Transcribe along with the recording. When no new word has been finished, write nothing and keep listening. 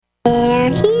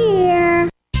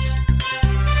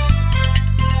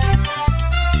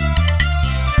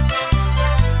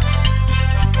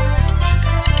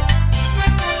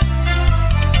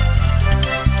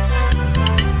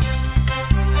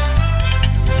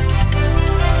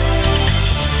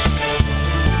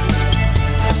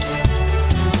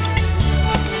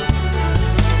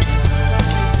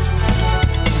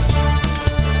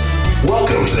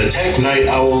Night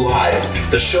Owl Live,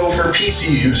 the show for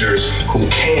PC users who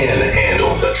can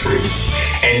handle the truth.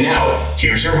 And now,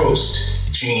 here's your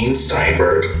host, Gene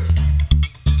Steinberg.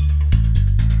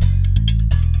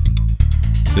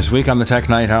 This week on the Tech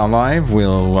Night Owl Live,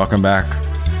 we'll welcome back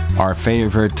our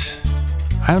favorite,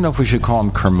 I don't know if we should call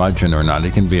him curmudgeon or not. He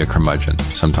can be a curmudgeon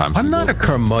sometimes. I'm not a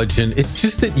curmudgeon. It's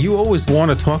just that you always want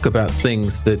to talk about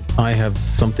things that I have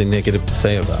something negative to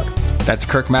say about. That's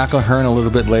Kirk McElhearn. A little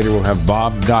bit later, we'll have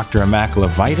Bob, Dr.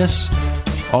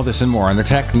 Immaculovitis. All this and more on the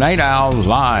Tech Night Owl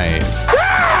Live.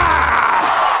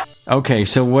 Okay,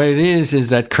 so what it is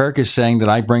that Kirk is saying that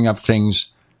I bring up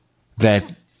things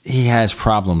that he has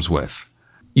problems with.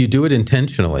 You do it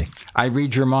intentionally. I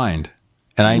read your mind.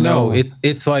 And I know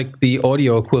it's like the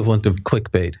audio equivalent of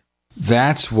clickbait.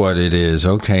 That's what it is.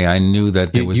 Okay, I knew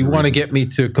that there was. You want to get me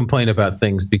to complain about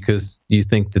things because you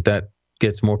think that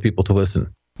gets more people to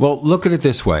listen. Well, look at it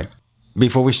this way.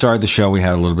 Before we started the show, we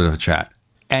had a little bit of a chat.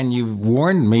 And you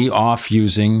warned me off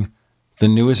using the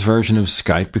newest version of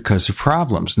Skype because of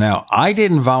problems. Now, I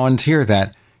didn't volunteer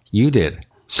that. You did.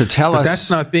 So tell us.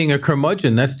 That's not being a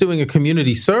curmudgeon. That's doing a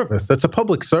community service. That's a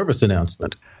public service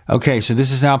announcement. Okay, so this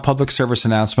is now a public service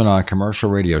announcement on a commercial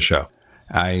radio show.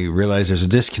 I realize there's a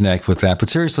disconnect with that, but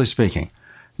seriously speaking,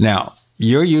 now,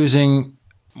 you're using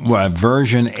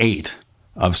version 8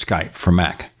 of Skype for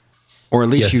Mac. Or at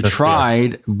least you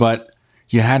tried, but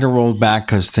you had to roll back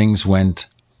because things went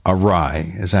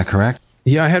awry. Is that correct?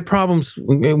 Yeah, I had problems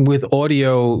with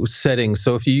audio settings.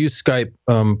 So if you use Skype,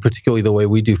 particularly the way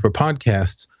we do for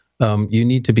podcasts, you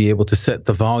need to be able to set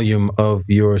the volume of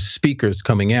your speakers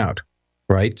coming out,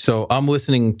 right? So I'm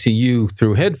listening to you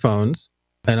through headphones,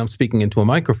 and I'm speaking into a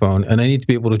microphone, and I need to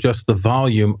be able to adjust the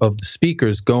volume of the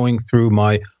speakers going through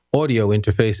my audio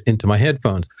interface into my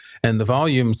headphones. And the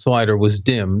volume slider was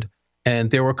dimmed.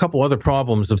 And there were a couple other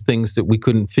problems of things that we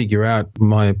couldn't figure out.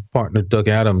 My partner, Doug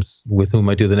Adams, with whom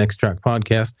I do the Next Track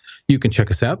podcast, you can check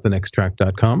us out,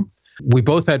 thenexttrack.com. We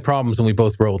both had problems and we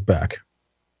both rolled back.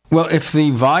 Well, if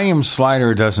the volume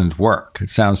slider doesn't work,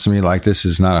 it sounds to me like this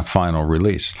is not a final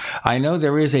release. I know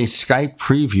there is a Skype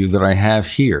preview that I have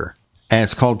here, and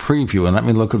it's called Preview. And let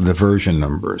me look at the version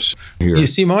numbers here. You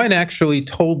see, mine actually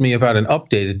told me about an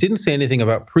update. It didn't say anything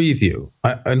about Preview,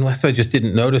 unless I just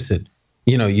didn't notice it.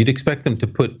 You know, you'd expect them to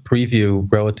put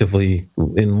preview relatively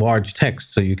in large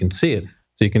text so you can see it,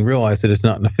 so you can realize that it's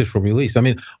not an official release. I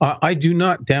mean, I do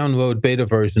not download beta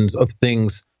versions of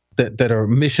things that are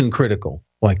mission critical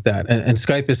like that. And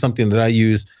Skype is something that I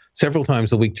use several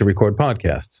times a week to record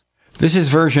podcasts. This is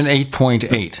version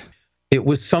 8.8. It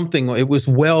was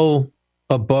well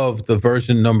above the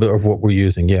version number of what we're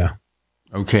using, yeah.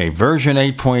 Okay, version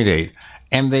 8.8.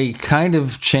 And they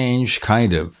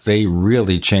they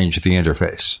really changed the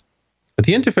interface. But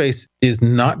the interface is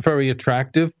not very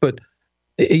attractive, but,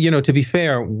 you know, to be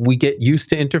fair, we get used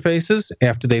to interfaces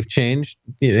after they've changed,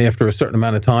 after a certain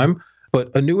amount of time.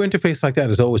 But a new interface like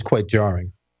that is always quite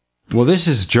jarring. Well, this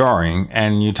is jarring,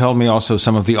 and you told me also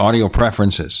some of the audio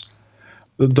preferences.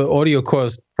 The audio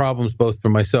caused problems both for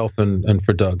myself and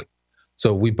for Doug.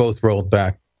 So we both rolled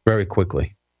back very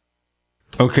quickly.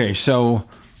 Okay, so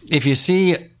if you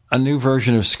see a new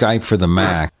version of Skype for the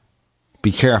Mac,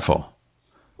 be careful.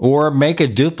 Or make a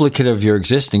duplicate of your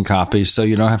existing copies so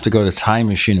you don't have to go to Time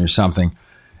Machine or something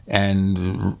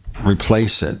and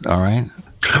replace it, all right?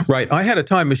 Right. I had a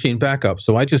Time Machine backup,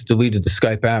 so I just deleted the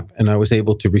Skype app and I was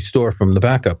able to restore from the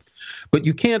backup. But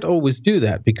you can't always do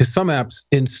that because some apps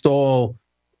install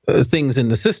things in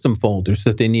the system folders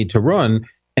that they need to run,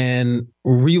 and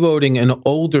reloading an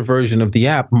older version of the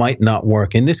app might not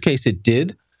work. In this case, it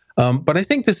did. But I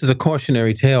think this is a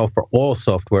cautionary tale for all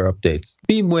software updates.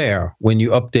 Beware when you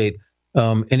update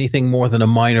anything more than a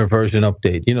minor version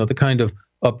update. You know, the kind of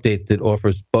update that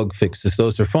offers bug fixes,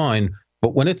 those are fine.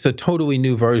 But when it's a totally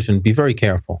new version, be very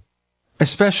careful.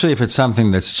 Especially if it's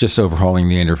something that's just overhauling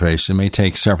the interface. It may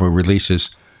take several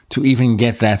releases to even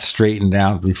get that straightened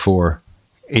out before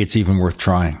it's even worth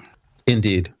trying.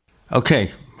 Indeed. Okay,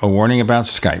 a warning about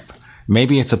Skype.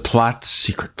 Maybe it's a plot,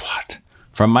 secret plot,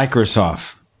 from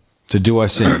Microsoft to do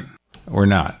us in, or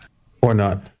not. Or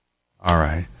not. All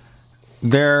right.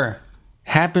 There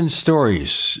have been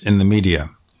stories in the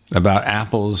media about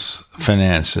Apple's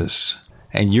finances.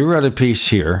 And you wrote a piece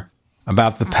here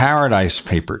about the Paradise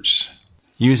Papers,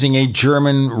 using a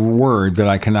German word that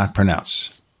I cannot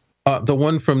pronounce. The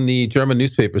one from the German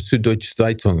newspaper, Süddeutsche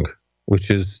Zeitung, which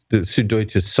is the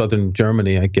Süddeutsche is southern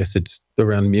Germany. I guess it's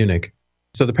around Munich.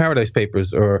 So the Paradise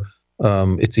Papers are,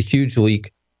 it's a huge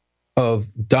leak of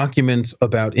documents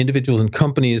about individuals and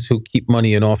companies who keep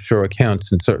money in offshore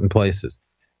accounts in certain places.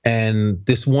 And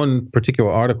this one particular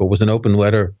article was an open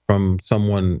letter from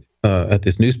someone at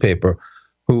this newspaper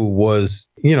who was,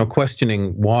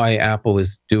 questioning why Apple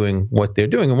is doing what they're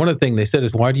doing. And one of the things they said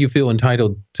is, why do you feel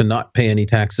entitled to not pay any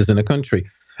taxes in a country?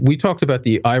 We talked about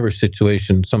the Irish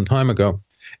situation some time ago.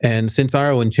 And since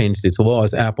Ireland changed its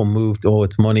laws, Apple moved all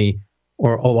its money,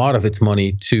 or a lot of its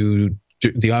money, to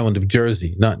the island of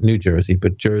Jersey, not New Jersey,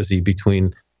 but Jersey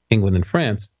between England and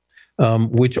France,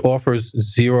 which offers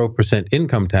 0%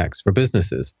 income tax for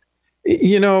businesses.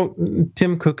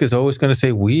 Tim Cook is always going to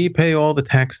say, we pay all the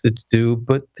tax that's due,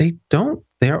 but they don't.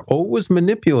 They're always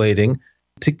manipulating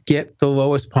to get the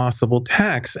lowest possible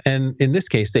tax. And in this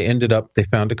case, they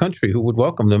found a country who would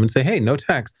welcome them and say, hey, no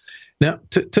tax. Now,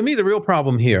 to me, the real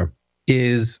problem here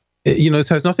is, this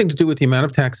has nothing to do with the amount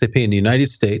of tax they pay in the United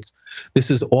States.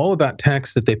 This is all about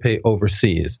tax that they pay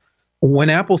overseas. When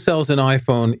Apple sells an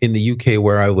iPhone in the UK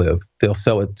where I live, they'll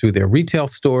sell it through their retail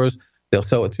stores. They'll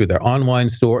sell it through their online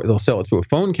store. They'll sell it through a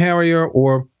phone carrier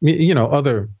or,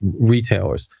 other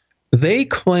retailers. They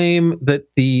claim that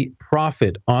the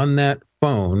profit on that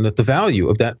phone, that the value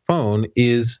of that phone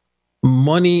is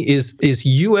money, is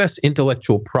U.S.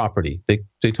 intellectual property.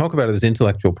 They talk about it as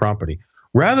intellectual property,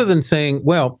 rather than saying,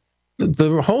 well,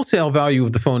 the wholesale value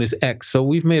of the phone is X, so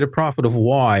we've made a profit of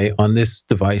Y on this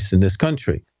device in this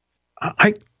country.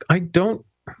 One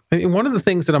of the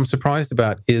things that I'm surprised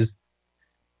about is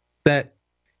that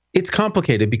it's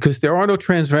complicated because there are no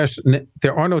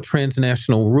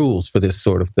transnational rules for this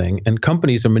sort of thing, and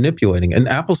companies are manipulating. And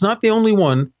Apple's not the only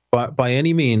one by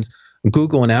any means.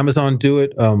 Google and Amazon do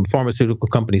it. Pharmaceutical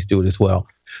companies do it as well.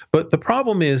 But the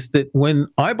problem is that when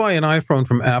I buy an iPhone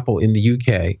from Apple in the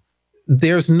UK,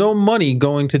 there's no money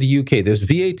going to the UK. There's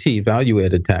VAT,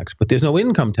 value-added tax, but there's no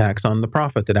income tax on the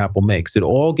profit that Apple makes. It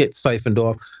all gets siphoned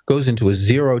off, goes into a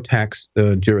zero tax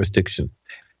jurisdiction.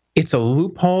 It's a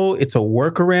loophole. It's a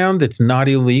workaround. It's not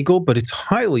illegal, but it's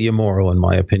highly immoral, in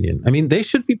my opinion. I mean, they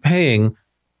should be paying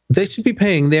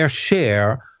their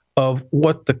share of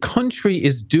what the country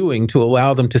is doing to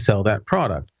allow them to sell that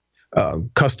product.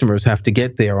 Customers have to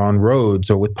get there on roads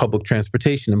or with public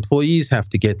transportation. Employees have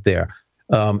to get there.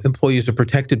 Employees are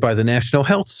protected by the National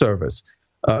Health Service.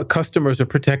 Customers are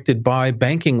protected by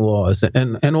banking laws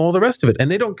and all the rest of it.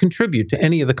 And they don't contribute to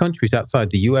any of the countries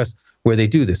outside the U.S. where they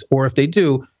do this. Or if they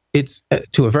do, it's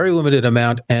to a very limited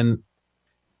amount. And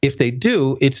if they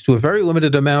do, it's to a very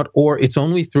limited amount, or it's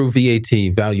only through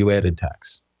VAT, value-added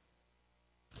tax.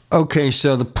 Okay,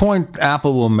 so the point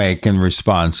Apple will make in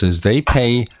response is they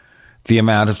pay the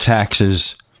amount of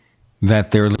taxes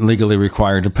that they're legally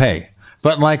required to pay.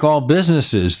 But like all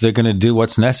businesses, they're going to do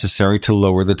what's necessary to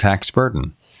lower the tax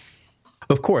burden.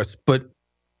 Of course, but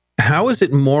how is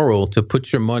it moral to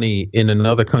put your money in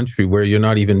another country where you're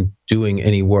not even doing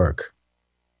any work,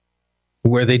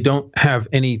 where they don't have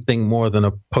anything more than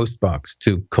a post box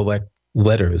to collect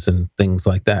letters and things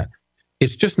like that?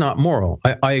 It's just not moral.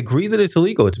 I agree that it's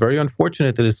illegal. It's very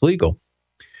unfortunate that it's legal.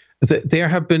 There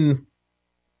have been,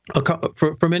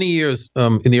 for many years,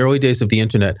 in the early days of the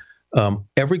internet,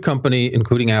 every company,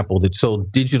 including Apple, that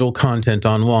sold digital content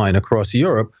online across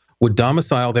Europe would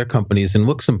domicile their companies in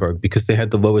Luxembourg because they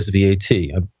had the lowest VAT.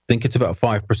 I think it's about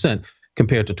 5%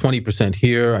 compared to 20%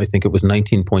 here. I think it was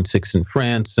 19.6% in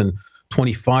France and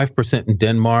 25% in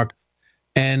Denmark.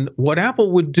 And what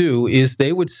Apple would do is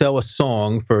they would sell a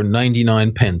song for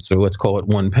 99 pence, or let's call it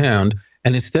 £1.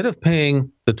 And instead of paying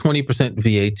the 20%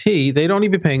 VAT, they'd only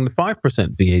be paying the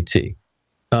 5% VAT.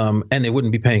 And they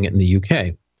wouldn't be paying it in the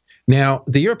UK. Now,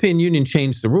 the European Union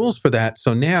changed the rules for that.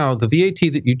 So now the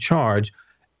VAT that you charge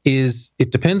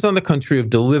it depends on the country of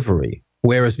delivery,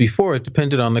 whereas before it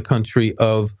depended on the country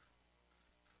of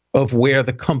where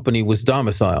the company was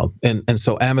domiciled. And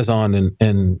so Amazon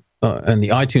and the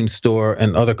iTunes store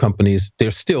and other companies,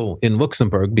 they're still in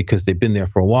Luxembourg because they've been there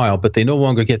for a while, but they no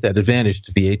longer get that advantage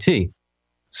to VAT.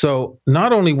 So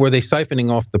not only were they siphoning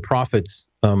off the profits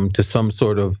to some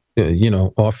sort of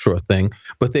offshore thing,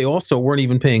 but they also weren't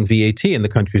even paying VAT in the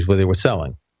countries where they were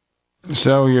selling.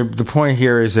 So the point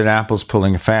here is that Apple's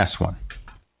pulling a fast one.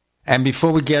 And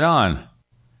before we get on,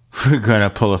 we're going to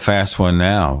pull a fast one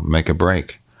now, make a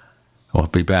break. We'll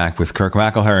be back with Kirk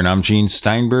McElhearn. I'm Gene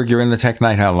Steinberg. You're in the Tech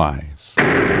Night Owl Live.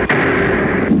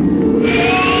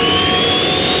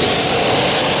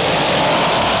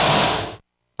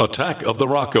 Attack of the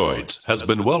Rockoids has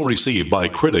been well received by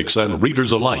critics and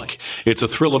readers alike. It's a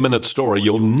thrill-a-minute story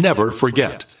you'll never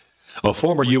forget. A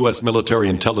former U.S. military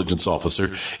intelligence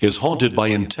officer is haunted by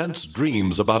intense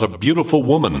dreams about a beautiful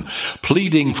woman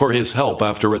pleading for his help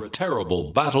after a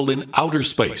terrible battle in outer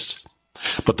space.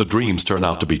 But the dreams turn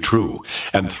out to be true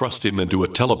and thrust him into a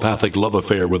telepathic love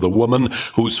affair with a woman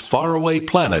whose faraway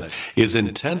planet is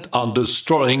intent on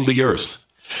destroying the Earth.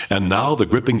 And now the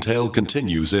gripping tale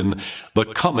continues in The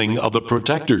Coming of the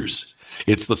Protectors.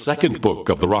 It's the second book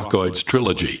of the Rockoids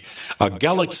trilogy, a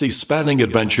galaxy-spanning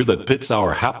adventure that pits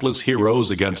our hapless heroes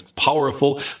against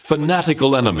powerful,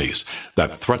 fanatical enemies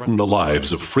that threaten the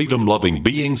lives of freedom-loving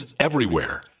beings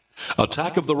everywhere.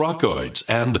 Attack of the Rockoids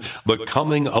and The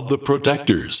Coming of the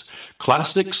Protectors.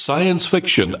 Classic science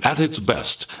fiction at its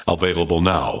best, available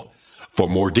now. For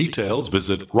more details,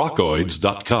 visit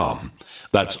rockoids.com.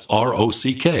 That's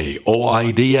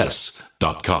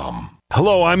ROCKOIDS.com.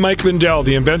 Hello, I'm Mike Lindell,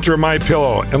 the inventor of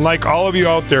MyPillow, and like all of you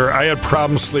out there, I had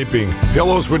problems sleeping.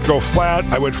 Pillows would go flat,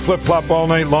 I would flip-flop all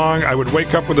night long, I would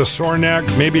wake up with a sore neck,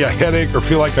 maybe a headache, or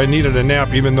feel like I needed a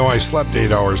nap even though I slept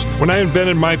 8 hours. When I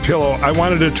invented MyPillow, I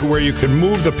wanted it to where you could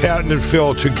move the patented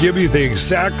fill to give you the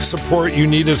exact support you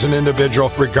need as an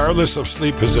individual, regardless of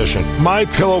sleep position.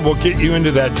 MyPillow will get you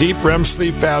into that deep REM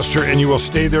sleep faster, and you will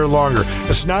stay there longer.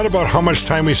 It's not about how much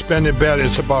time we spend in bed,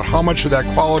 it's about how much of that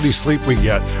quality sleep we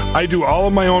get. I do all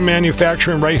of my own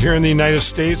manufacturing right here in the United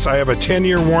States. I have a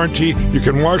 10-year warranty. You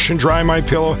can wash and dry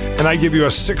MyPillow, and I give you a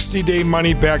 60-day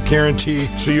money-back guarantee,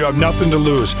 so you have nothing to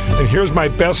lose. And here's my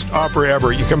best offer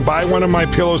ever. You can buy one of my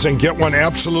pillows and get one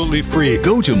absolutely free.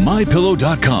 Go to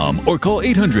MyPillow.com or call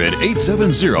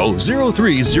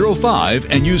 800-870-0305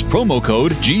 and use promo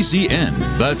code GCN.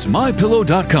 That's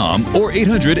MyPillow.com or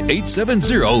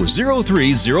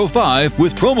 800-870-0305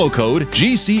 with promo code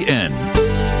GCN.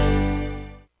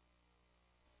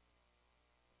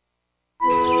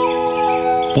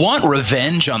 Want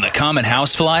revenge on the common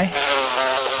housefly?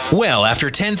 Well, after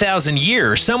 10,000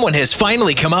 years, someone has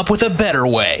finally come up with a better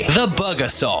way. The Bug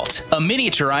Assault, a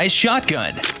miniaturized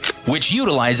shotgun, which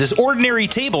utilizes ordinary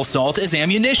table salt as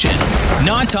ammunition.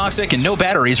 Non-toxic and no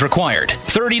batteries required.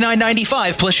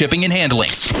 $39.95 plus shipping and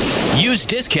handling. Use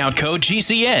discount code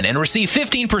GCN and receive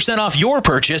 15% off your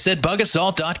purchase at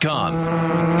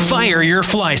bugassault.com. Fire your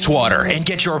fly swatter and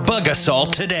get your Bug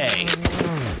Assault today.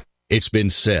 It's been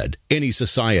said, any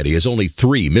society is only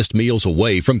 3 missed meals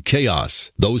away from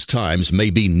chaos. Those times may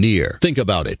be near. Think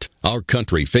about it. Our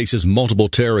country faces multiple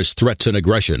terrorist threats and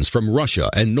aggressions from Russia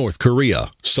and North Korea.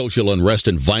 Social unrest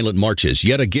and violent marches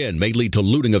yet again may lead to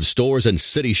looting of stores and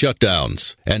city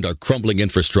shutdowns. And our crumbling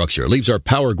infrastructure leaves our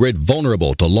power grid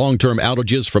vulnerable to long-term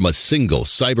outages from a single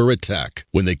cyber attack.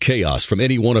 When the chaos from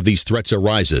any one of these threats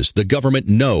arises, the government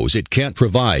knows it can't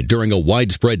provide during a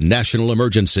widespread national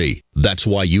emergency. That's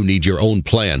why you need your own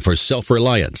plan for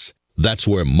self-reliance. That's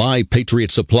where My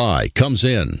Patriot Supply comes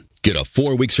in. Get a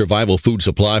 4-week survival food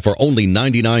supply for only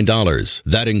 $99.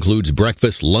 That includes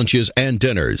breakfast, lunches, and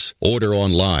dinners. Order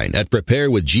online at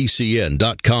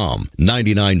preparewithgcn.com.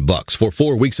 $99 for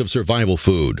 4 weeks of survival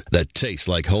food that tastes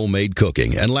like homemade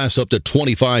cooking and lasts up to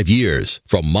 25 years.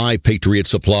 From My Patriot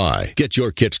Supply. Get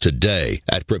your kits today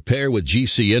at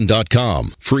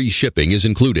preparewithgcn.com. Free shipping is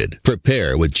included.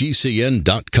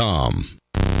 Preparewithgcn.com.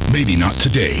 Maybe not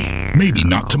today, maybe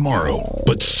not tomorrow,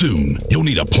 but soon you'll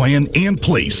need a plan and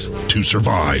place to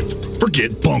survive.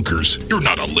 Forget bunkers. You're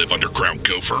not a live underground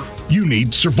gopher. You need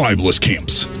Survivalist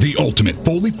Camps, the ultimate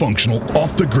fully functional,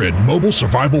 off-the-grid mobile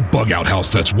survival bug-out house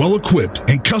that's well-equipped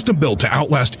and custom-built to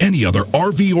outlast any other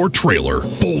RV or trailer.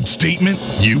 Bold statement?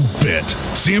 You bet.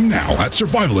 See them now at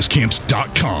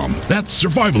survivalistcamps.com. That's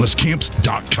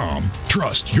survivalistcamps.com.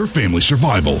 Trust your family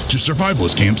survival to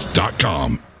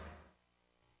survivalistcamps.com.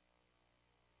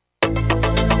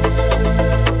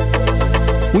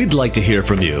 We'd like to hear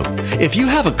from you. If you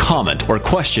have a comment or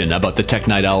question about the Tech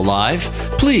Night Owl Live,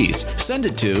 please send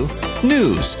it to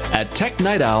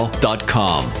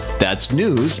news@technightowl.com. That's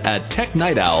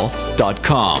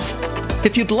news@technightowl.com.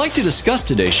 If you'd like to discuss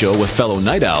today's show with fellow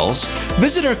night owls,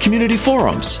 visit our community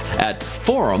forums at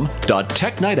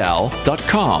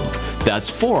forum.technightowl.com. That's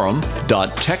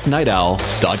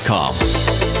forum.technightowl.com.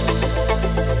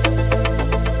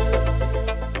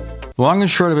 Long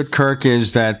and short of it, Kirk,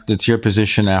 is that it's your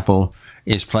position Apple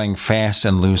is playing fast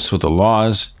and loose with the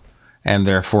laws and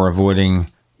therefore avoiding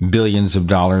billions of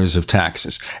dollars of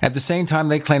taxes. At the same time,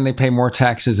 they claim they pay more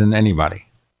taxes than anybody.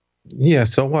 Yeah,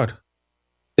 so what?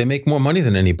 They make more money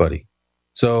than anybody.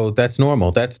 So that's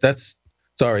normal. There's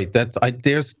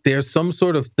some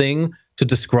sort of thing to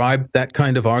describe that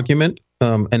kind of argument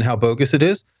and how bogus it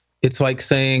is. It's like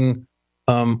saying,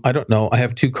 I don't know, I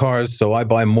have 2 cars, so I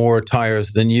buy more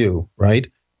tires than you,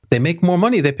 right? They make more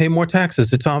money, they pay more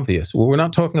taxes, it's obvious. Well, we're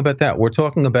not talking about that. We're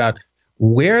talking about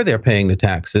where they're paying the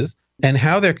taxes and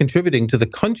how they're contributing to the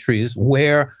countries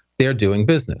where they're doing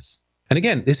business. And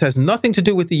again, this has nothing to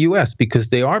do with the U.S. because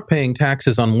they are paying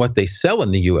taxes on what they sell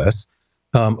in the U.S.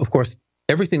 Of course,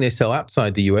 everything they sell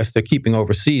outside the U.S., they're keeping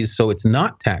overseas, so it's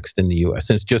not taxed in the U.S.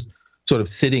 And it's just sort of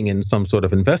sitting in some sort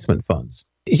of investment funds.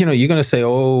 You're going to say,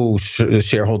 oh,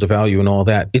 shareholder value and all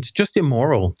that. It's just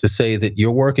immoral to say that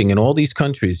you're working in all these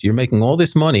countries, you're making all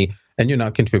this money, and you're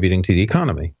not contributing to the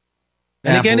economy.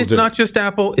 And again, it's not just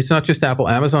Apple. It's not just Apple.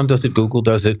 Amazon does it. Google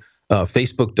does it.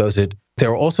 Facebook does it. There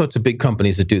are all sorts of big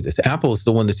companies that do this. Apple is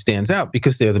the one that stands out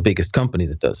because they're the biggest company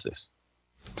that does this.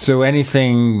 So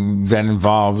anything that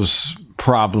involves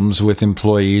problems with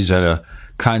employees at a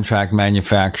contract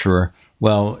manufacturer,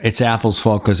 well, it's Apple's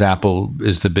fault because Apple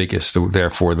is the biggest,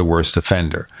 therefore the worst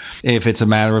offender. If it's a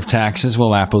matter of taxes,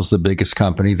 well, Apple's the biggest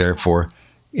company, therefore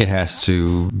it has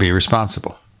to be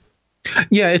responsible.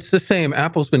 Yeah, it's the same.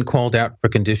 Apple's been called out for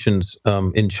conditions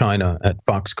in China at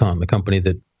Foxconn, the company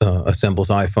that assembles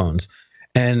iPhones,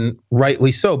 and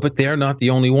rightly so. But they're not the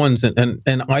only ones,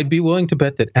 and I'd be willing to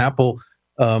bet that Apple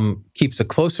keeps a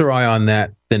closer eye on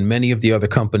that than many of the other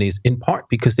companies, in part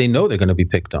because they know they're going to be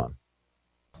picked on.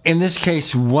 In this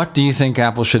case, what do you think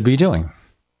Apple should be doing?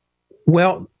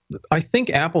 Well, I think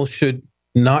Apple should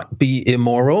not be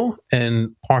immoral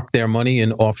and park their money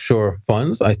in offshore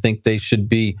funds. I think they should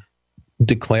be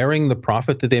declaring the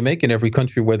profit that they make in every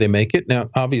country where they make it.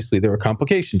 Now, obviously, there are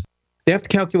complications. They have to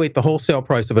calculate the wholesale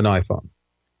price of an iPhone.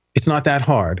 It's not that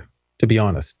hard, to be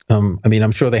honest.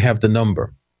 I'm sure they have the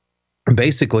number.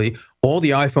 Basically, all the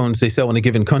iPhones they sell in a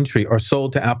given country are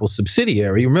sold to Apple's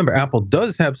subsidiary. Remember, Apple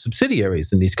does have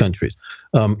subsidiaries in these countries,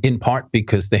 in part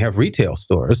because they have retail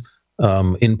stores,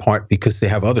 in part because they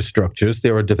have other structures.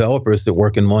 There are developers that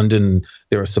work in London.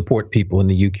 There are support people in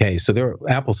the UK. So there are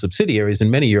Apple subsidiaries in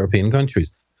many European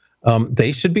countries.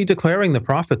 They should be declaring the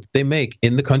profit that they make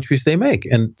in the countries they make,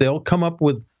 and they'll come up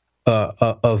with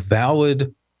a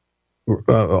valid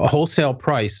wholesale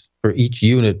price for each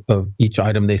unit of each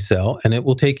item they sell, and it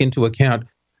will take into account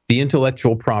the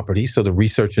intellectual property, so the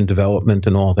research and development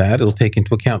and all that. It'll take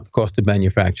into account the cost of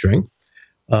manufacturing,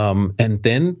 and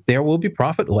then there will be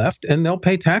profit left, and they'll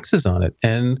pay taxes on it.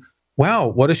 And wow,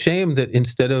 what a shame that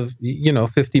instead of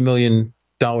 $50 million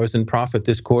in profit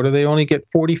this quarter, they only get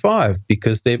 45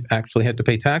 because they've actually had to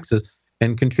pay taxes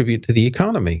and contribute to the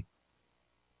economy.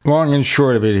 Long and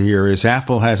short of it here is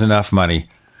Apple has enough money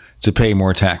to pay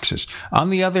more taxes.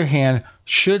 On the other hand,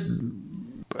 should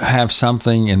have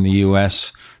something in the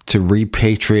U.S. to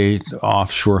repatriate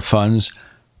offshore funds.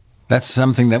 That's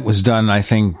something that was done, I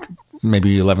think,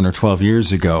 maybe 11 or 12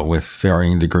 years ago with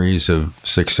varying degrees of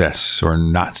success or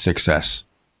not success.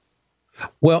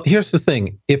 Well, here's the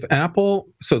thing. If Apple,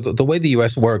 so the way the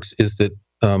U.S. works is that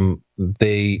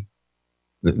they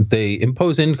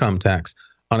impose income tax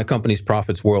on a company's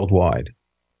profits worldwide,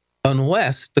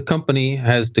 unless the company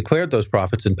has declared those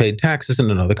profits and paid taxes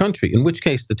in another country, in which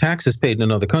case the taxes paid in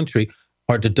another country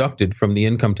are deducted from the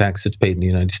income tax that's paid in the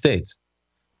United States.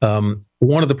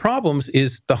 One of the problems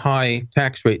is the high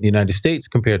tax rate in the United States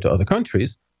compared to other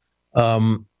countries.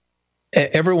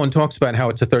 Everyone talks about how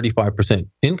it's a 35%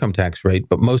 income tax rate,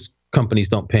 but most companies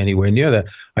don't pay anywhere near that.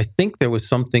 I think there was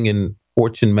something in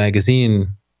Fortune magazine,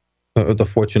 the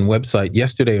Fortune website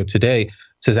yesterday or today,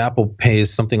 says Apple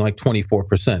pays something like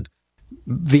 24%.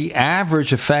 The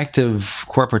average effective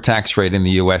corporate tax rate in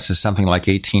the U.S. is something like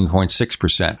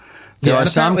 18.6%. There are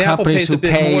some companies who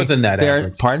pay more than that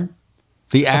average. Pardon?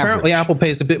 The average. Apparently, Apple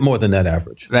pays a bit more than that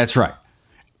average. That's right.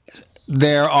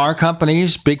 There are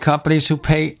companies, big companies, who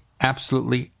pay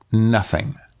absolutely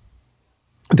nothing.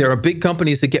 There are big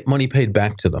companies that get money paid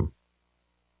back to them,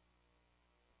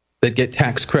 that get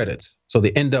tax credits. So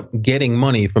they end up getting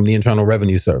money from the Internal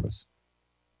Revenue Service.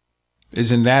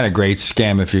 Isn't that a great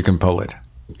scam if you can pull it?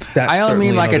 I don't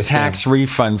mean like a tax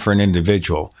refund for an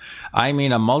individual. I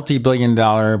mean a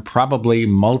multi-billion-dollar, probably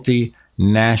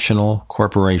multinational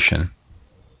corporation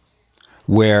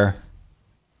where,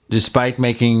 despite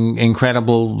making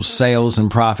incredible sales and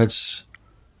profits,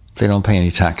 they don't pay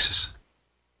any taxes.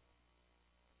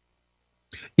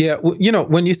 Yeah,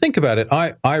 when you think about it,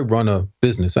 I run a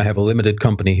business. I have a limited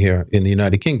company here in the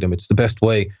United Kingdom. It's the best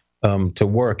way to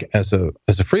work as a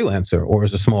freelancer or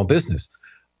as a small business.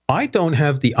 I don't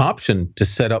have the option to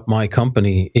set up my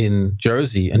company in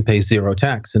Jersey and pay zero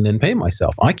tax and then pay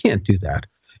myself. I can't do that.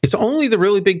 It's only the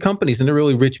really big companies and the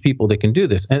really rich people that can do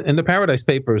this. And the Paradise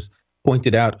Papers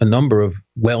pointed out a number of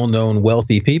well-known,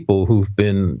 wealthy people who've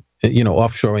been,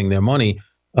 offshoring their money,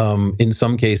 in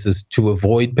some cases to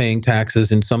avoid paying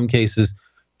taxes, in some cases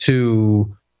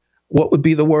to, what would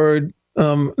be the word?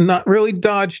 Not really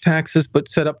dodge taxes, but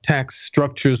set up tax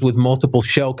structures with multiple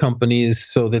shell companies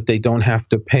so that they don't have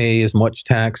to pay as much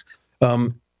tax.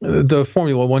 The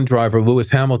Formula One driver, Lewis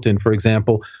Hamilton, for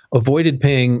example, avoided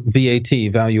paying VAT,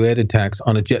 value-added tax,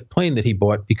 on a jet plane that he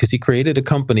bought because he created a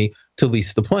company to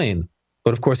lease the plane.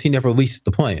 But of course, he never leased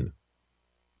the plane.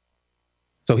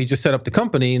 So he just set up the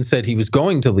company and said he was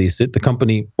going to lease it. The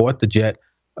company bought the jet.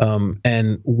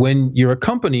 And when you're a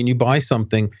company and you buy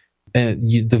something,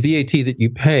 the VAT that you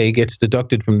pay gets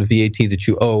deducted from the VAT that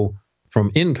you owe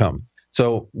from income.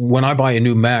 So when I buy a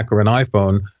new Mac or an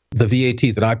iPhone, the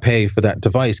VAT that I pay for that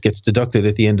device gets deducted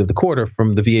at the end of the quarter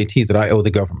from the VAT that I owe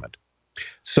the government.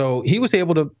 So he was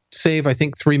able to save, I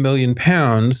think, £3 million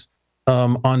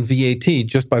on VAT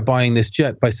just by buying this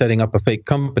jet, by setting up a fake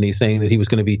company saying that he was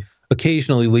going to be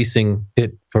occasionally leasing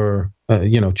it for,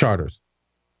 charters.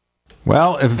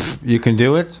 Well, if you can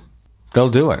do it, they'll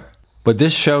do it. But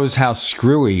this shows how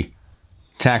screwy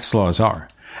tax laws are.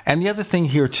 And the other thing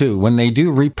here, too, when they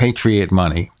do repatriate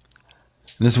money,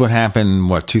 and this is what happened,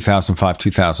 2005,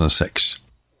 2006.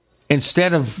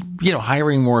 Instead of,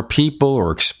 hiring more people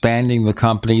or expanding the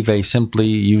company, they simply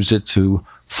use it to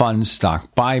fund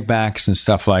stock buybacks and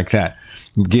stuff like that.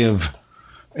 Give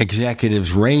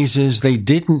executives raises. They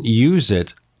didn't use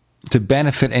it to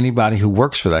benefit anybody who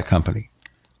works for that company.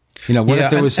 If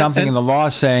there was something in the law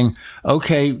saying,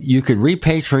 okay, you could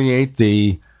repatriate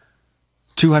the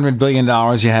 $200 billion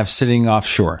you have sitting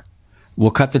offshore.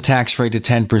 We'll cut the tax rate to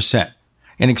 10%.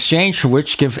 In exchange for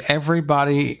which, give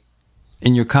everybody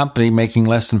in your company making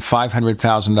less than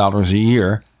 $500,000 a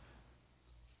year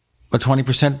a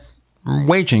 20%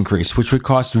 wage increase, which would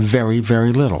cost very,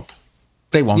 very little.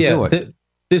 They won't do it.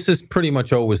 This is pretty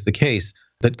much always the case,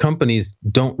 that companies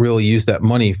don't really use that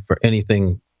money for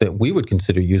anything that we would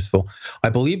consider useful. I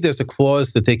believe there's a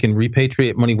clause that they can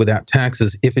repatriate money without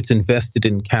taxes if it's invested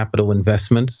in capital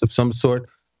investments of some sort.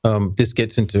 This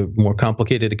gets into more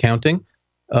complicated accounting.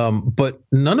 But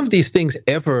none of these things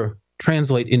ever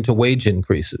translate into wage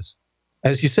increases.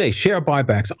 As you say, share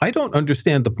buybacks. I don't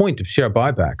understand the point of share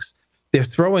buybacks. They're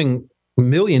throwing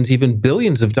millions, even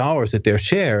billions of dollars at their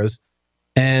shares.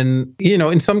 And,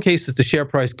 in some cases, the share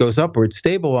price goes up or it's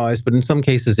stabilized, but in some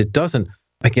cases it doesn't.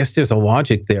 I guess there's a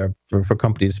logic there for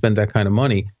companies to spend that kind of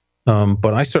money,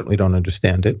 but I certainly don't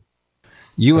understand it.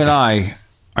 You and I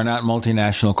are not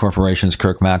multinational corporations,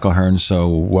 Kirk McElhearn, so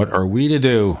what are we to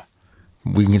do?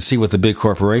 We can see what the big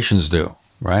corporations do,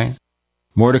 right?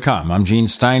 More to come. I'm Gene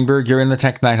Steinberg. You're in the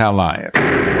Tech Night Owl Live.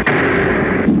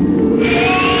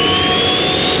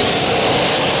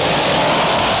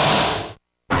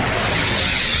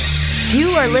 You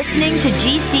are listening to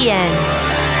GCN.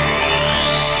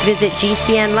 Visit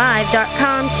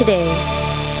GCNlive.com today.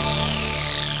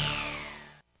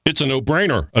 It's a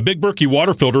no-brainer. A Big Berkey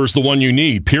water filter is the one you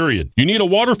need, period. You need a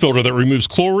water filter that removes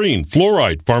chlorine,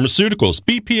 fluoride, pharmaceuticals,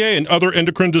 BPA, and other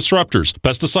endocrine disruptors,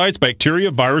 pesticides, bacteria,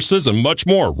 viruses, and much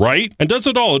more, right? And does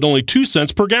it all at only 2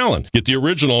 cents per gallon. Get the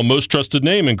original, most trusted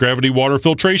name in gravity water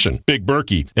filtration, Big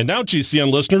Berkey. And now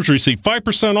GCN listeners receive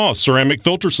 5% off ceramic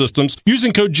filter systems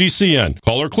using code GCN.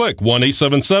 Call or click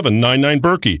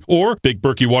 1-877-99-BERKEY or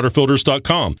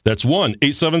BigBerkeyWaterFilters.com. That's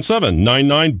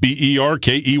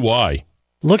 1-877-99-BERKEY.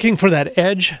 Looking for that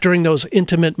edge during those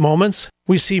intimate moments?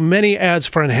 We see many ads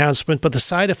for enhancement, but the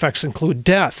side effects include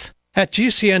death. At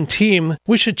GCN Team,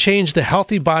 we should change the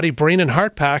Healthy Body, Brain, and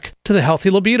Heart Pack to the Healthy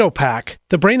Libido Pack.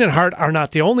 The brain and heart are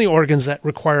not the only organs that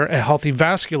require a healthy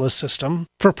vascular system.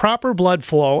 For proper blood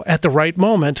flow at the right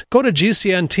moment, go to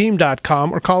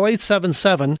GCNteam.com or call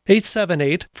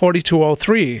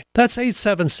 877-878-4203. That's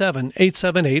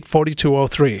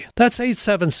 877-878-4203. That's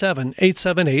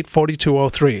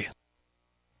 877-878-4203.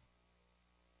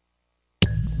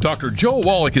 Dr. Joe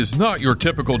Wallach is not your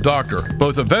typical doctor.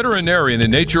 Both a veterinarian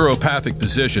and naturopathic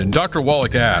physician, Dr.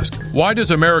 Wallach asked, why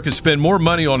does America spend more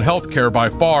money on health care by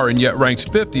far and yet ranks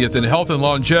 50th in health and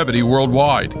longevity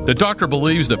worldwide? The doctor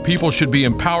believes that people should be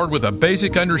empowered with a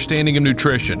basic understanding of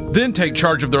nutrition, then take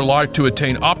charge of their life to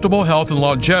attain optimal health and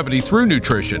longevity through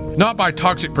nutrition, not by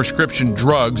toxic prescription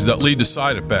drugs that lead to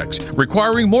side effects,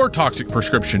 requiring more toxic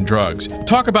prescription drugs.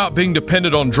 Talk about being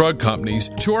dependent on drug companies,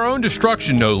 to our own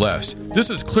destruction no less. This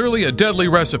is clearly a deadly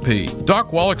recipe.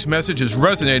 Doc Wallach's message is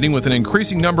resonating with an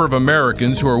increasing number of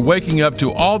Americans who are waking up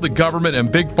to all the government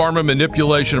and big pharma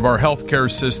manipulation of our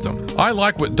healthcare system. I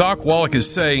like what Doc Wallach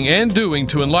is saying and doing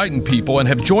to enlighten people and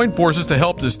have joined forces to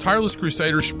help this tireless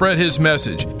crusader spread his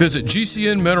message. Visit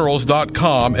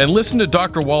GCNminerals.com and listen to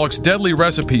Dr. Wallach's Deadly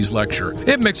Recipes lecture.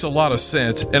 It makes a lot of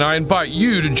sense, and I invite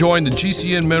you to join the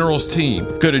GCN Minerals team.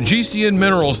 Go to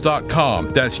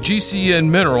GCNminerals.com. That's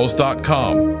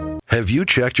GCNminerals.com. Have you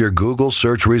checked your Google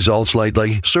search results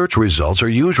lately? Search results are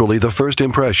usually the first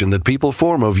impression that people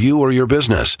form of you or your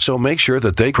business, so make sure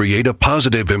that they create a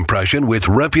positive impression with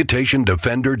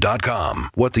ReputationDefender.com.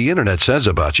 What the internet says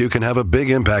about you can have a big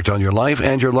impact on your life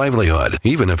and your livelihood,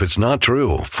 even if it's not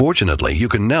true. Fortunately, you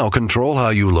can now control how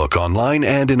you look online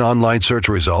and in online search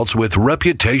results with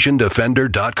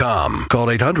ReputationDefender.com. Call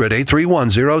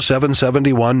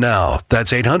 800-831-0771 now.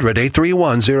 That's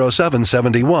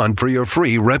 800-831-0771 for your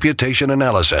free reputation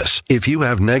analysis. If you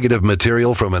have negative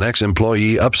material from an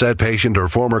ex-employee, upset patient, or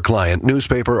former client,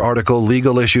 newspaper article,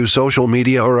 legal issue, social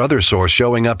media, or other source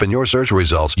showing up in your search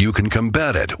results, you can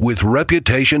combat it with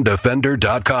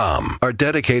ReputationDefender.com. Our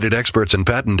dedicated experts in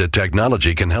patented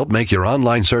technology can help make your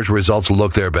online search results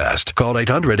look their best. Call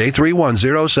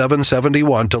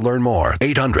 800-831-0771 to learn more.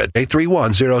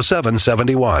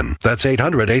 800-831-0771. That's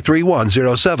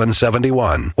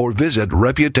 800-831-0771. Or visit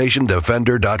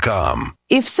ReputationDefender.com.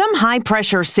 If some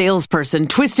high-pressure salesperson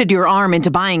twisted your arm into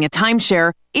buying a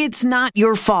timeshare, it's not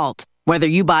your fault. Whether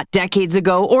you bought decades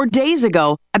ago or days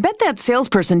ago, I bet that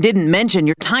salesperson didn't mention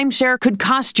your timeshare could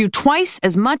cost you twice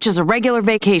as much as a regular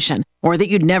vacation, or that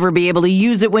you'd never be able to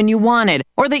use it when you wanted,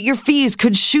 or that your fees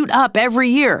could shoot up every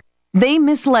year. They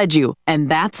misled you, and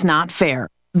that's not fair.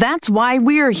 That's why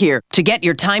we're here, to get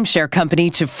your timeshare company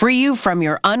to free you from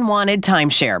your unwanted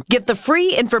timeshare. Get the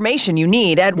free information you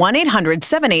need at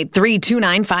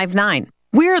 1-800-783-2959.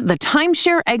 We're the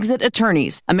Timeshare Exit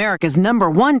Attorneys, America's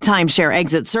 #1 timeshare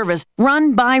exit service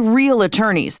run by real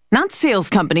attorneys, not sales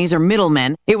companies or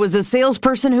middlemen. It was a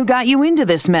salesperson who got you into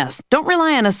this mess. Don't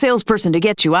rely on a salesperson to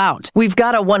get you out. We've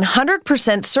got a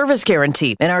 100% service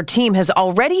guarantee, and our team has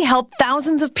already helped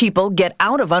thousands of people get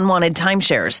out of unwanted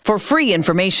timeshares. For free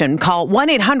information, call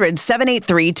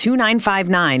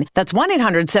 1-800-783-2959. That's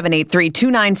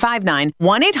 1-800-783-2959,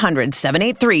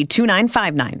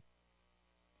 1-800-783-2959.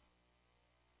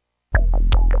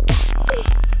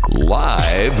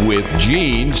 Live with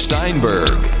Gene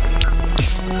Steinberg.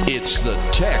 It's the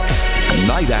Tech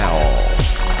Night Owl.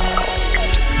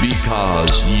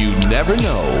 Because you never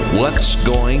know what's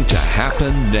going to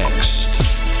happen next.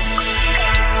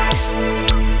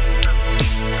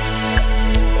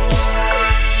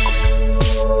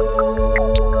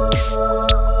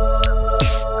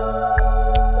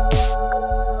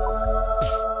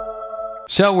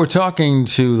 So we're talking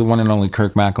to the one and only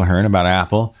Kirk McElhearn about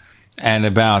Apple and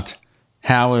about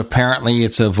how apparently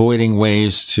it's avoiding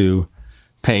ways to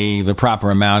pay the proper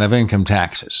amount of income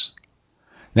taxes.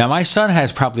 Now, my son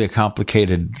has probably a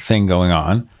complicated thing going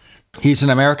on. He's an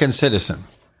American citizen.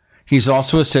 He's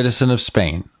also a citizen of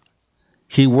Spain.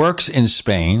 He works in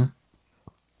Spain.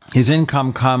 His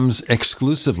income comes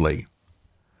exclusively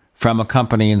from a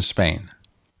company in Spain.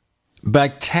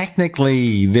 But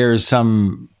technically, there's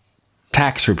some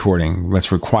tax reporting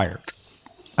that's required,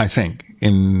 I think,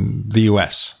 in the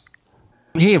U.S.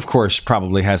 He, of course,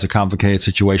 probably has a complicated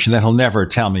situation that he'll never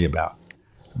tell me about.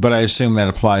 But I assume that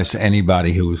applies to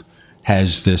anybody who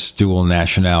has this dual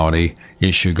nationality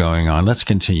issue going on. Let's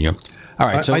continue. All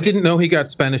right. So I didn't know he got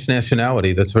Spanish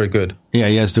nationality. That's very good. Yeah,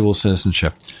 he has dual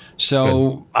citizenship. So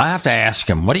good. I have to ask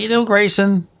him, what do you do,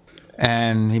 Grayson?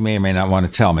 And he may or may not want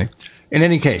to tell me. In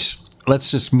any case,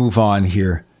 let's just move on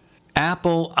here.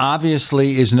 Apple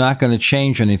obviously is not going to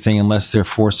change anything unless they're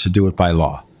forced to do it by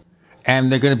law. And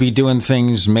they're going to be doing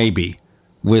things maybe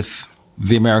with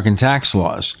the American tax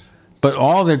laws. But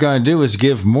all they're going to do is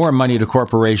give more money to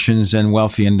corporations and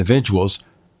wealthy individuals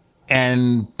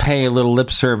and pay a little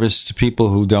lip service to people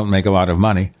who don't make a lot of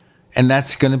money. And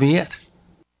that's going to be it.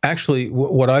 Actually,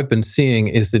 what I've been seeing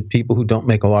is that people who don't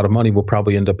make a lot of money will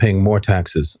probably end up paying more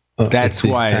taxes. That's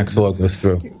why tax law goes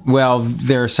through. Well,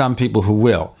 there are some people who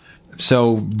will.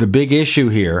 So the big issue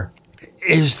here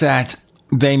is that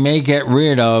they may get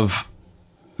rid of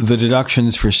the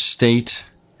deductions for state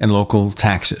and local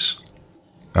taxes.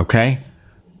 Okay?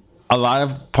 A lot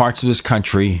of parts of this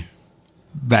country,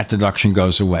 that deduction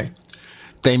goes away.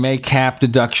 They may cap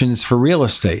deductions for real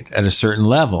estate at a certain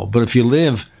level, but if you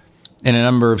live in a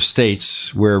number of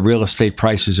states where real estate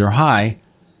prices are high,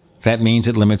 that means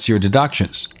it limits your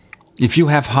deductions. If you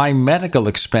have high medical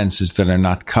expenses that are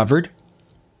not covered,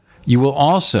 you will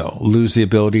also lose the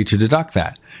ability to deduct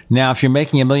that. Now, if you're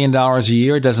making $1 million a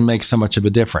year, it doesn't make so much of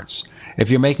a difference. If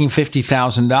you're making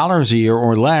 $50,000 a year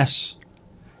or less,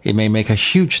 it may make a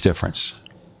huge difference.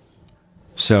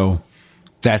 So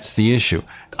that's the issue.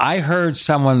 I heard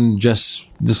someone this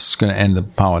is going to end the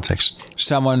politics,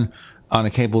 someone on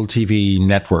a cable TV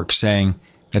network saying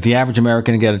that the average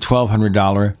American can get a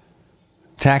 $1,200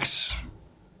 tax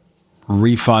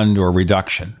refund or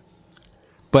reduction.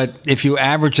 But if you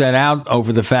average that out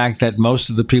over the fact that most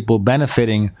of the people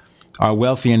benefiting are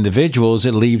wealthy individuals,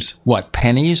 it leaves, what,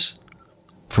 pennies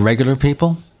for regular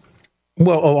people?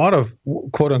 Well, a lot of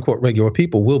quote-unquote regular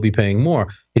people will be paying more.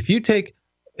 If you take,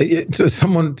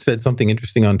 someone said something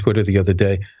interesting on Twitter the other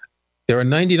day. There are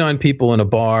 99 people in a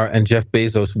bar and Jeff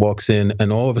Bezos walks in,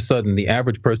 and all of a sudden the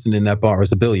average person in that bar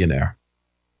is a billionaire.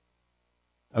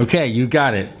 Okay, you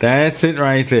got it. That's it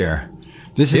right there.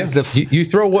 This is you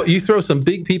throw some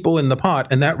big people in the pot,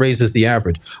 and that raises the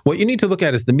average. What you need to look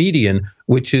at is the median,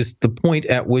 which is the point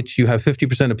at which you have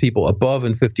 50% of people above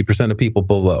and 50% of people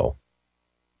below.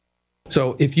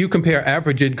 So if you compare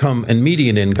average income and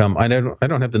median income, I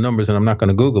don't have the numbers, and I'm not going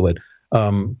to Google it.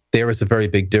 There is a very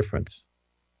big difference.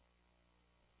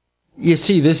 You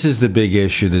see, this is the big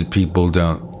issue that people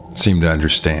don't seem to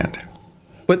understand.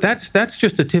 But that's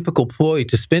just a typical ploy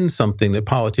to spin something that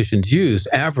politicians use.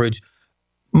 Average.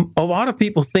 A lot of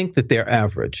people think that they're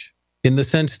average in the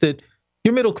sense that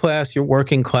you're middle class, you're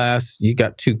working class, you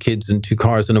got 2 kids and 2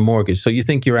 cars and a mortgage, so you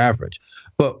think you're average.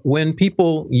 But when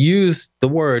people use the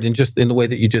word in the way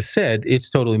that you just said, it's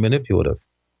totally manipulative.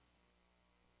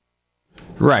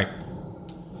 Right.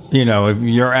 You know, if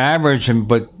you're average,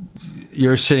 but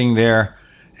you're sitting there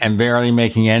and barely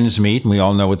making ends meet, and we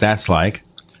all know what that's like.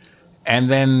 And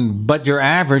then, but you're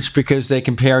average because they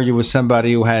compare you with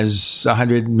somebody who has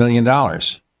 $100 million.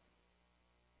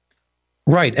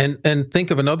 Right. And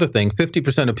think of another thing.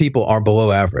 50% of people are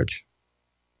below average.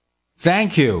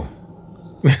 Thank you.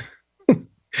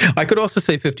 I could also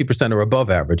say 50% are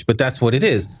above average, but that's what it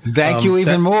is. Thank you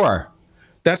even more.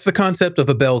 That's the concept of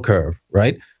a bell curve,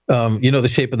 right? You know, the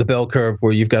shape of the bell curve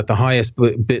where you've got the highest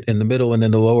bit in the middle and then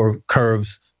the lower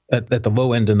curves at the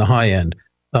low end and the high end.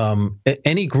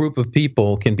 Any group of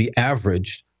people can be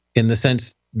averaged in the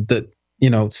sense that, you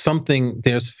know,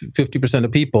 there's 50%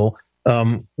 of people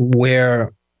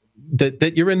where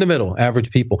that you're in the middle,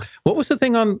 average people. What was the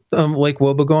thing on Lake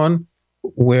Wobegon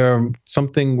where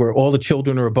all the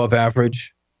children are above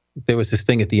average? There was this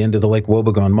thing at the end of the Lake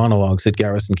Wobegon monologues that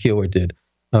Garrison Keillor did.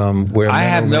 Where I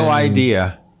have no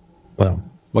idea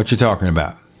what you're talking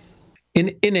about.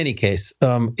 In any case,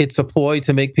 it's a ploy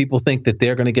to make people think that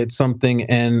they're going to get something.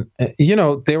 And, you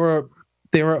know, there are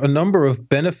a number of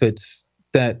benefits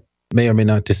that may or may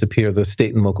not disappear. The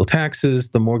state and local taxes,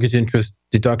 the mortgage interest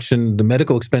deduction, the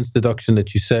medical expense deduction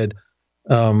that you said,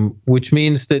 which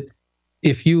means that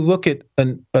if you look at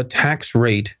a tax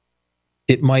rate,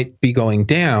 it might be going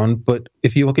down. But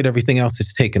if you look at everything else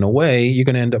that's taken away, you're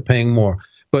going to end up paying more.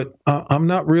 But I'm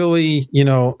not really, you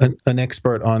know, an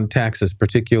expert on taxes,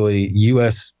 particularly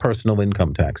U.S. personal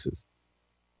income taxes.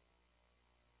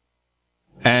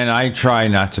 And I try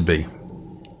not to be.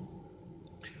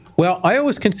 Well, I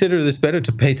always consider this better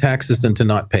to pay taxes than to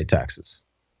not pay taxes.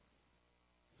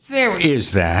 There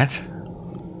is that.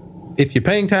 If you're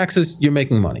paying taxes, you're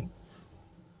making money.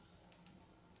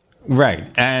 Right.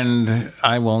 And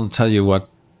I won't tell you what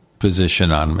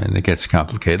position on them, and it gets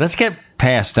complicated. Let's get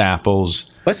past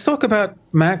Apple's. Let's talk about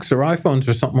Macs or iPhones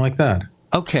or something like that.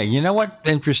 Okay, you know what?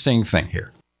 Interesting thing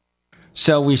here.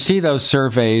 So we see those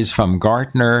surveys from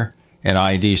Gartner and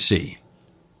IDC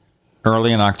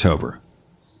early in October.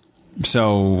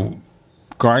 So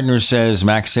Gartner says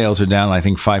Mac sales are down, I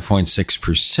think,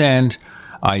 5.6%.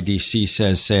 IDC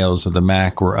says sales of the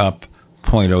Mac were up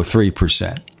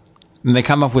 0.03%. And they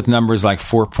come up with numbers like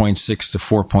 4.6 to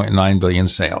 4.9 billion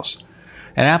sales.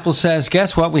 And Apple says,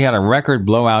 guess what? We had a record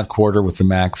blowout quarter with the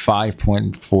Mac,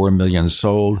 5.4 million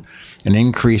sold, an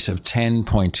increase of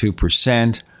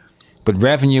 10.2%. But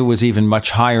revenue was even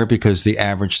much higher because the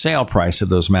average sale price of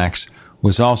those Macs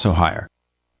was also higher.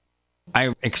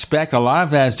 I expect a lot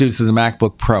of that is due to the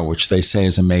MacBook Pro, which they say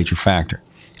is a major factor,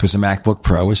 because the MacBook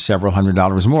Pro is several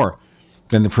 $100s more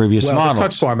than the previous models. The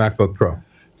Touch Bar MacBook Pro.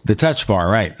 The Touch Bar,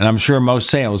 right. And I'm sure most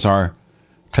sales are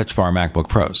Touch Bar MacBook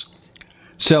Pros.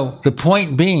 So the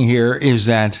point being here is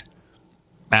that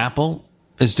Apple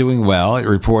is doing well. It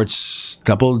reports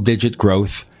double-digit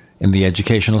growth in the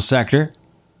educational sector,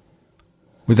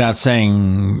 without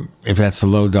saying if that's the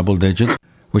low double digits,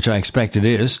 which I expect it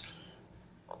is.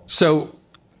 So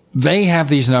they have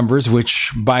these numbers,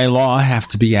 which by law have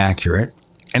to be accurate.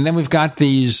 And then we've got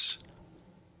these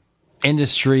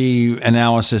industry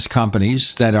analysis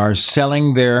companies that are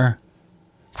selling their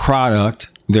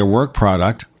product, their work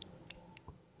product,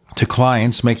 to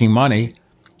clients, making money,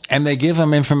 and they give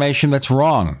them information that's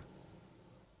wrong.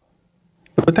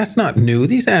 But that's not new.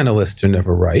 These analysts are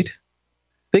never right.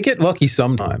 They get lucky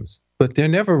sometimes, but they're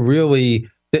never really,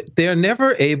 they're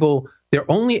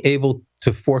only able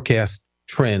to forecast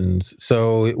trends.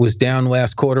 So it was down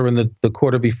last quarter and the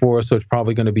quarter before, so it's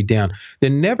probably going to be down. They're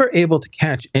never able to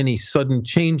catch any sudden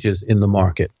changes in the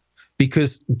market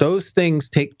because those things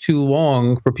take too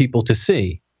long for people to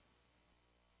see.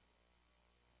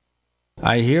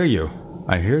 I hear you.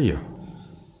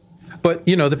 But,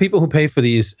 the people who pay for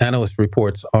these analyst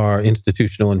reports are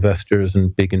institutional investors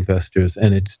and big investors.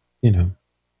 And it's,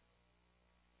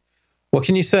 what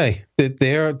can you say? That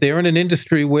they're in an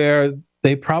industry where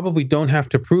they probably don't have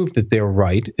to prove that they're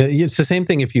right. It's the same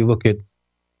thing if you look at,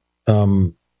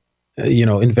 investment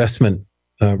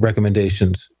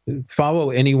recommendations.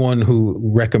 Follow anyone who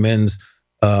recommends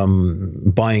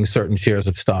buying certain shares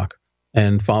of stock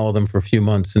and follow them for a few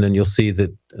months, and then you'll see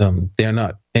that they're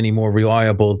not any more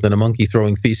reliable than a monkey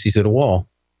throwing feces at a wall.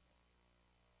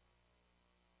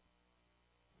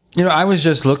 I was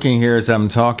just looking here as I'm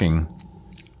talking,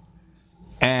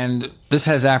 and this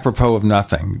has apropos of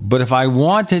nothing, but if I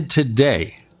wanted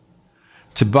today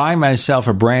to buy myself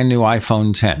a brand new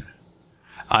iPhone 10,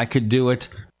 I could do it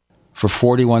for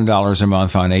 $41 a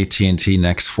month on AT&T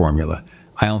Next Formula.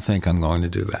 I don't think I'm going to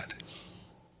do that.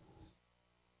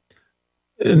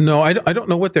 No, I don't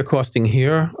know what they're costing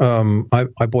here.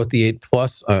 I bought the 8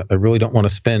 Plus. I really don't want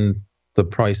to spend the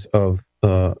price of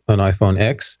an iPhone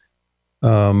X.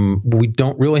 We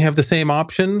don't really have the same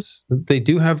options. They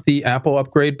do have the Apple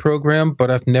upgrade program, but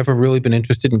I've never really been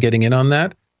interested in getting in on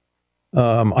that.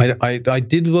 I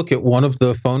did look at one of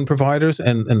the phone providers,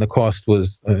 and the cost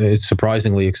was it's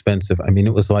surprisingly expensive. I mean,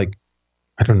 it was like,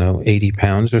 I don't know,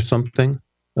 £80 or something.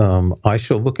 I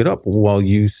shall look it up while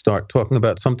you start talking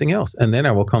about something else, and then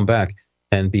I will come back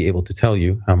and be able to tell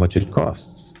you how much it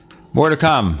costs. More to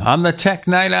come on the Tech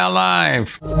Night Owl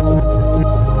Live.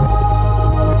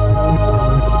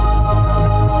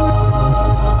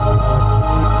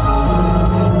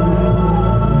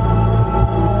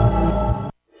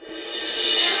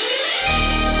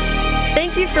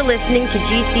 Thank you for listening to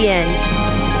GCN.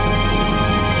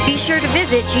 Be sure to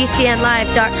visit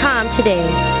GCNlive.com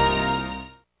today.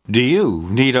 Do you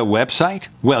need a website?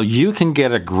 Well, you can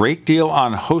get a great deal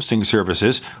on hosting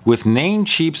services with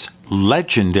Namecheap's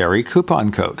legendary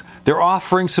coupon code. They're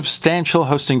offering substantial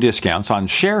hosting discounts on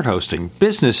shared hosting,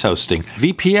 business hosting,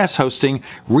 VPS hosting,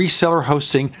 reseller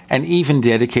hosting, and even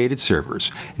dedicated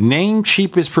servers.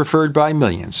 Namecheap is preferred by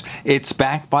millions. It's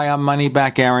backed by a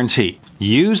money-back guarantee.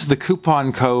 Use the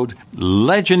coupon code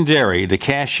LEGENDARY to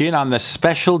cash in on the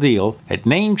special deal at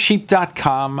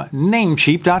Namecheap.com,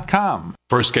 Namecheap.com.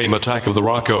 First came Attack of the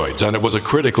Rockoids, and it was a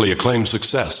critically acclaimed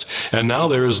success. And now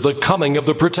there's The Coming of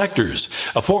the Protectors.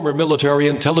 A former military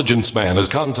intelligence man is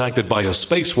contacted by a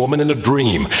space woman in a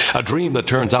dream that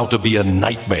turns out to be a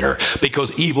nightmare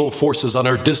because evil forces on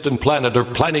her distant planet are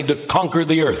planning to conquer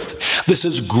the Earth. This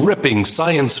is gripping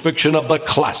science fiction of the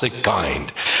classic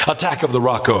kind. Attack of the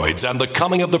Rockoids and The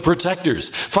Coming of the Protectors.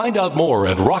 Find out more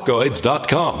at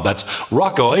rockoids.com. That's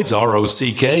Rockoids,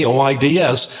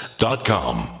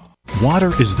 ROCKOIDS.com.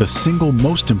 Water is the single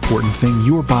most important thing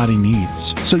your body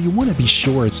needs, so you want to be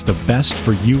sure it's the best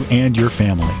for you and your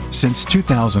family. Since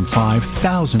 2005,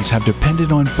 thousands have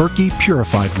depended on Berkey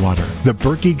purified water. The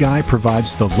Berkey Guy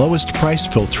provides the lowest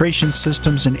priced filtration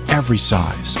systems in every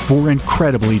size. For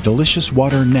incredibly delicious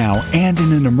water now and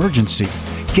in an emergency,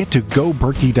 get to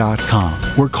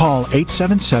GoBerkey.com or call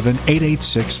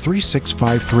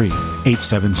 877-886-3653.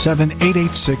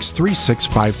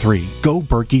 877-886-3653.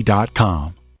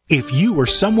 GoBerkey.com. If you or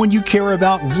someone you care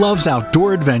about loves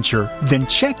outdoor adventure, then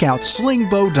check out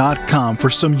slingbow.com for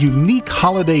some unique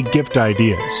holiday gift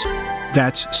ideas.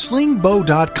 That's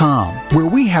slingbow.com, where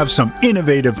we have some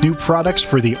innovative new products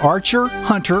for the archer,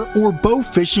 hunter, or bow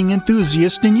fishing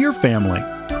enthusiast in your family.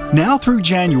 Now through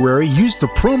January, use the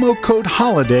promo code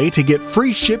HOLIDAY to get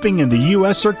free shipping in the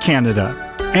U.S. or Canada.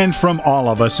 And from all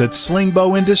of us at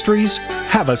Slingbow Industries,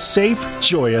 have a safe,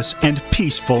 joyous, and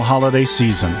peaceful holiday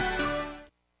season.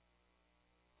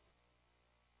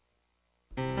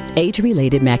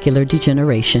 Age-related macular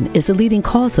degeneration is a leading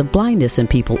cause of blindness in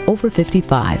people over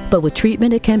 55, but with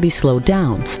treatment it can be slowed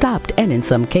down, stopped, and in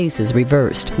some cases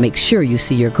reversed. Make sure you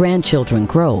see your grandchildren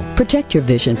grow. Protect your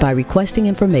vision by requesting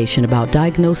information about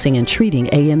diagnosing and treating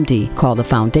AMD. Call the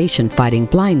Foundation Fighting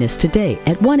Blindness today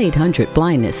at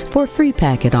 1-800-BLINDNESS for a free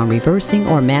packet on reversing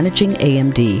or managing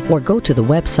AMD, or go to the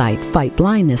website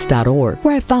fightblindness.org,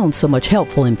 where I found so much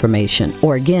helpful information.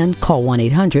 Or again, call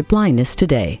 1-800-BLINDNESS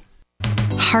today.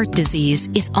 heart disease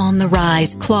is on the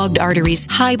rise. Clogged arteries,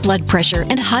 high blood pressure,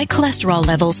 and high cholesterol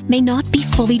levels may not be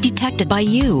fully detected by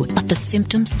you, but the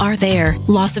symptoms are there.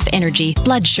 Loss of energy,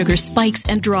 blood sugar spikes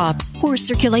and drops, poor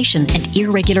circulation, and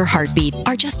irregular heartbeat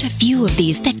are just a few of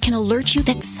these that can alert you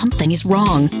that something is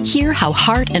wrong. Hear how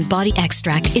Heart and Body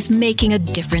Extract is making a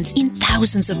difference in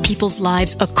thousands of people's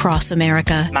lives across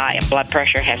America. My blood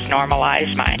pressure has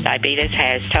normalized. My diabetes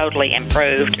has totally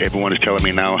improved. Everyone is telling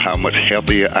me now how much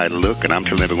healthier I look, and I'm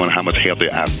telling everyone how much healthier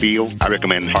I feel. I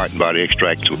recommend Heart and Body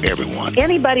Extract to everyone.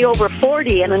 Anybody over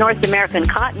 40 in the North American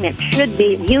continent should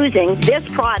be using this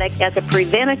product as a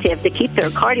preventative to keep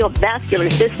their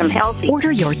cardiovascular system healthy.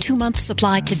 Order your 2-month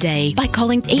supply today by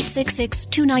calling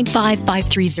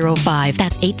 866-295-5305.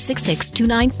 That's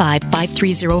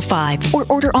 866-295-5305. Or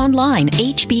order online,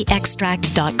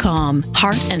 hbextract.com.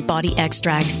 Heart and Body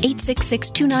Extract,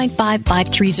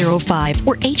 866-295-5305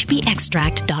 or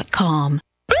hbextract.com.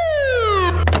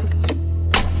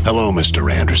 Hello,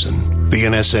 Mr. Anderson. The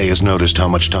NSA has noticed how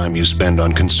much time you spend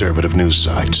on conservative news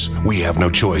sites. We have no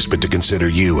choice but to consider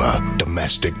you a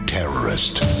domestic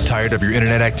terrorist. Tired of your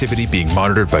internet activity being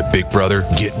monitored by Big Brother?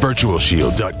 Get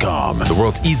VirtualShield.com, the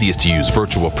world's easiest to use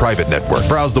virtual private network.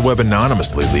 Browse the web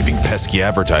anonymously, leaving pesky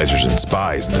advertisers and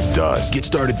spies in the dust. Get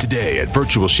started today at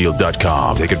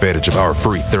VirtualShield.com. Take advantage of our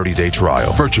free 30-day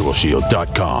trial.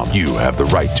 VirtualShield.com. You have the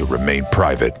right to remain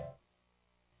private.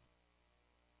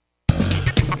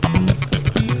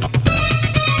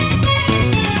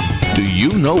 Do you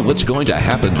know what's going to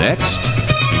happen next?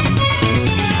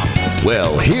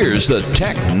 Well, here's the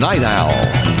Tech Night Owl.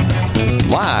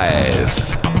 Live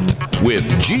with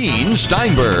Gene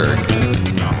Steinberg.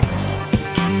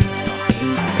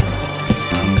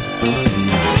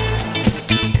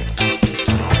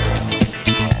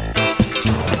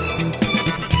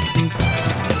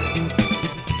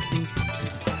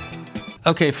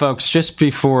 Okay, folks, just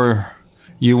before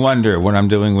you wonder what I'm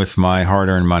doing with my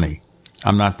hard-earned money,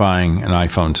 I'm not buying an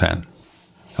iPhone 10.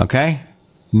 Okay?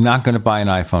 Not going to buy an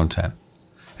iPhone 10.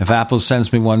 If Apple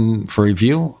sends me one for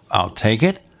review, I'll take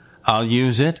it. I'll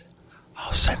use it.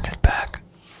 I'll send it back.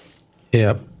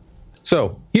 Yep.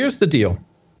 So here's the deal.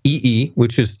 EE,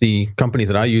 which is the company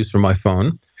that I use for my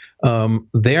phone,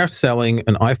 they're selling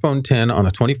an iPhone 10 on a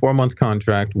 24-month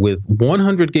contract with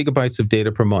 100 gigabytes of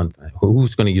data per month.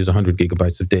 Who's going to use 100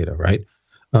 gigabytes of data, right?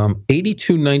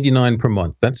 $82.99 per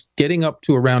month. That's getting up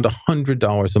to around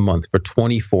 $100 a month for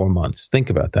 24 months. Think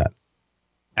about that.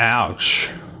 Ouch.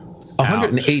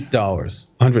 $108.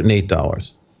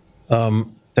 $108.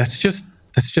 That's just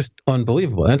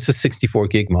unbelievable. That's a 64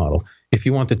 gig model. If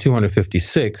you want the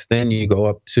 256, then you go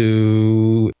up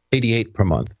to $88 per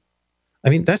month. I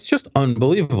mean, that's just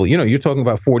unbelievable. You know, you're talking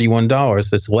about $41.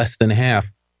 That's less than half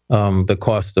the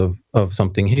cost of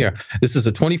something here. This is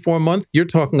a 24-month. You're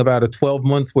talking about a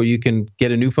 12-month where you can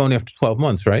get a new phone after 12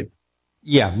 months, right?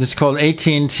 Yeah, this is called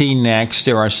AT&T Next.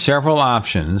 There are several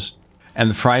options, and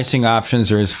the pricing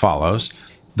options are as follows.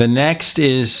 The Next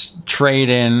is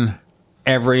trade-in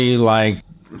every,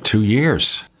 2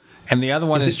 years. And the other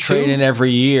one is trade-in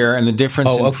every year, and the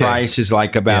difference in price is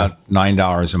about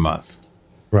 $9 a month.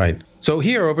 Right. So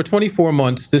here, over 24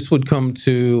 months, this would come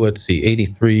to,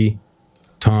 83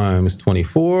 times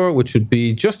 24, which would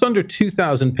be just under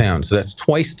 £2,000. So that's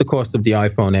twice the cost of the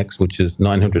iPhone X, which is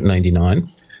 $999,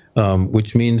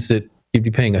 which means that you'd be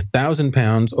paying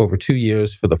 £1,000 over 2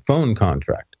 years for the phone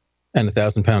contract and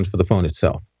 £1,000 for the phone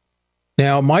itself.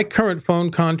 Now, my current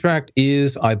phone contract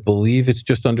is, I believe it's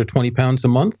just under £20 a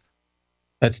month.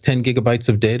 That's 10 gigabytes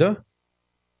of data.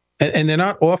 And they're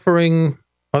not offering,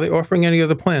 are they offering any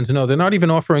other plans? No, they're not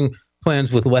even offering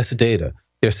plans with less data.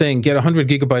 They're saying get 100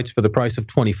 gigabytes for the price of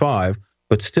 25,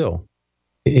 but still,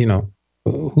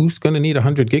 who's going to need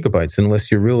 100 gigabytes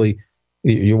unless you're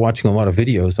watching a lot of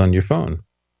videos on your phone?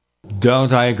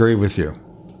 Don't I agree with you?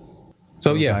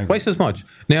 So yeah, twice as much.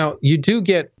 Now, you do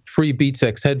get free Beats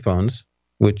X headphones,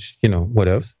 which, what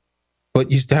else? But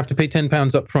you have to pay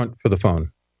 £10 up front for the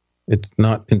phone. It's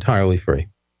not entirely free.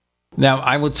 Now,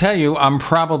 I will tell you, I'm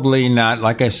probably not,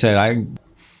 like I said, I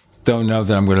don't know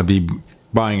that I'm going to be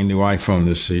buying a new iPhone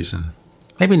this season.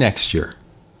 Maybe next year.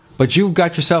 But you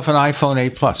got yourself an iPhone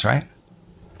 8 Plus, right?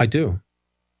 I do.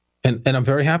 And I'm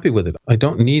very happy with it. I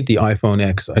don't need the iPhone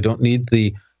X. I don't need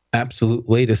the absolute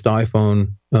latest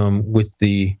iPhone with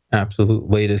the absolute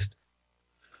latest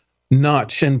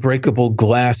notch and breakable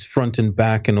glass front and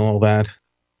back and all that.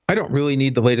 I don't really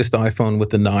need the latest iPhone with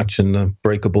the notch and the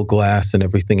breakable glass and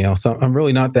everything else. I'm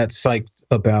really not that psyched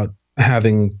about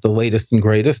having the latest and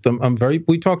greatest.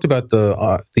 We talked about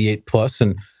the 8 Plus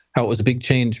and how it was a big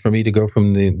change for me to go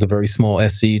from the very small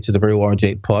SE to the very large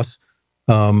 8 Plus.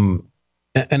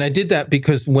 And I did that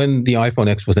because when the iPhone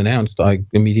X was announced, I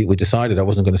immediately decided I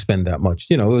wasn't going to spend that much.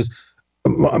 It was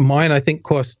mine, I think,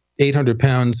 cost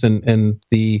 £800 and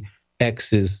the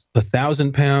X is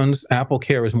 £1,000. Apple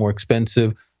Care is more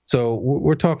expensive. So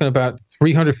we're talking about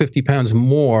 £350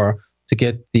 more to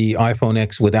get the iPhone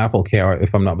X with Apple Care,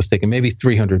 if I'm not mistaken, maybe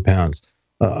 £300.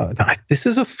 This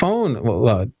is a phone.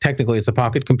 Well, technically, it's a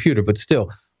pocket computer, but still,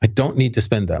 I don't need to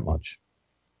spend that much.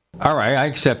 All right, I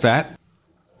accept that.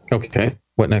 Okay,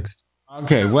 what next?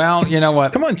 Okay, well, you know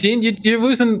what? Come on, Gene, you're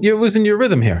losing your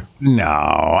rhythm here. No,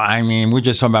 I mean, we're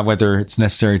just talking about whether it's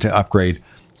necessary to upgrade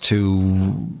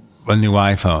to a new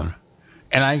iPhone.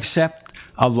 And I accept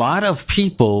a lot of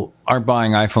people are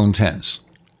buying iPhone Xs.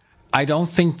 I don't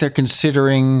think they're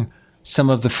considering some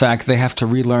of the fact they have to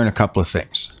relearn a couple of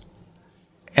things.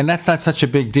 And that's not such a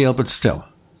big deal, but still.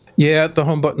 Yeah, the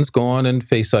home button's gone and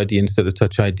Face ID instead of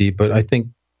Touch ID. But I think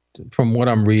from what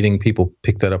I'm reading, people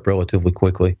pick that up relatively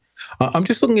quickly. I'm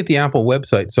just looking at the Apple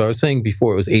website. So I was saying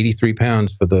before it was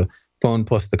 £83 for the phone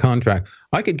plus the contract.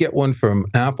 I could get one from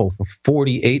Apple for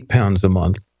 £48 a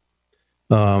month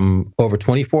over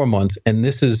 24 months. And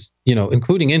this is,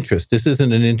 including interest. This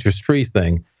isn't an interest-free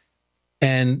thing.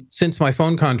 And since my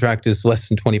phone contract is less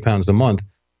than £20 a month,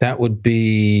 that would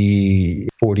be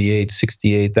 48,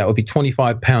 68. That would be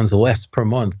 £25 less per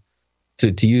month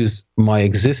to use my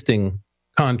existing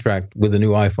contract with a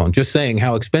new iPhone. Just saying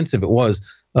how expensive it was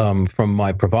from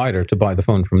my provider to buy the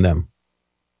phone from them.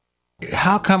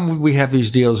 How come we have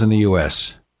these deals in the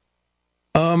U.S.?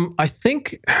 I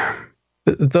think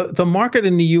the market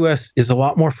in the U.S. is a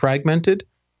lot more fragmented.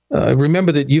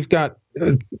 Remember that you've got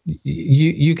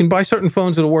you can buy certain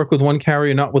phones that'll work with one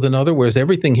carrier, not with another, whereas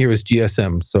everything here is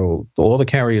GSM. So all the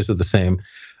carriers are the same.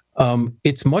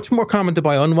 It's much more common to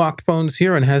buy unlocked phones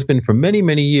here and has been for many,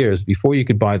 many years before you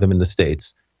could buy them in the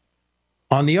States.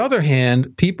 On the other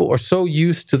hand, people are so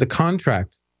used to the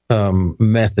contract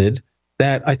method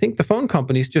that I think the phone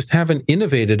companies just haven't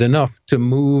innovated enough to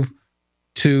move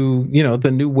to,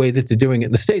 the new way that they're doing it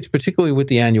in the States, particularly with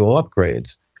the annual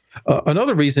upgrades.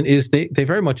 Another reason is they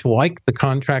very much like the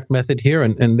contract method here.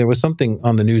 And there was something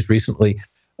on the news recently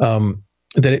that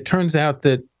it turns out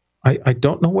that I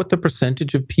don't know what the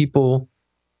percentage of people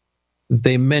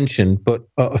they mentioned, but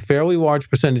a fairly large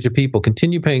percentage of people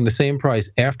continue paying the same price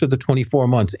after the 24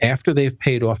 months, after they've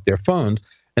paid off their phones.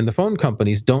 And the phone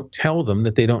companies don't tell them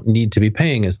that they don't need to be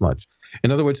paying as much.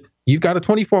 In other words, you've got a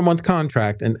 24-month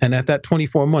contract, and at that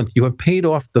 24-month, you have paid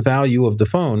off the value of the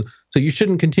phone. So you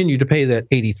shouldn't continue to pay that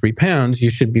 £83. You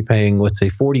should be paying, let's say,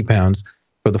 £40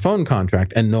 for the phone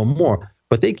contract and no more.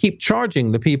 But they keep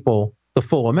charging the people the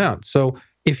full amount. So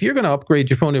if you're going to upgrade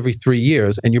your phone every 3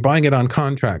 years and you're buying it on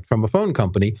contract from a phone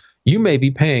company, you may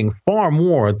be paying far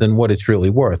more than what it's really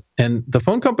worth. And the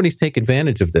phone companies take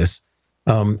advantage of this.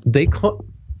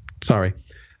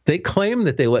 They claim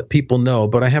that they let people know,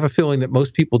 but I have a feeling that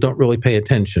most people don't really pay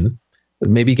attention.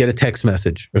 Maybe get a text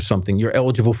message or something. You're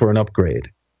eligible for an upgrade,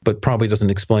 but probably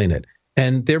doesn't explain it.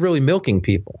 And they're really milking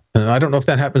people. And I don't know if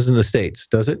that happens in the States.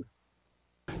 Does it?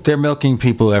 They're milking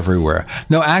people everywhere.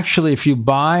 No, actually, if you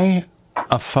buy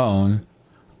a phone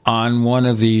on one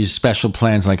of these special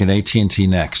plans like an AT&T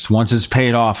Next, once it's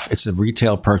paid off, it's a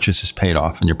retail purchase is paid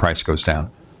off and your price goes down.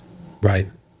 Right.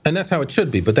 And that's how it should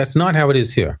be, but that's not how it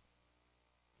is here.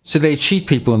 So they cheat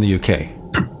people in the UK.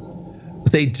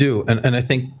 They do. And I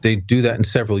think they do that in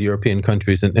several European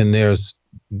countries. And there's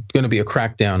going to be a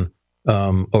crackdown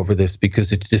over this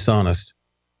because it's dishonest.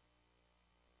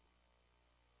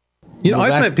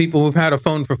 I've met people who've had a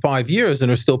phone for 5 years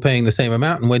and are still paying the same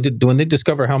amount. And when they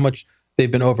discover how much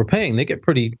they've been overpaying, they get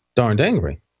pretty darned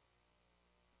angry.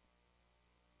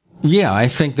 Yeah, I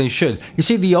think they should. You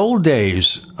see, the old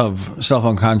days of cell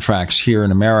phone contracts here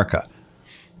in America,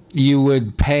 you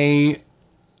would pay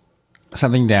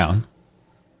something down,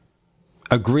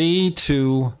 agree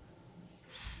to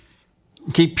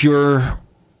keep your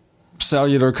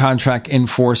cellular contract in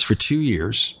force for 2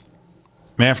 years,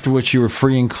 after which you were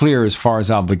free and clear as far as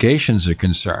obligations are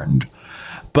concerned.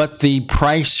 But the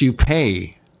price you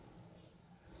pay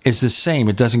is the same.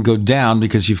 It doesn't go down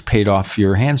because you've paid off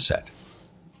your handset.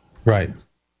 Right.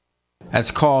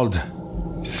 That's called,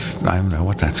 I don't know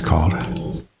what that's called.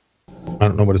 I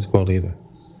don't know what it's called either.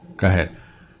 Go ahead.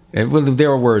 There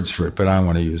are words for it, but I don't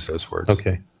want to use those words.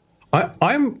 Okay. I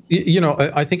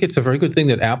think it's a very good thing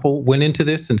that Apple went into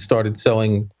this and started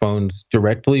selling phones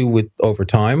directly over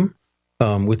time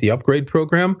with the upgrade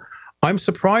program. I'm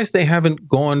surprised they haven't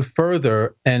gone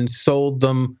further and sold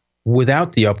them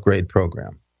without the upgrade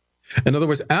program. In other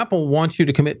words, Apple wants you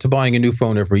to commit to buying a new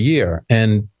phone every year.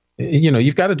 And,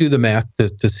 you've got to do the math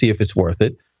to see if it's worth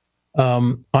it.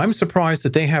 I'm surprised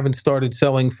that they haven't started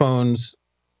selling phones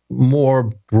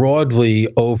more broadly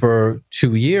over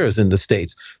 2 years in the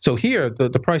States. So here,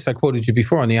 the price I quoted you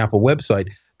before on the Apple website,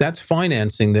 that's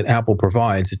financing that Apple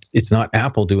provides. It's not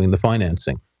Apple doing the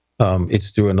financing.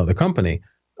 It's through another company.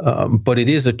 But it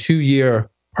is a 2-year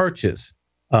purchase.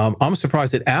 I'm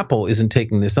surprised that Apple isn't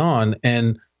taking this on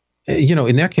and,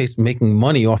 in their case, making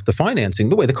money off the financing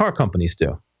the way the car companies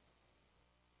do.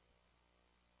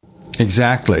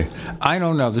 Exactly. I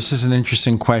don't know. This is an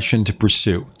interesting question to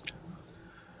pursue,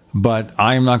 but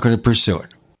I'm not going to pursue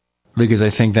it because I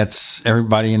think that's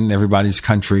everybody in everybody's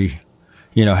country,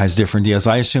 has different deals.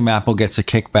 I assume Apple gets a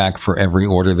kickback for every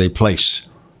order they place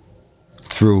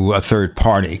through a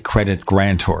third-party credit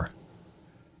grantor.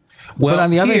 Well, but on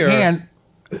the other hand,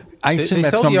 I assume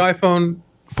that's the iPhone.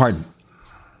 Pardon.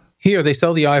 Here, they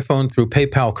sell the iPhone through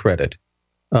PayPal credit.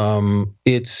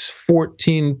 It's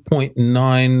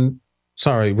 14.9.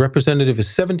 Sorry, representative is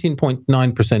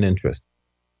 17.9% interest,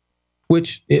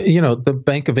 which, the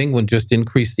Bank of England just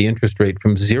increased the interest rate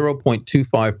from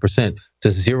 0.25% to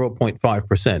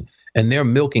 0.5%. And they're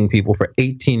milking people for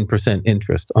 18%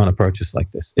 interest on a purchase like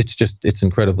this. It's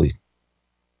incredibly,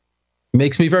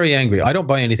 makes me very angry. I don't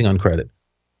buy anything on credit,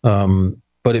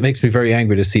 but it makes me very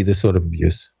angry to see this sort of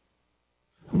abuse.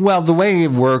 Well, the way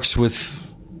it works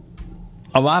with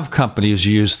a lot of companies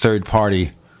use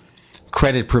third-party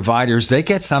credit providers, they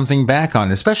get something back on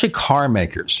it, especially car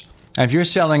makers. And if you're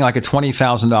selling like a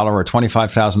 $20,000 or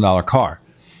 $25,000 car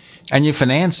and you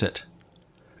finance it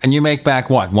and you make back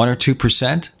what, 1 or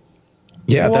 2%?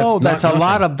 Yeah, whoa, that's a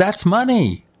lot of, that's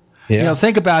money. Yeah.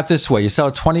 Think about it this way. You sell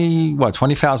a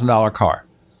 $20,000 car.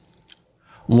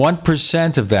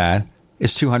 1% of that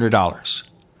is $200.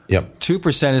 Yep.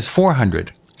 2% is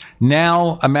 $400.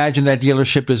 Now imagine that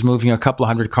dealership is moving a couple of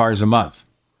hundred cars a month.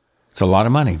 It's a lot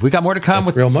of money. We got more to come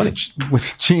with real money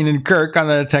with Gene and Kirk on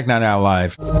the Tech Night Owl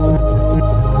Live.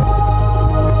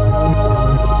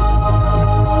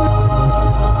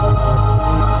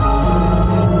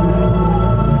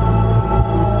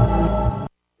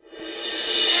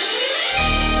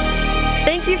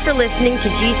 Thank you for listening to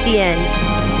GCN.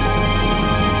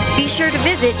 Be sure to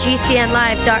visit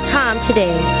GCNlive.com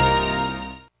today.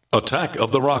 Attack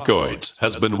of the Rockoids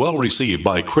has been well received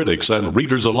by critics and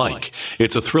readers alike.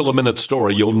 It's a thrill-a-minute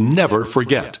story you'll never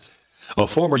forget. A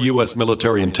former U.S.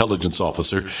 military intelligence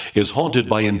officer is haunted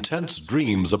by intense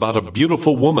dreams about a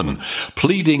beautiful woman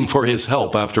pleading for his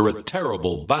help after a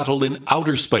terrible battle in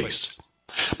outer space.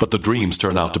 But the dreams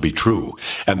turn out to be true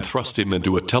and thrust him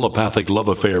into a telepathic love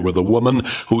affair with a woman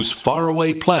whose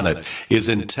faraway planet is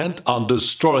intent on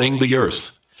destroying the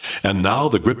Earth. And now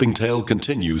the gripping tale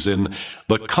continues in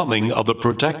The Coming of the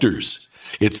Protectors.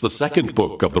 It's the second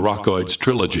book of the Rockoids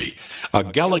trilogy, a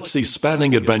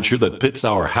galaxy-spanning adventure that pits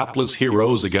our hapless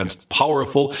heroes against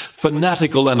powerful,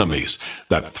 fanatical enemies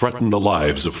that threaten the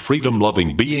lives of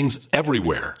freedom-loving beings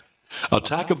everywhere.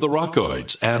 Attack of the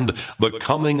Rockoids and The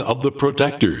Coming of the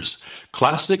Protectors.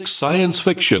 Classic science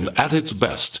fiction at its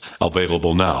best,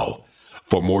 available now.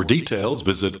 For more details,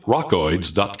 visit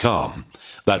rockoids.com.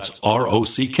 That's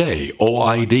ROCKOIDS.com.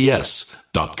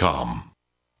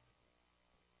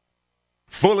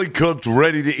 Fully cooked,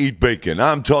 ready-to-eat bacon.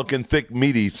 I'm talking thick,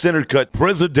 meaty, center-cut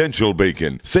presidential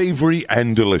bacon. Savory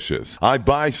and delicious. I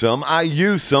buy some, I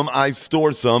use some, I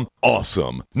store some.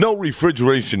 Awesome. No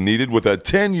refrigeration needed with a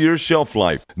 10-year shelf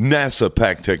life.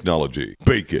 NASA-packed technology.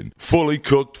 Bacon. Fully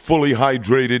cooked, fully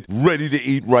hydrated, ready to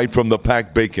eat right from the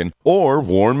packed bacon. Or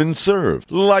warm and served.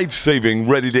 Life-saving,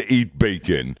 ready-to-eat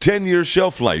bacon. 10-year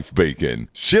shelf life bacon.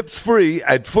 Ships free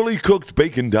at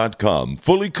fullycookedbacon.com.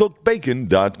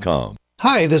 Fullycookedbacon.com.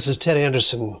 Hi, this is Ted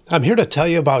Anderson. I'm here to tell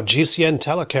you about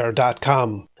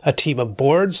GCNtelecare.com, a team of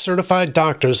board-certified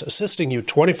doctors assisting you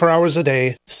 24 hours a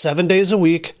day, 7 days a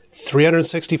week,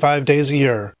 365 days a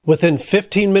year. Within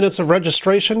 15 minutes of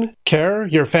registration, care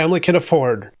your family can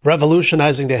afford.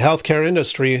 Revolutionizing the healthcare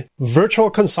industry, virtual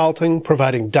consulting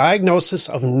providing diagnosis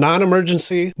of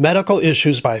non-emergency medical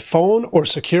issues by phone or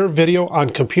secure video on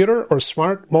computer or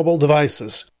smart mobile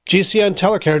devices.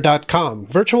 GCNtelecare.com.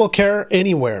 Virtual care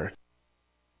anywhere.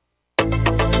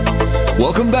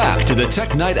 Welcome back to the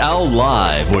Tech Night Owl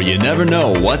Live, where you never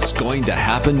know what's going to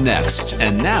happen next.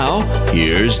 And now,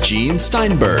 here's Gene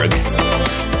Steinberg.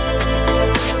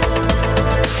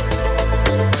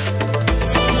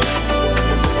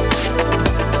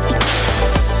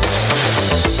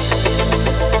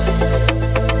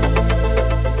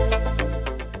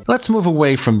 Let's move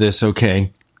away from this,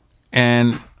 okay?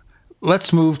 And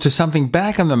let's move to something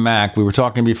back on the Mac. We were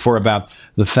talking before about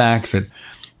the fact that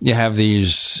you have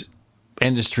these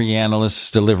industry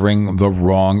analysts delivering the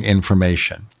wrong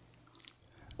information.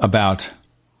 about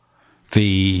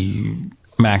the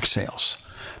Mac sales.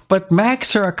 But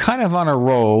Macs are kind of on a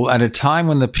roll at a time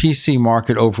when the PC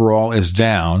market overall is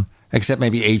down, except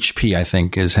maybe HP, I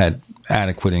think, has had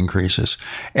adequate increases.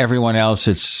 Everyone else,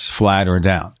 it's flat or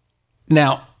down.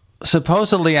 Now,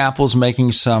 supposedly Apple's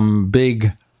making some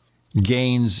big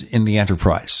gains in the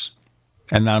enterprise.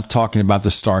 And I'm talking about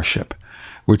the Starship.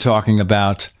 We're talking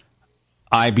about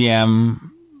IBM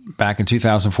back in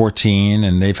 2014,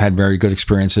 and they've had very good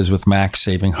experiences with Macs,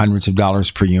 saving hundreds of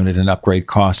dollars per unit in upgrade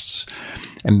costs.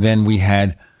 And then we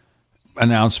had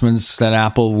announcements that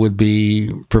Apple would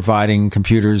be providing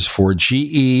computers for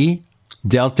GE,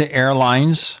 Delta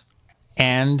Airlines,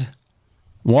 and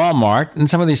Walmart. And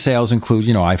some of these sales include,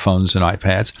 iPhones and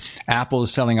iPads. Apple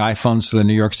is selling iPhones to the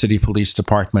New York City Police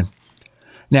Department.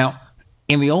 Now,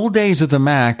 in the old days of the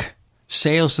Mac,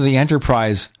 sales to the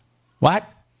enterprise, what?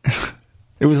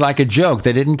 It was like a joke.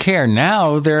 They didn't care.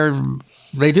 Now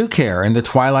they do care in the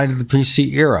twilight of the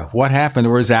PC era. What happened?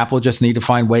 Or does Apple just need to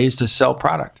find ways to sell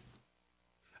product?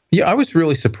 Yeah, I was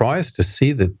really surprised to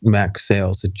see that Mac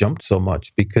sales had jumped so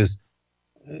much because,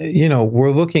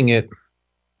 we're looking at,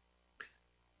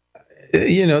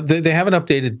 they haven't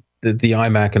updated the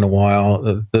iMac in a while.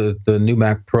 The new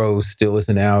Mac Pro still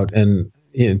isn't out. And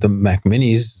the Mac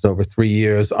Minis is over 3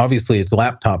 years. Obviously, it's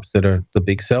laptops that are the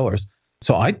big sellers.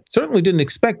 So I certainly didn't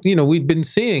expect, we'd been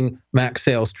seeing Mac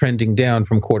sales trending down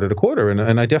from quarter to quarter,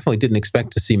 and I definitely didn't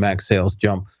expect to see Mac sales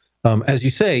jump. As you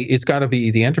say, it's got to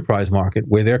be the enterprise market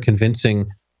where they're convincing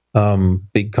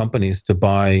big companies to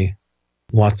buy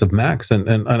lots of Macs,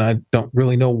 and I don't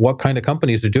really know what kind of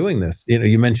companies are doing this.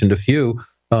 You mentioned a few,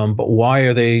 but why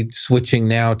are they switching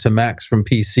now to Macs from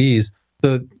PCs?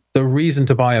 The reason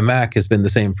to buy a Mac has been the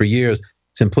same for years.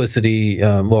 Simplicity,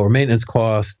 lower maintenance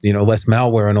cost, less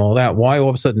malware and all that. Why all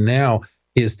of a sudden now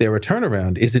is there a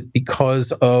turnaround? Is it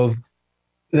because of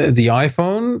the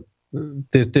iPhone?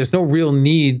 There's no real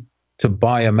need to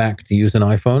buy a Mac to use an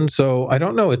iPhone. So I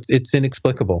don't know. It's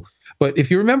inexplicable. But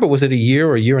if you remember, was it a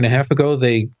year and a half ago,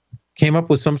 they came up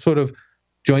with some sort of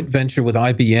joint venture with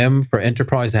IBM for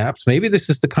enterprise apps? Maybe this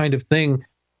is the kind of thing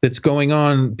that's going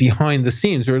on behind the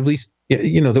scenes, or at least,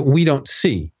 that we don't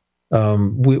see.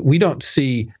 We don't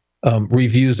see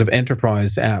reviews of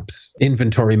enterprise apps,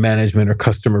 inventory management or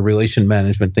customer relation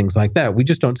management, things like that. We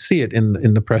just don't see it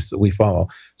in the press that we follow.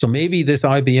 So maybe this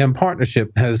IBM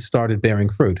partnership has started bearing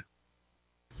fruit.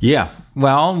 Yeah.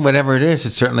 Well, whatever it is,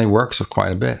 it certainly works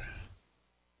quite a bit.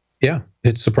 Yeah,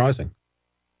 it's surprising.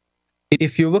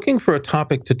 If you're looking for a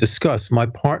topic to discuss, my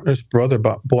partner's brother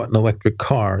bought an electric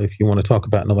car, if you want to talk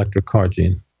about an electric car,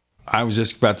 Gene. I was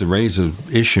just about to raise an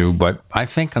issue, but I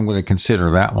think I'm going to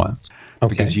consider that one. Okay.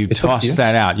 Because you tossed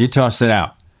that out. You tossed it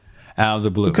out of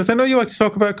the blue. Because I know you like to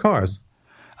talk about cars.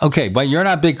 Okay, but you're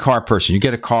not a big car person. You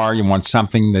get a car, you want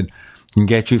something that can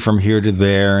get you from here to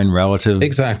there in relative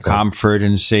comfort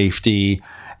and safety,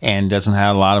 and doesn't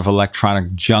have a lot of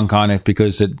electronic junk on it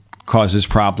because it causes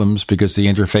problems because the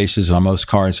interfaces on most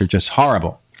cars are just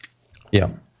horrible. Yeah.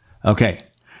 Okay.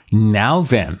 Now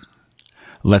then,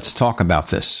 let's talk about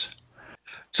this.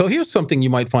 So here's something you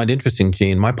might find interesting,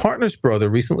 Gene. My partner's brother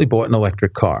recently bought an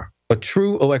electric car, a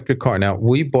true electric car. Now,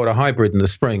 we bought a hybrid in the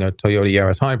spring, a Toyota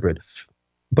Yaris hybrid.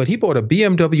 But he bought a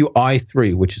BMW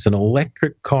i3, which is an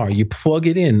electric car. You plug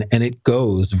it in and it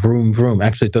goes vroom, vroom.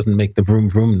 Actually, it doesn't make the vroom,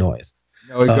 vroom noise.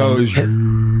 No, it goes.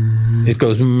 It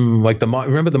goes like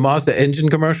remember the Mazda engine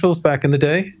commercials back in the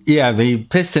day? Yeah, the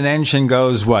piston engine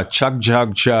goes what? Chug,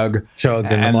 chug, chug. Chug.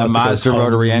 And the Mazda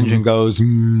rotary engine goes.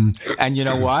 And you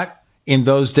know what? In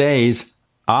those days,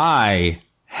 you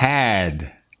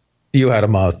had a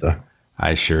Mazda.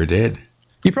 I sure did.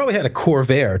 You probably had a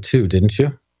Corvair too, didn't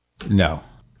you? No.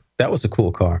 That was a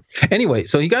cool car. Anyway,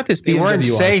 so you got this BMW. They weren't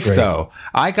safe, though.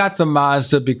 I got the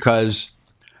Mazda because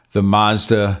the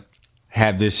Mazda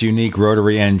had this unique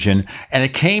rotary engine, and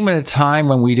it came at a time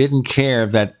when we didn't care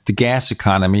that the gas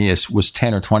economy was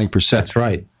 10 or 20%. That's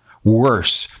right.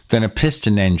 Worse than a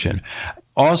piston engine.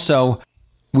 Also,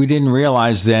 we didn't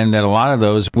realize then that a lot of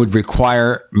those would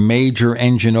require major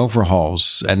engine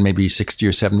overhauls at maybe 60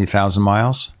 or 70,000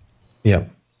 miles. Yeah.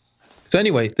 So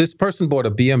anyway, this person bought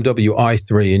a BMW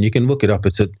i3, and you can look it up.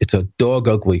 It's a dog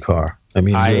ugly car. I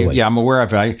mean, really. Yeah, I'm aware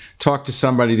of it. I talked to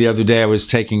somebody the other day. I was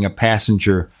taking a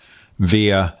passenger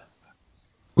via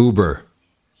Uber,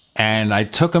 and I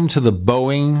took him to the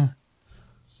Boeing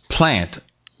plant,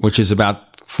 which is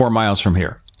about 4 miles from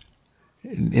here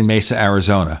in Mesa,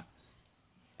 Arizona.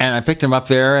 And I picked him up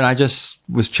there, and I just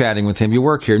was chatting with him. You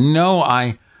work here? No,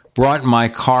 I brought my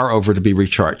car over to be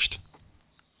recharged.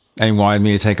 And he wanted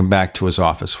me to take him back to his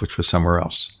office, which was somewhere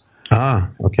else.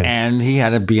 Ah, okay. And he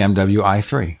had a BMW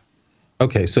i3.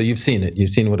 Okay, so you've seen it.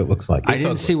 You've seen what it looks like. I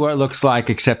didn't see what it looks like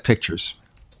except pictures.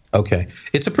 Okay.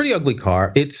 It's a pretty ugly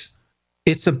car. It's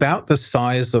about the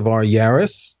size of our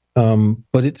Yaris,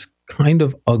 but it's kind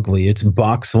of ugly. It's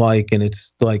box-like, and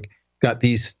it's like got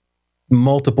these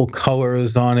multiple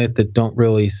colors on it that don't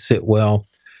really sit well.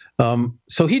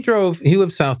 So he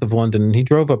lives south of London, and he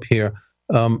drove up here.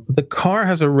 The car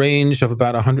has a range of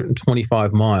about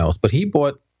 125 miles, but he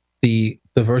bought the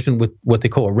version with what they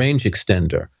call a range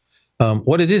extender.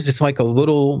 What it is, it's like a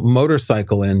little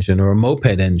motorcycle engine or a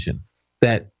moped engine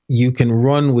that you can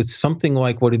run with something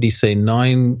like, what did he say,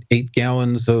 8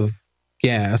 gallons of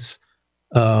gas.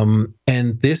 And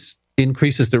this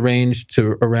increases the range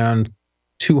to around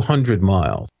 200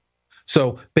 miles.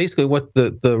 So basically what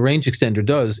the range extender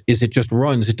does is it just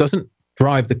runs. It doesn't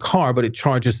drive the car, but it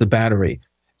charges the battery.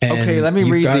 And okay, let me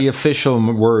read the official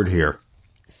word here.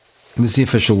 This is the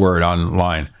official word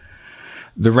online.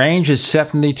 The range is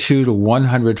 72 to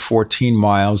 114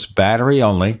 miles, battery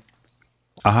only,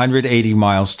 180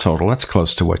 miles total. That's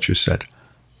close to what you said.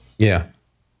 Yeah.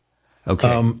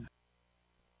 Okay.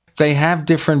 They have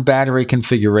different battery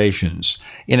configurations.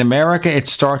 In America, it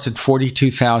starts at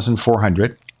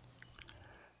 $42,400,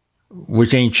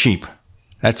 which ain't cheap.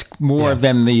 That's more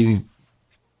than the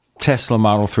Tesla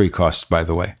Model 3 costs, by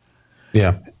the way.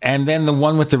 Yeah. And then the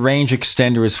one with the range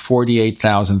extender is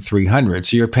 $48,300.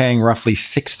 So you're paying roughly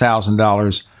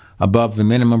 $6,000 above the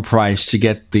minimum price to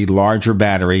get the larger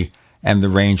battery and the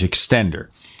range extender.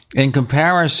 In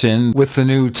comparison with the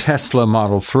new Tesla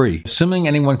Model 3, assuming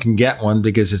anyone can get one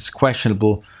because it's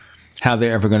questionable how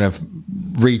they're ever going to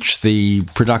reach the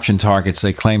production targets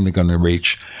they claim they're going to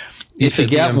reach. If you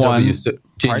get one... you said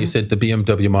the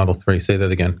BMW Model 3. Say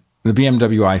that again. The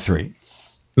BMW i3.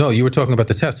 No, you were talking about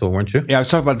the Tesla, weren't you? Yeah, I was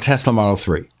talking about the Tesla Model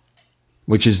 3,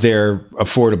 which is their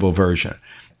affordable version.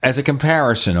 As a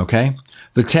comparison, okay,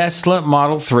 the Tesla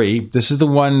Model 3, this is the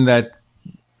one that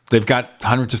they've got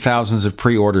hundreds of thousands of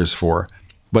pre-orders for,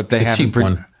 but they haven't...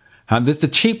 The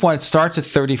cheap one starts at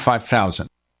 $35,000.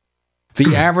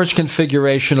 The average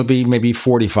configuration will be maybe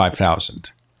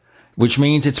 $45,000, which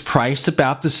means it's priced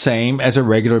about the same as a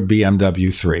regular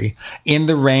BMW 3 in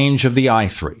the range of the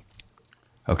i3,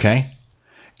 okay?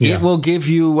 Yeah. It will give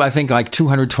you, I think, like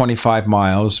 225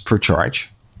 miles per charge.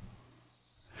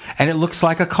 And it looks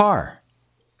like a car.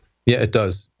 Yeah, it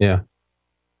does. Yeah.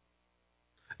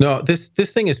 No, this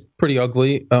thing is pretty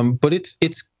ugly, but it's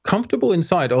comfortable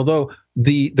inside, although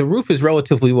the roof is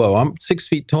relatively low. I'm 6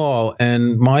 feet tall,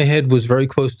 and my head was very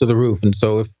close to the roof. And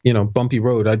so if, bumpy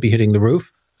road, I'd be hitting the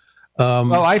roof.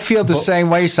 Well, I feel the same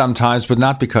way sometimes, but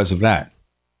not because of that.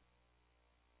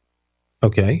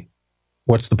 Okay.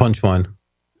 What's the punchline?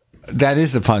 That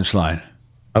is the punchline.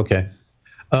 Okay.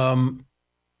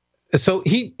 So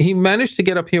he managed to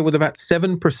get up here with about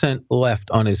 7%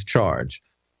 left on his charge.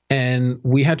 And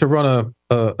we had to run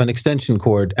an extension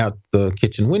cord out the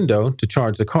kitchen window to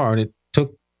charge the car. And it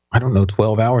took,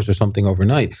 12 hours or something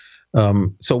overnight.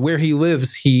 So where he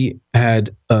lives, he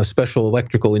had a special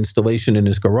electrical installation in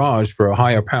his garage for a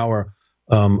higher power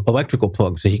electrical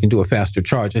plug so he can do a faster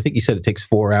charge. I think he said it takes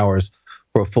 4 hours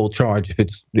for a full charge if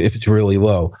it's really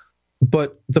low.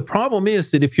 But the problem is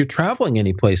that if you're traveling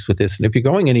any place with this, and if you're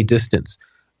going any distance,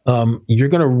 you're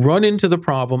going to run into the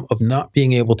problem of not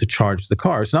being able to charge the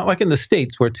car. It's not like in the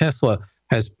States where Tesla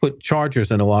has put chargers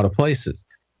in a lot of places.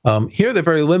 Here they're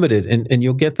very limited, and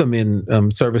you'll get them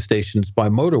in service stations by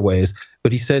motorways.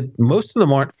 But he said most of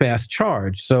them aren't fast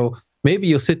charge. So maybe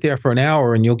you'll sit there for an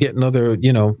hour and you'll get another,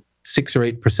 6 or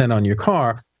 8% on your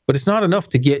car, but it's not enough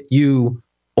to get you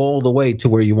all the way to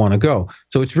where you want to go.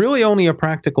 So it's really only a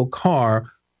practical car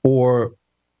for,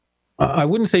 I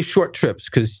wouldn't say short trips,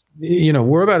 because,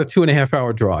 we're about a 2.5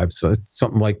 hour drive. So it's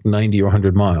something like 90 or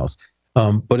 100 miles.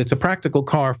 But it's a practical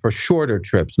car for shorter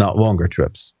trips, not longer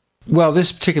trips. Well,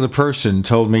 this particular person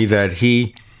told me that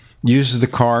he uses the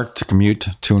car to commute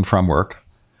to and from work.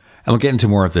 And we'll get into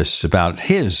more of this about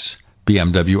his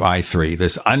BMW i3,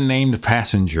 this unnamed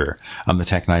passenger on the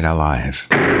Tech Night Owl Live.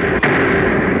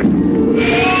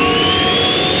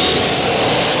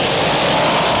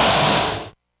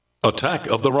 Attack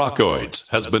of the Rockoids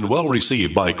has been well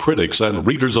received by critics and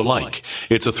readers alike.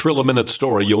 It's a thrill-a-minute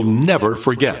story you'll never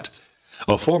forget.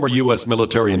 A former U.S.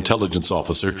 military intelligence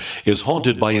officer is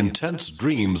haunted by intense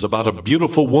dreams about a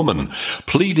beautiful woman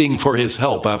pleading for his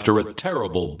help after a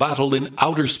terrible battle in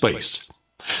outer space.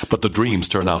 But the dreams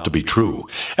turn out to be true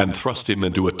and thrust him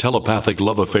into a telepathic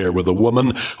love affair with a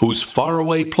woman whose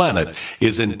faraway planet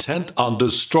is intent on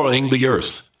destroying the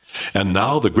Earth. And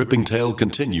now the gripping tale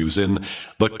continues in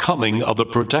The Coming of the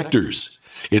Protectors.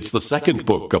 It's the second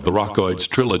book of the Rockoids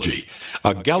trilogy,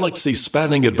 a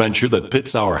galaxy-spanning adventure that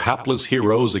pits our hapless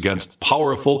heroes against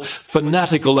powerful,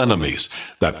 fanatical enemies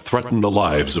that threaten the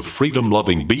lives of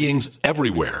freedom-loving beings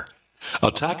everywhere.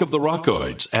 Attack of the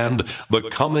Rockoids and The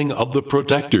Coming of the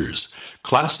Protectors.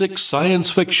 Classic science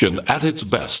fiction at its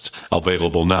best,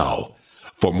 available now.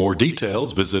 For more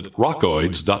details, visit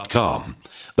rockoids.com.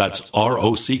 That's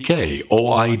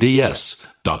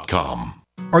ROCKOIDS.com.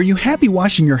 Are you happy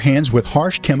washing your hands with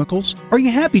harsh chemicals? Are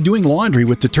you happy doing laundry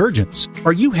with detergents?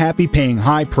 Are you happy paying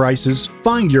high prices?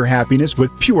 Find your happiness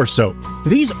with Pure Soap.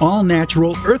 These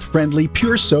all-natural, earth-friendly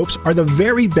Pure Soaps are the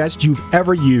very best you've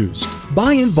ever used.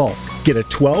 Buy in bulk. Get a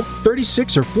 12,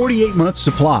 36, or 48-month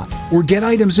supply. Or get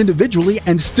items individually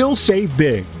and still save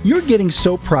big. You're getting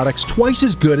soap products twice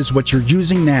as good as what you're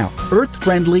using now.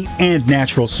 Earth-friendly and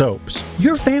natural soaps.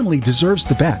 Your family deserves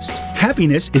the best.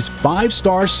 Happiness is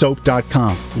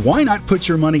 5starsoap.com. Why not put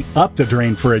your money up the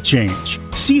drain for a change?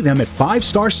 See them at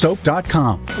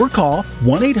 5starsoap.com or call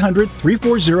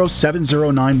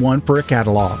 1-800-340-7091 for a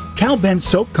catalog. Cal Ben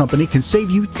Soap Company can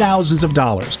save you thousands of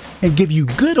dollars and give you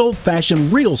good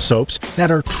old-fashioned real soaps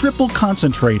that are triple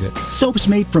concentrated. Soaps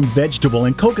made from vegetable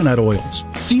and coconut oils.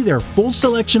 See their full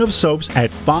selection of soaps at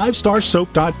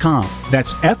 5starsoap.com.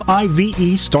 That's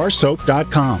F-I-V-E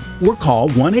starsoap.com or call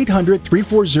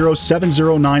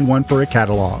 1-800-340-7091 for a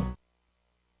catalog.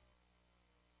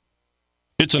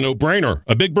 It's a no-brainer.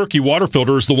 A Big Berkey water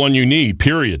filter is the one you need,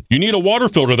 period. You need a water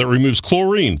filter that removes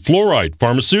chlorine, fluoride,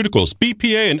 pharmaceuticals,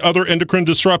 BPA, and other endocrine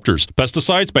disruptors,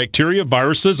 pesticides, bacteria,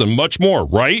 viruses, and much more,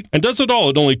 right? And does it all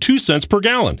at only 2 cents per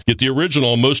gallon. Get the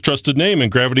original and most trusted name in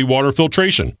gravity water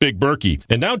filtration, Big Berkey.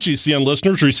 And now GCN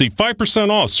listeners receive 5%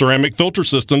 off ceramic filter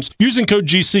systems using code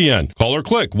GCN. Call or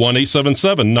click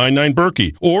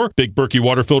 1-877-99-BERKEY or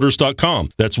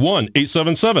BigBerkeyWaterFilters.com. That's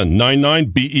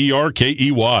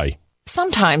 1-877-99-BERKEY.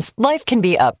 Sometimes life can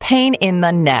be a pain in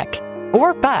the neck,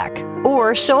 or back,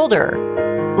 or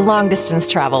shoulder. Long-distance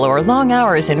travel or long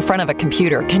hours in front of a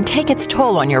computer can take its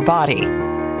toll on your body.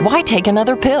 Why take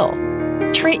another pill?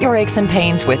 Treat your aches and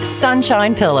pains with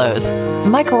Sunshine Pillows.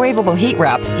 Microwavable heat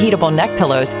wraps, heatable neck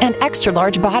pillows, and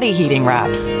extra-large body heating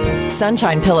wraps.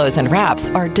 Sunshine Pillows and wraps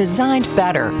are designed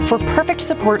better for perfect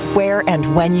support where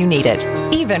and when you need it,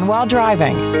 even while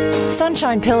driving.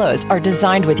 Sunshine Pillows are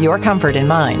designed with your comfort in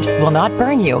mind, will not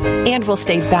burn you, and will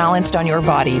stay balanced on your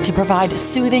body to provide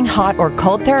soothing hot or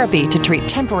cold therapy to treat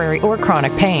temporary or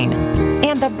chronic pain.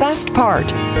 And the best part,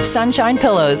 Sunshine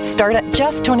Pillows start at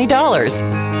just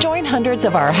 $20. Join hundreds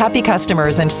of our happy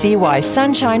customers and see why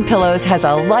Sunshine Pillows has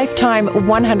a lifetime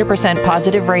 100%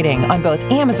 positive rating on both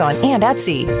Amazon and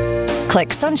Etsy.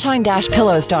 Click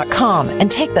sunshine-pillows.com and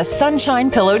take the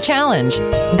Sunshine Pillow Challenge.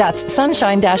 That's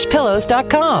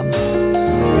sunshine-pillows.com.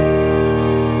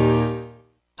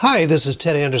 Hi, this is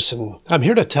Ted Anderson. I'm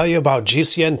here to tell you about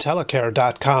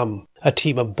GCNtelecare.com, a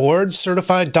team of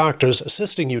board-certified doctors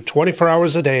assisting you 24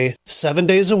 hours a day, 7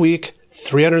 days a week,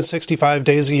 365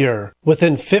 days a year.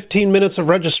 Within 15 minutes of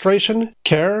registration,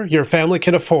 care your family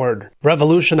can afford.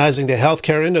 Revolutionizing the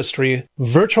healthcare industry,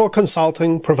 virtual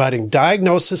consulting providing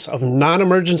diagnosis of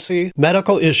non-emergency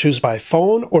medical issues by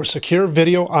phone or secure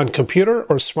video on computer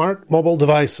or smart mobile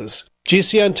devices.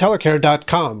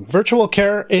 GCNtelecare.com. Virtual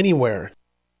care anywhere.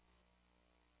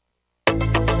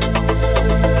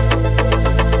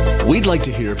 We'd like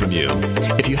to hear from you.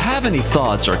 If you have any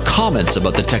thoughts or comments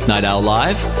about the Tech Night Owl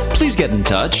Live, please get in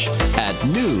touch at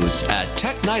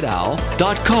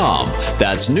news@technightowl.com.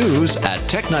 That's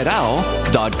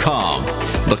news@technightowl.com.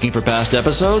 Looking for past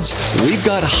episodes? We've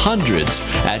got hundreds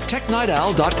at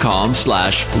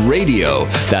technightowl.com/radio.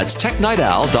 That's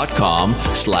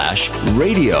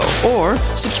technightowl.com/radio. Or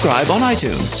subscribe on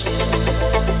iTunes.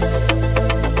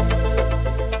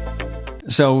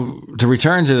 So to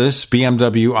return to this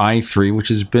BMW i3, which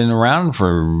has been around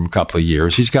for a couple of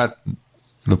years, he's got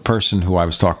the person who I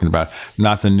was talking about,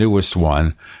 not the newest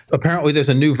one. Apparently there's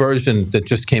a new version that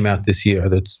just came out this year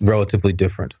that's relatively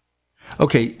different.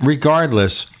 Okay,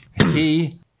 regardless,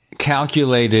 he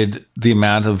calculated the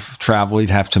amount of travel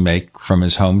he'd have to make from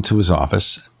his home to his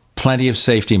office, plenty of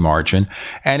safety margin,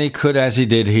 and he could, as he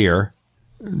did here,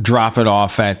 drop it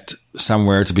off at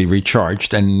somewhere to be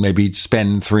recharged and maybe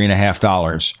spend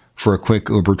 $3.50 for a quick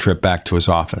Uber trip back to his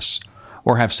office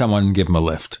or have someone give him a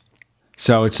lift.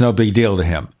 So it's no big deal to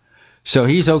him. So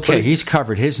he's okay. He's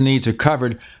covered. His needs are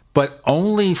covered, but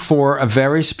only for a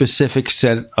very specific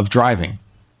set of driving.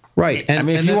 Right. And, I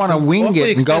mean, if you want to wing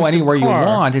it and go anywhere you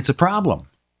want, it's a problem.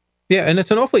 Yeah, and it's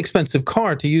an awfully expensive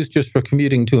car to use just for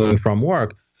commuting to and from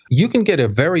work. You can get a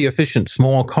very efficient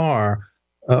small car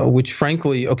which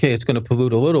frankly, okay, it's going to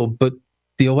pollute a little, but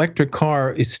the electric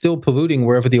car is still polluting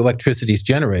wherever the electricity is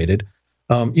generated.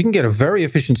 You can get a very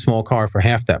efficient small car for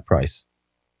half that price.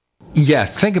 Yeah,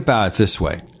 think about it this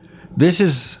way. This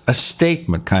is a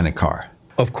statement kind of car.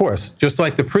 Of course, just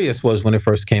like the Prius was when it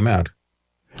first came out.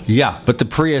 Yeah, but the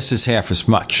Prius is half as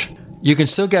much. You can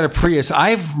still get a Prius.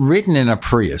 I've ridden in a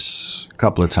Prius a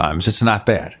couple of times. It's not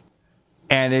bad.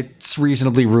 And it's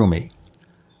reasonably roomy.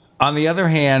 On the other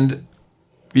hand,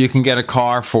 you can get a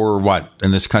car for what,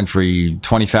 in this country,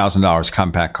 $20,000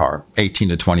 compact car, 18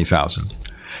 to 20,000.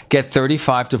 Get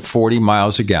 35 to 40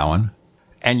 miles a gallon.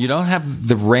 And you don't have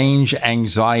the range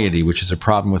anxiety, which is a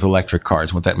problem with electric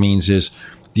cars. What that means is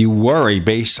you worry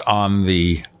based on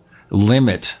the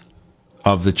limit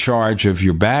of the charge of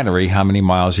your battery, how many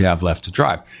miles you have left to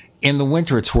drive. In the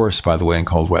winter, it's worse, by the way, in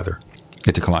cold weather.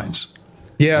 It declines.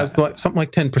 Yeah, it's like, something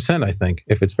like 10%, I think,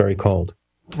 if it's very cold.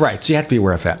 Right, so you have to be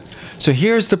aware of that. So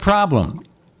here's the problem,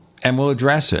 and we'll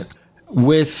address it.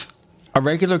 With a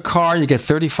regular car, you get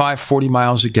 35, 40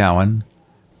 miles a gallon.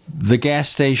 The gas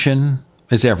station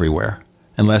is everywhere,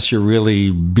 unless you're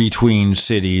really between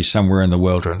cities somewhere in the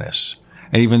wilderness.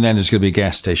 And even then, there's going to be a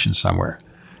gas station somewhere.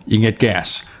 You can get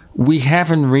gas. We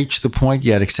haven't reached the point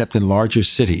yet, except in larger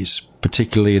cities,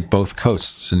 particularly at both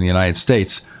coasts in the United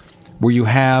States, where you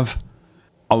have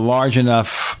a large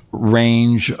enough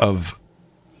range of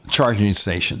charging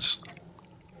stations.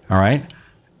 All right?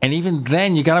 And even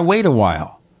then, you got to wait a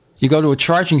while. You go to a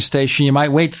charging station, you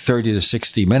might wait 30 to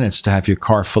 60 minutes to have your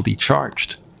car fully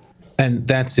charged. And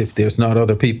that's if there's not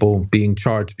other people being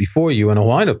charged before you and a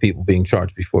line of people being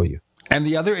charged before you. And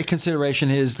the other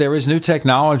consideration is there is new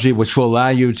technology which will allow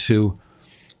you to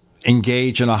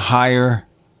engage in a higher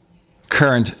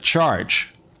current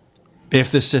charge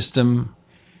if the system,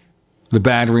 the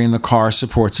battery in the car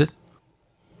supports it.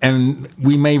 And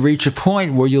we may reach a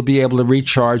point where you'll be able to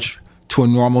recharge to a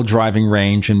normal driving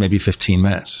range in maybe 15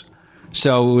 minutes.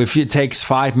 So if it takes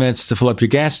 5 minutes to fill up your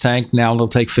gas tank, now it'll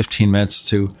take 15 minutes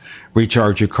to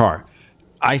recharge your car.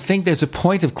 I think there's a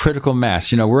point of critical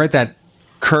mass. You know, we're at that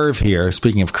curve here,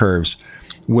 speaking of curves,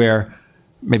 where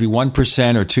maybe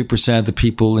 1% or 2% of the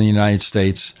people in the United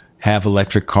States have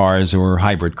electric cars or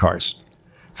hybrid cars.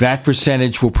 That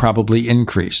percentage will probably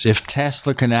increase. If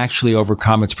Tesla can actually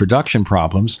overcome its production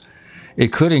problems,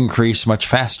 it could increase much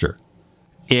faster.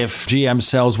 If GM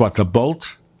sells the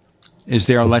Bolt is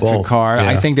their electric car, yeah.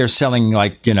 I think they're selling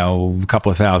a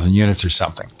couple of thousand units or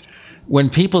something. When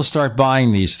people start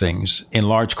buying these things in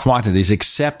large quantities,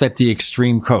 except at the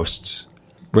extreme coasts,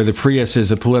 where the Prius is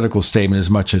a political statement as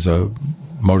much as a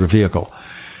motor vehicle,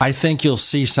 I think you'll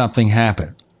see something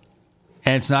happen.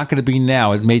 And it's not going to be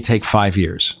now. It may take 5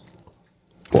 years.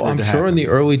 Well, I'm sure in the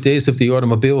early days of the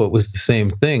automobile, it was the same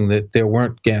thing, that there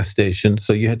weren't gas stations,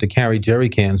 so you had to carry jerry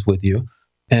cans with you.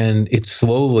 And it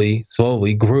slowly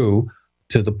grew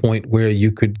to the point where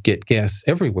you could get gas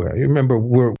everywhere. You remember,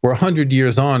 we're 100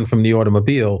 years on from the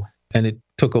automobile, and it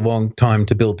took a long time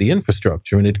to build the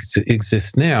infrastructure, and it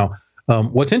exists now.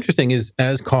 What's interesting is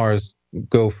as cars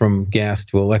go from gas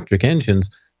to electric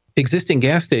engines, existing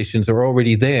gas stations are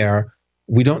already there.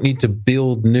 We don't need to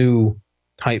build new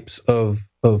types of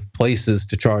places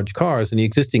to charge cars, and the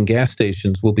existing gas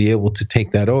stations will be able to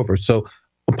take that over. So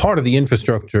a part of the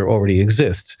infrastructure already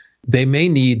exists. They may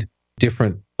need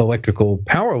different electrical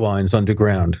power lines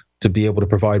underground to be able to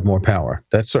provide more power.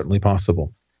 That's certainly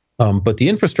possible. But the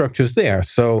infrastructure is there.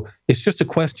 So it's just a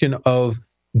question of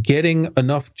getting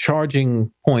enough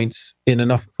charging points in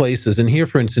enough places. And here,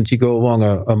 for instance, you go along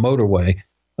a motorway,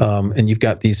 and you've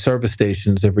got these service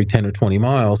stations every 10 or 20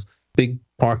 miles, big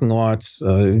parking lots,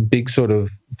 big sort of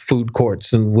food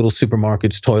courts and little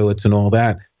supermarkets, toilets and all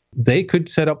that. They could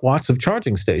set up lots of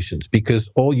charging stations because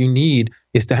all you need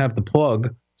is to have the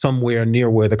plug somewhere near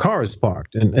where the car is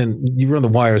parked. And you run the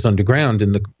wires underground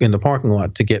in the parking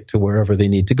lot to get to wherever they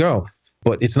need to go.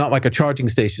 But it's not like a charging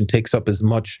station takes up as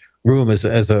much room as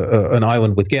an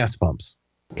island with gas pumps.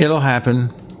 It'll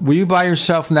happen. Will you by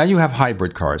yourself? Now you have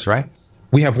hybrid cars, right?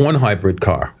 We have one hybrid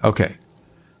car. Okay.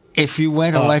 If you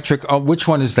went electric, which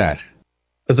one is that?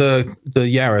 The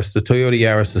Yaris, the Toyota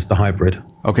Yaris is the hybrid.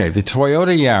 Okay, the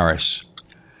Toyota Yaris.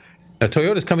 Now,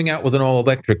 Toyota's coming out with an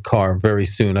all-electric car very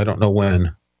soon. I don't know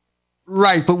when.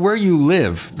 Right, but where you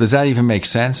live, does that even make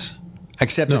sense?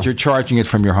 Except that you're charging it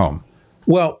from your home.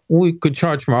 Well, we could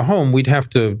charge from our home. We'd have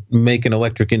to make an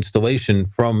electric installation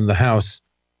from the house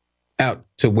out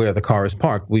to where the car is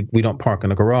parked. We don't park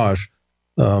in a garage,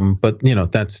 but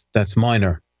that's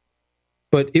minor.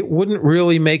 But it wouldn't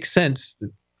really make sense.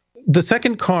 The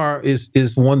second car is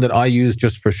one that I use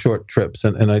just for short trips,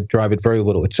 and I drive it very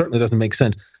little. It certainly doesn't make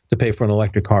sense to pay for an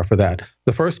electric car for that.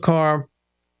 The first car,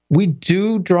 We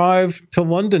do drive to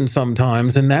London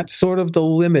sometimes, and that's sort of the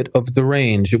limit of the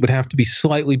range. It would have to be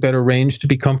slightly better range to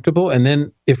be comfortable. And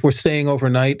then if we're staying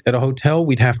overnight at a hotel,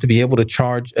 we'd have to be able to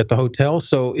charge at the hotel.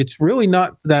 So it's really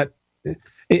not that,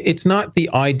 it's not the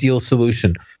ideal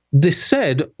solution. This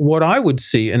said, what I would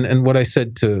see, and what I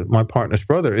said to my partner's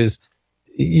brother is,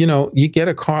 you know, you get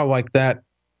a car like that,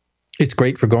 it's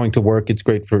great for going to work, it's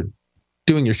great for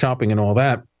doing your shopping and all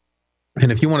that.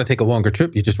 And if you want to take a longer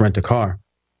trip, you just rent a car,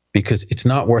 because it's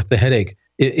not worth the headache.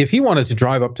 If you wanted to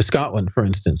drive up to Scotland, for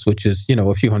instance, which is, you know,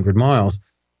 a few hundred miles,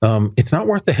 it's not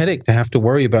worth the headache to have to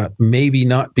worry about maybe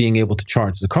not being able to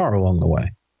charge the car along the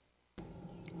way.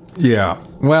 Yeah.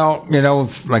 Well, you know,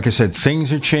 like I said,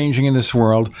 things are changing in this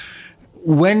world.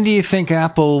 When do you think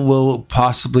Apple will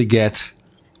possibly get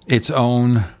its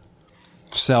own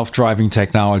self-driving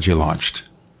technology launched?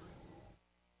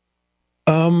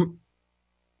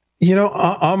 You know,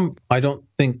 I don't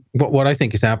think what I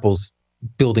think is Apple's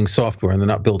building software, and they're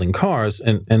not building cars,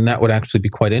 and that would actually be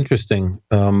quite interesting.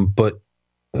 But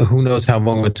who knows how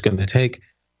long it's going to take?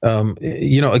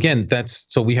 You know, again,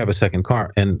 so we have a second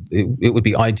car, and it would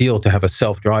be ideal to have a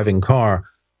self-driving car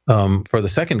for the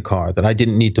second car that I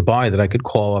didn't need to buy, that I could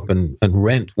call up and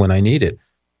rent when I need it.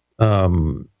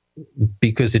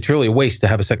 Because it's really a waste to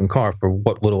have a second car for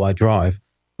what little I drive.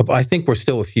 But I think we're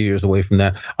still a few years away from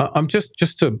that. I'm just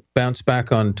to bounce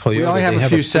back on Toyota. We only have a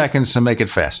few seconds, so make it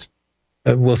fast.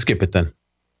 We'll skip it then.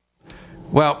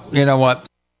 Well, you know what?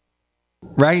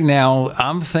 Right now,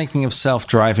 I'm thinking of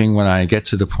self-driving when I get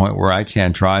to the point where I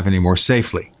can't drive anymore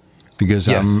safely, because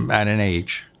I'm at an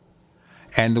age.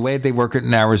 And the way they work it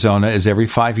in Arizona is every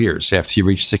 5 years, after you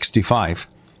reach 65,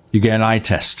 you get an eye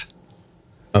test.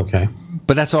 Okay.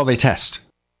 But that's all they test.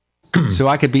 So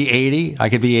I could be 80, I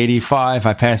could be 85.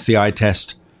 I pass the eye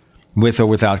test with or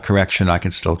without correction. I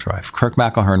can still drive. Kirk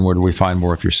McElhearn, where do we find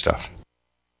more of your stuff?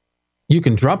 You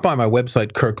can drop by my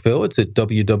website, Kirkville. It's at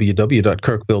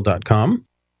www.kirkville.com.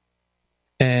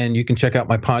 And you can check out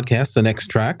my podcast, The Next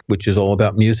Track, which is all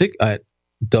about music, at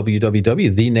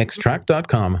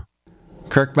www.thenexttrack.com.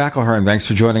 Kirk McElhearn, thanks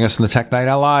for joining us on the Tech Night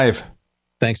Owl Live.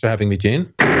 Thanks for having me,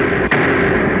 Gene.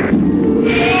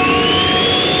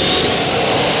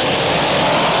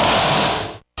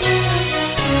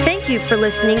 Thank you for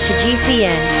listening to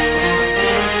GCN.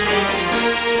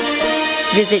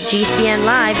 Visit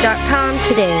GCNlive.com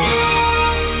today.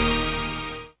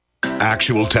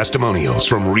 Actual testimonials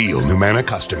from real Numanna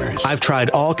customers. I've tried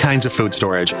all kinds of food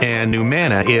storage, and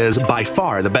Numanna is by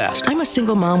far the best. I'm a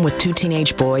single mom with 2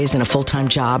 teenage boys and a full-time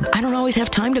job. I don't always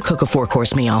have time to cook a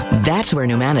 4-course meal. That's where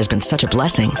Numanna has been such a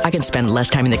blessing. I can spend less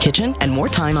time in the kitchen and more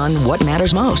time on what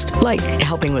matters most, like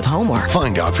helping with homework.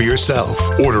 Find out for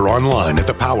yourself. Order online at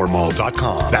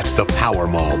thepowermall.com. That's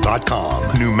thepowermall.com.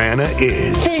 Numanna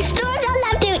is... Food stores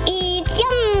I love to eat.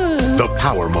 Yum!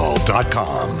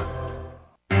 Thepowermall.com.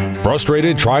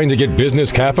 Frustrated trying to get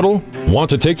business capital? Want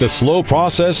to take the slow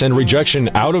process and rejection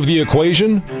out of the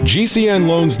equation?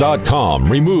 GCNloans.com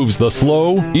removes the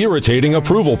slow, irritating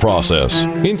approval process.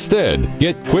 Instead,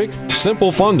 get quick,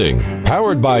 simple funding.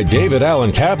 Powered by David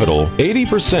Allen Capital,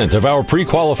 80% of our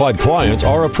pre-qualified clients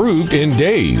are approved in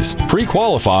days.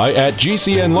 Pre-qualify at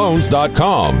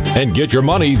GCNloans.com and get your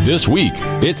money this week.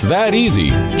 It's that easy.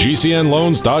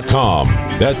 GCNloans.com.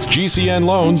 That's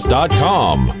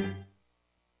GCNloans.com.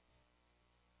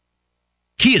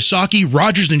 Kiyosaki,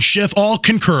 Rogers, and Schiff all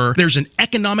concur there's an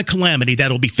economic calamity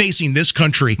that'll be facing this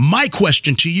country. My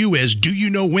question to you is, do you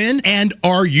know when, and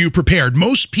are you prepared?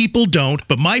 Most people don't,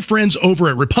 but my friends over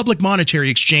at Republic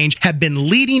Monetary Exchange have been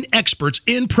leading experts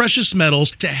in precious metals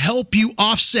to help you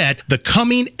offset the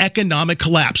coming economic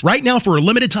collapse. Right now, for a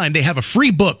limited time, they have a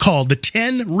free book called The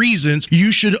 10 Reasons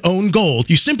You Should Own Gold.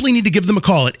 You simply need to give them a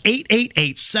call at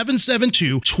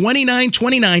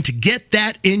 888-772-2929 to get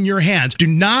that in your hands. Do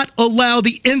not allow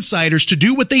the insiders to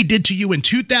do what they did to you in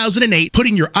 2008,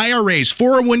 putting your IRAs,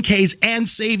 401ks, and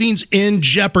savings in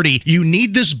jeopardy. You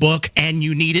need this book, and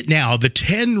you need it now. The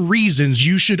 10 Reasons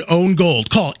You Should Own Gold.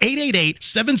 Call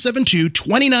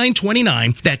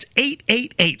 888-772-2929. That's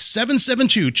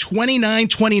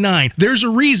 888-772-2929. There's a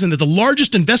reason that the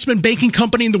largest investment banking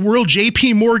company in the world,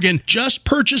 JP Morgan, just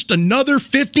purchased another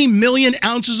 50 million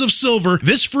ounces of silver.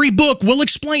 This free book will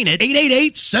explain it.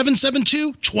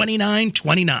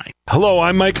 888-772-2929. Hello,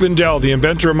 I'm Mike Lindell, the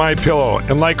inventor of MyPillow,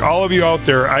 and like all of you out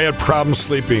there, I had problems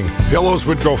sleeping. Pillows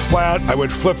would go flat, I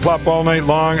would flip-flop all night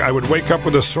long, I would wake up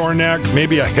with a sore neck,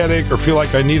 maybe a headache, or feel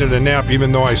like I needed a nap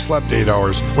even though I slept 8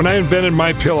 hours. When I invented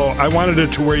MyPillow, I wanted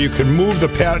it to where you can move the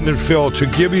patented fill to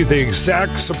give you the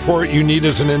exact support you need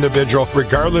as an individual,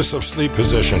 regardless of sleep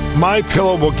position.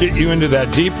 MyPillow will get you into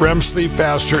that deep REM sleep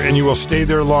faster, and you will stay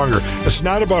there longer. It's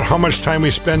not about how much time we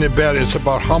spend in bed, it's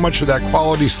about how much of that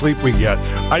quality sleep we get.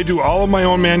 I do all of my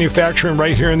own manufacturing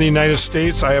right here in the United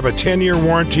States. I have a 10-year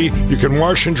warranty. You can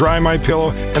wash and dry my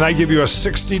pillow, and I give you a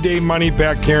 60-day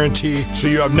money-back guarantee, so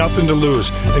you have nothing to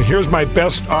lose. And here's my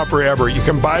best offer ever. You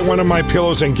can buy one of my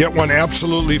pillows and get one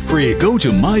absolutely free. Go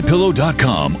to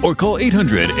MyPillow.com or call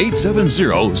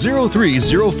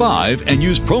 800-870-0305 and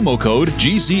use promo code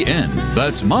GCN.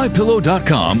 That's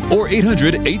MyPillow.com or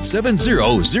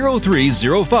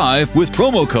 800-870-0305 with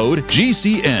promo code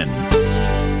GCN.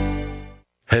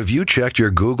 Have you checked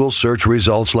your Google search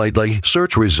results lately?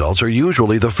 Search results are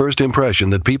usually the first impression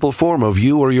that people form of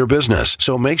you or your business,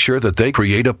 so make sure that they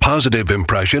create a positive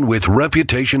impression with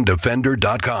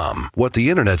ReputationDefender.com. What the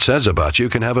internet says about you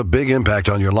can have a big impact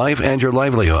on your life and your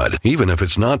livelihood, even if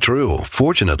it's not true.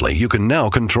 Fortunately, you can now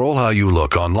control how you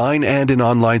look online and in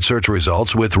online search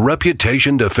results with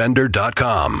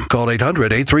ReputationDefender.com. Call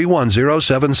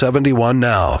 800-831-0771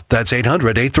 now. That's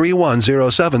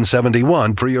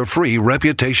 800-831-0771 for your free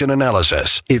reputation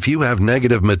analysis. If you have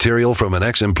negative material from an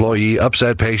ex-employee,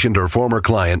 upset patient, or former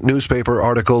client, newspaper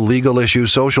article, legal issue,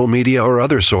 social media, or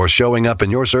other source showing up in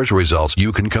your search results,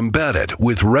 you can combat it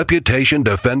with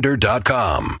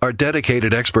ReputationDefender.com. Our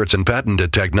dedicated experts in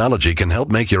patented technology can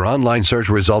help make your online search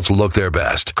results look their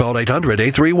best. Call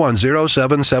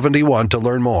 800-831-0771 to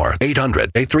learn more.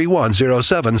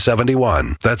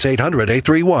 800-831-0771. That's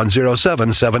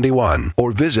 800-831-0771.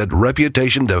 Or visit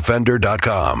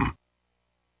ReputationDefender.com.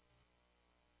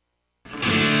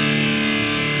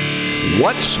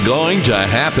 What's going to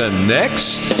happen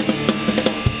next?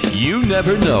 You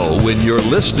never know when you're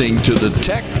listening to the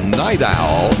Tech Night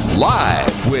Owl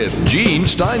live with Gene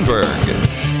Steinberg.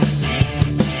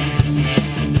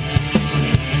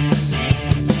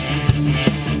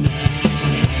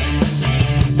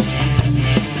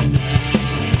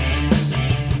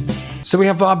 So we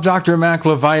have Dr.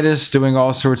 McLevitis doing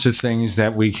all sorts of things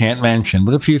that we can't mention,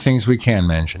 but a few things we can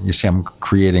mention. You see, I'm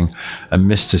creating a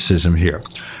mysticism here.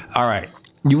 All right.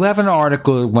 You have an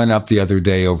article that went up the other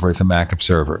day over at the Mac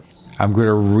Observer. I'm going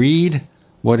to read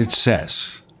what it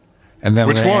says. And then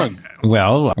Which one?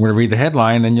 Well, I'm going to read the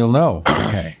headline, then you'll know.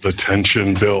 Okay. The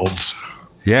tension builds.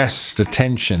 Yes, the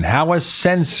tension. How a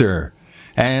sensor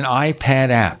and an iPad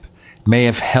app may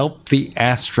have helped the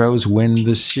Astros win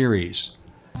the series.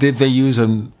 Did they use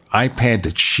an iPad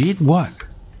to cheat? What?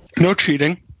 No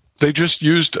cheating. They just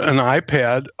used an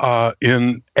iPad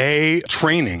in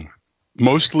training,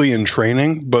 mostly in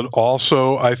training, but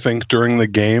also, I think, during the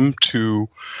game to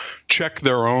check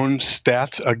their own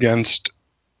stats against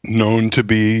known to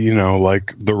be,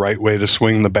 like the right way to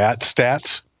swing the bat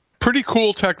stats. Pretty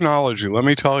cool technology, let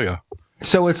me tell you.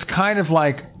 So it's kind of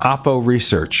like Oppo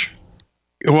research.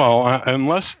 Well,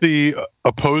 unless the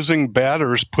opposing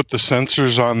batters put the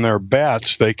sensors on their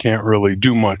bats, they can't really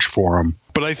do much for them.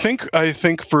 But I think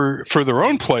for their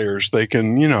own players, they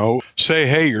can, say,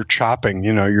 hey, you're chopping,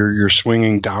 you're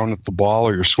swinging down at the ball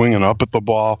or you're swinging up at the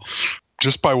ball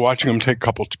just by watching them take a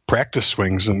couple practice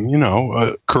swings and,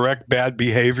 correct bad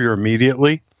behavior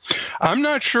immediately. I'm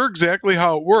not sure exactly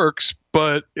how it works,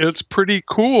 but it's pretty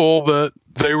cool that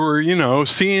they were,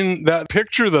 seeing that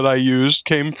picture that I used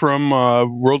came from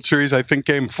World Series, I think,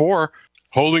 Game 4,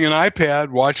 holding an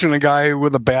iPad, watching a guy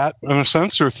with a bat and a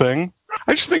sensor thing.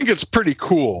 I just think it's pretty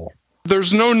cool.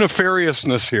 There's no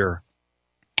nefariousness here.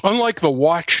 Unlike the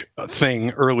watch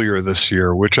thing earlier this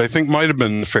year, which I think might have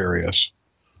been nefarious.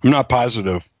 I'm not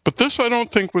positive. But this I don't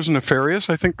think was nefarious.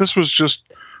 I think this was just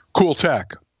cool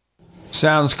tech.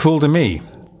 Sounds cool to me.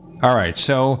 All right,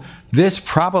 so this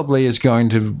probably is going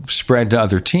to spread to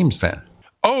other teams then.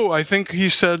 Oh, I think he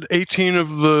said 18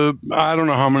 of the, I don't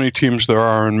know how many teams there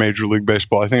are in Major League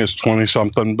Baseball. I think it's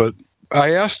 20-something. But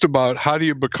I asked about how do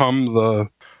you become the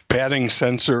batting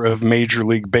sensor of Major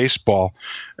League Baseball?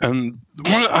 And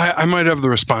I might have the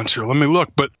response here. Let me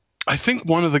look. But I think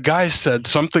one of the guys said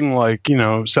something like,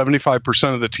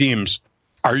 75% of the teams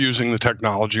are using the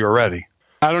technology already.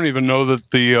 I don't even know that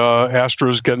the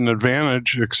Astros get an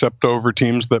advantage except over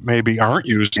teams that maybe aren't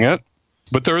using it.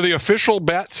 But they're the official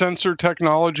bat sensor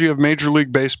technology of Major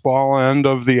League Baseball and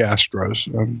of the Astros.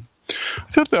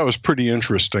 I thought that was pretty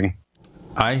interesting.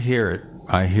 I hear it.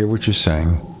 I hear what you're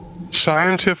saying.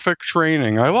 Scientific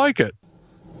training. I like it.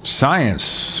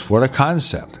 Science. What a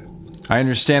concept. I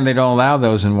understand they don't allow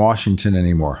those in Washington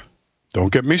anymore.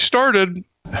 Don't get me started.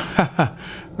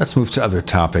 Let's move to other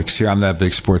topics here. I'm not a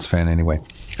big sports fan anyway.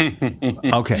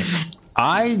 Okay.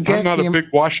 I'm not a big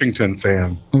Washington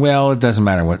fan. Well, it doesn't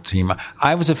matter what team.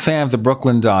 I was a fan of the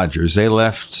Brooklyn Dodgers. They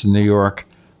left New York,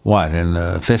 in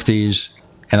the 50s,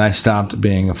 and I stopped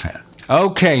being a fan.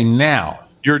 Okay, now.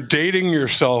 You're dating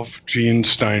yourself, Gene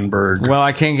Steinberg. Well,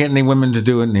 I can't get any women to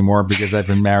do it anymore because I've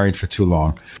been married for too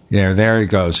long. There it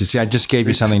goes. You see, I just gave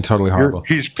you something totally horrible.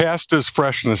 He's past his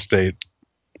freshness date,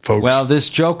 folks. Well, this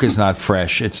joke is not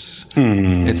fresh. It's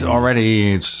kind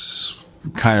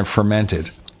of fermented.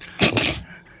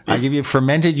 I give you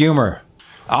fermented humor.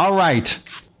 All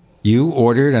right. You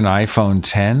ordered an iPhone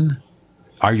 10?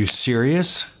 Are you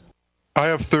serious? I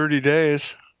have 30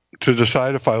 days to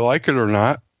decide if I like it or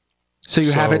not. So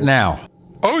you have it now?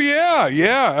 Oh,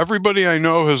 yeah. Everybody I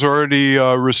know has already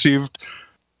received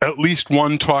at least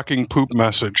one talking poop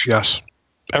message. Yes.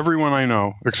 Everyone I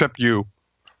know, except you.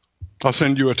 I'll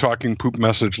send you a talking poop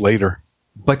message later.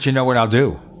 But you know what I'll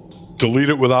do? Delete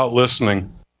it without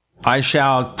listening. I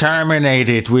shall terminate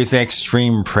it with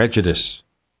extreme prejudice.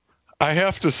 I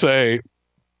have to say,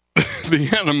 the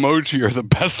Animoji are the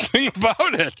best thing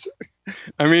about it.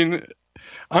 I mean,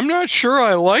 I'm not sure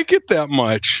I like it that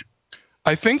much.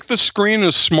 I think the screen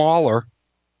is smaller,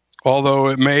 although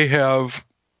it may have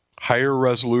higher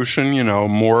resolution,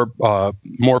 more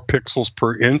pixels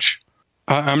per inch.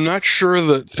 I'm not sure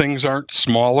that things aren't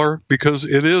smaller because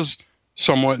it is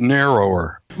somewhat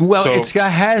narrower. Well, it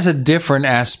has a different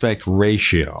aspect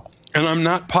ratio. And I'm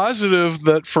not positive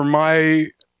that for my,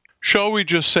 shall we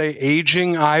just say,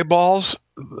 aging eyeballs,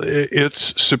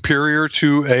 it's superior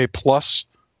to a plus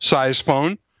size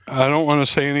phone. I don't want to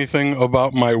say anything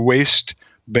about my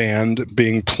waistband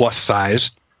being plus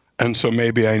size, and so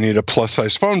maybe I need a plus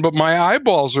size phone. But my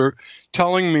eyeballs are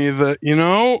telling me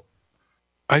that,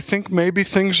 I think maybe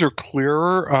things are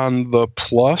clearer on the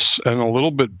plus and a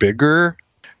little bit bigger,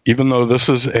 even though this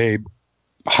is a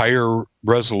higher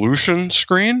resolution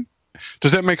screen.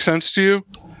 Does that make sense to you?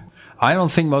 I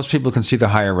don't think most people can see the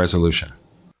higher resolution.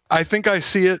 I think I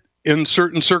see it in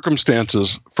certain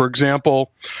circumstances. For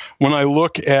example, when I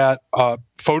look at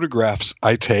photographs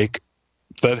I take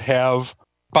that have,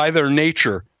 by their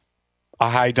nature, a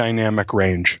high dynamic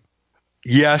range.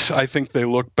 Yes, I think they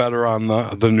look better on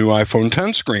the new iPhone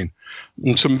 10 screen.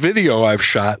 And some video I've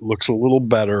shot looks a little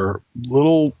better,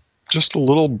 just a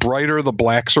little brighter. The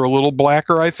blacks are a little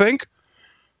blacker, I think.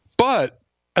 But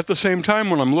at the same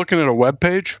time, when I'm looking at a web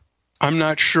page, I'm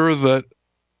not sure that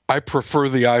I prefer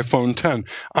the iPhone 10.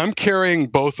 I'm carrying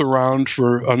both around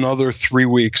for another 3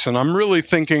 weeks, and I'm really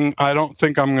thinking I don't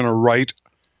think I'm going to write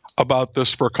about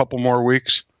this for a couple more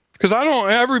weeks. Because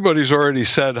everybody's already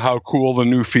said how cool the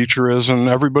new feature is, and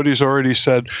everybody's already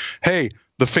said, hey,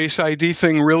 the Face ID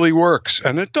thing really works.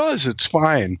 And it does, it's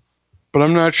fine. But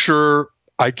I'm not sure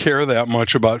I care that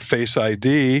much about Face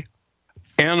ID.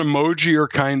 Animoji are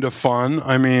kind of fun.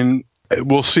 I mean,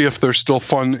 we'll see if they're still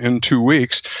fun in 2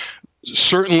 weeks.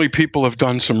 Certainly people have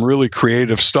done some really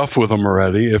creative stuff with them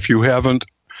already. If you haven't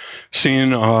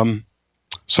seen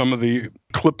some of the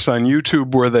clips on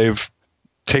YouTube where they've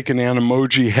taken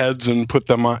Animoji heads and put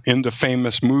them into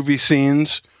famous movie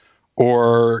scenes,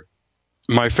 or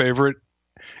my favorite,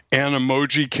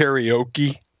 Animoji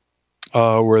karaoke,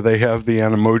 where they have the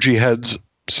Animoji heads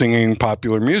singing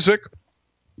popular music.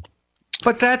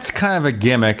 But that's kind of a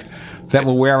gimmick that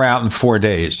will wear out in 4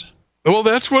 days. Well,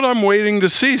 that's what I'm waiting to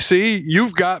see. See,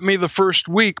 you've got me the first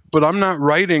week, but I'm not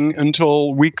writing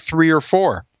until week 3 or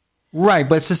 4. Right,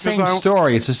 but it's the same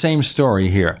story. It's the same story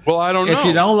here. Well, I don't know. If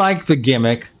you don't like the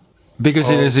gimmick, because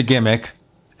it is a gimmick,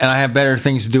 and I have better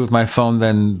things to do with my phone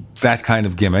than that kind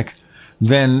of gimmick,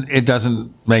 then it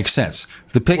doesn't make sense.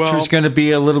 The picture's going to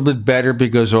be a little bit better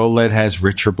because OLED has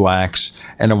richer blacks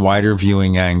and a wider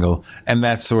viewing angle and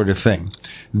that sort of thing.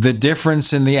 The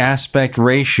difference in the aspect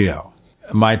ratio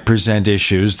might present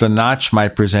issues. The notch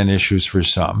might present issues for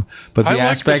some, but the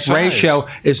aspect ratio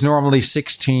is normally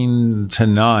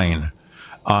 16:9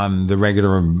 on the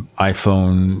regular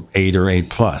iPhone 8 or 8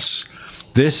 Plus.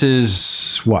 This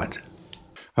is what?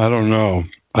 I don't know.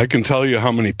 I can tell you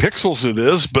how many pixels it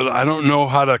is, but I don't know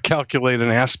how to calculate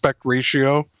an aspect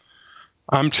ratio.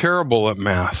 I'm terrible at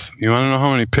math. You want to know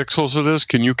how many pixels it is?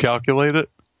 Can you calculate it?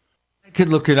 I could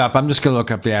look it up. I'm just going to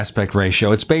look up the aspect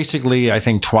ratio. It's basically, I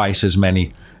think, twice as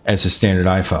many as a standard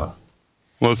iPhone.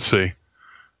 Let's see.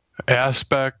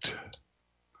 Aspect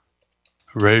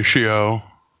ratio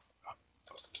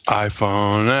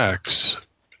iPhone X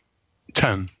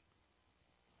 10.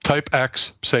 Type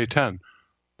X, say 10.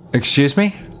 Excuse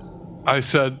me? I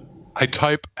said, I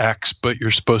type X, but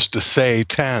you're supposed to say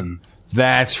 10.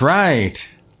 That's right.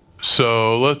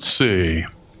 So let's see.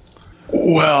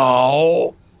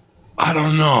 Well, I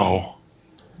don't know.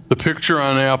 The picture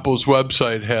on Apple's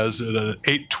website has it at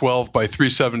 812 by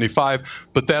 375,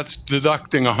 but that's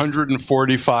deducting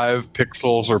 145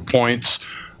 pixels or points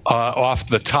off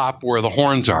the top where the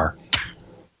horns are.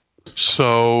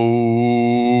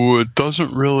 So it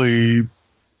doesn't really...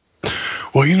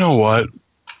 Well, you know what?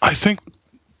 I think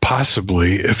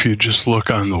possibly if you just look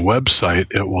on the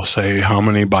website, it will say how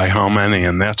many by how many,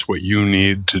 and that's what you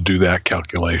need to do that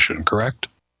calculation, correct?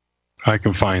 I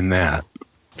can find that.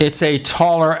 It's a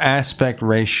taller aspect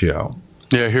ratio.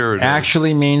 Yeah, here it is.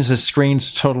 Actually means the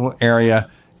screen's total area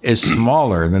is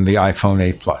smaller than the iPhone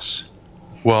 8 Plus.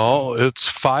 Well,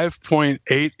 it's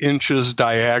 5.8 inches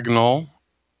diagonal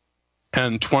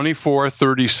and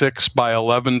 2436 by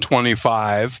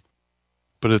 1125,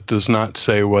 but it does not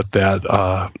say what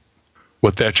that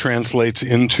translates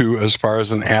into as far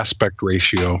as an aspect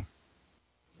ratio.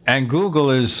 And Google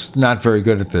is not very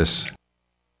good at this.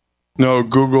 No,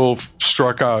 Google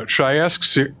struck out. Should I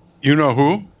ask you know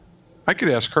who? I could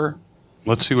ask her.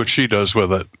 Let's see what she does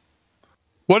with it.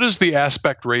 What is the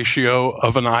aspect ratio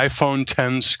of an iPhone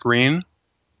 10 screen?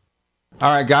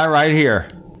 All right, guy right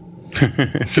here.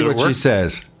 See what she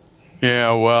says.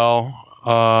 Yeah, well,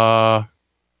 I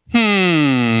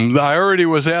already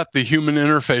was at the human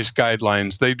interface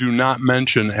guidelines. They do not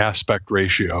mention aspect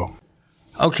ratio.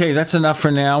 Okay, that's enough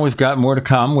for now. We've got more to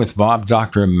come with Bob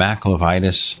Dr.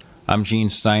 McLevitis. I'm Gene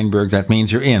Steinberg. That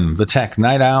means you're in the Tech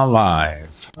Night Owl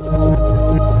Live.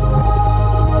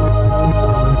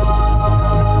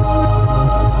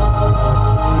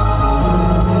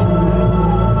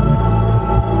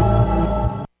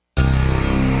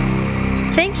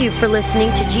 Thank you for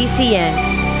listening to GCN.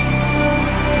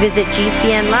 Visit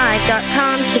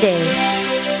GCNlive.com today.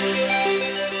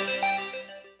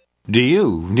 Do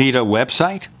you need a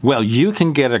website? Well, you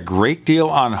can get a great deal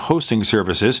on hosting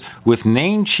services with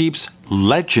Namecheap's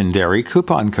legendary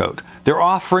coupon code. They're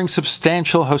offering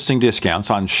substantial hosting discounts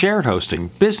on shared hosting,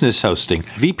 business hosting,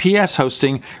 VPS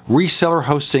hosting, reseller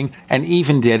hosting, and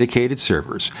even dedicated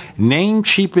servers.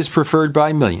 Namecheap is preferred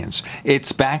by millions.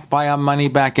 It's backed by a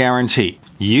money-back guarantee.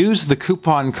 Use the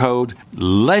coupon code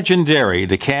LEGENDARY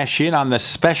to cash in on the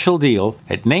special deal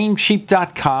at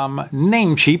Namecheap.com,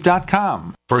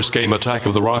 Namecheap.com. First came Attack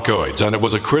of the Rockoids, and it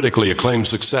was a critically acclaimed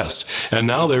success. And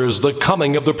now there is The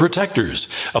Coming of the Protectors.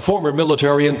 A former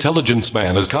military intelligence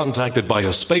man is contacted by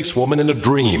a space woman in a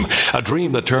dream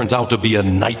that turns out to be a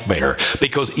nightmare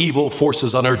because evil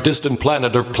forces on her distant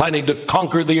planet are planning to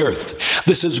conquer the Earth.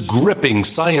 This is gripping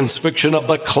science fiction of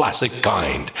the classic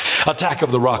kind. Attack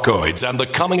of the Rockoids and The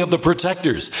Coming of the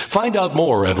Protectors. Find out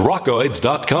more at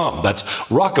rockoids.com. That's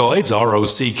Rockoids,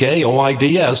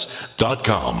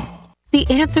 ROCKOIDS.com. The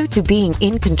answer to being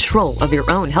in control of your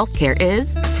own healthcare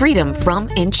is freedom from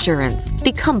insurance.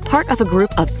 Become part of a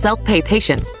group of self-pay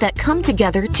patients that come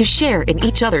together to share in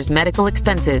each other's medical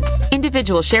expenses.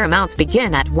 Individual share amounts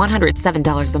begin at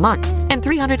 $107 a month and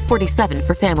 $347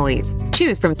 for families.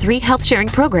 Choose from 3 health-sharing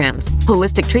programs.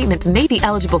 Holistic treatments may be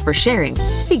eligible for sharing.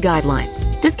 See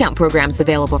guidelines. Discount programs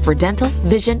available for dental,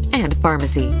 vision, and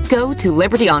pharmacy. Go to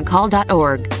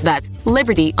libertyoncall.org. That's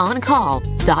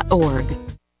libertyoncall.org.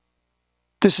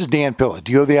 This is Dan Pilla.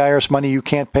 Do you owe the IRS money you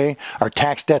can't pay? Are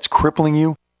tax debts crippling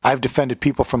you? I've defended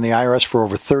people from the IRS for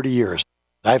over 30 years.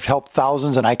 I've helped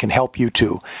thousands, and I can help you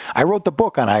too. I wrote the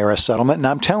book on IRS settlement, and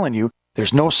I'm telling you,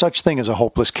 there's no such thing as a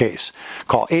hopeless case.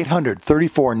 Call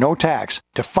 800-34-NO-TAX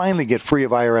to finally get free of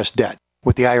IRS debt.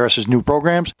 With the IRS's new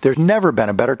programs, there's never been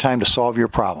a better time to solve your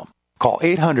problem. Call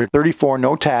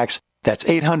 800-34-NO-TAX. That's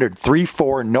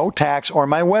 800-34-NO-TAX, or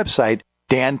my website,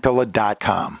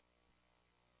 danpilla.com.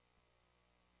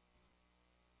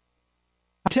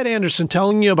 Ted Anderson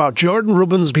telling you about Jordan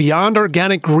Rubin's Beyond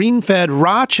Organic Green-Fed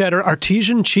Raw Cheddar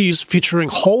Artesian Cheese featuring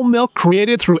whole milk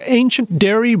created through ancient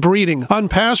dairy breeding,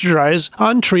 unpasteurized,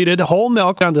 untreated whole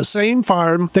milk on the same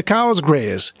farm the cows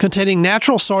graze, containing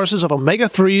natural sources of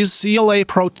omega-3s, CLA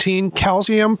protein,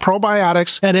 calcium,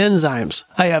 probiotics, and enzymes.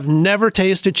 I have never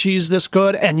tasted cheese this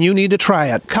good, and you need to try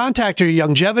it. Contact your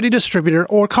Longevity distributor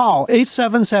or call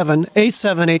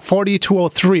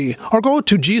 877-878-4203 or go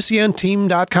to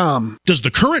GCNteam.com. Does the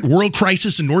the current world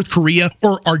crisis in North Korea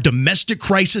or our domestic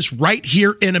crisis right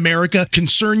here in America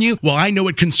concern you? Well, I know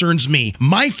it concerns me.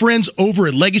 My friends over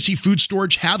at Legacy Food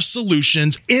Storage have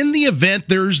solutions in the event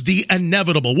there's the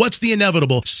inevitable. What's the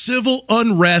inevitable? Civil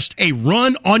unrest, a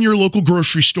run on your local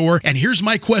grocery store. And here's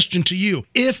my question to you.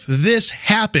 If this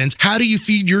happens, how do you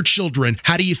feed your children?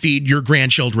 How do you feed your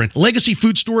grandchildren? Legacy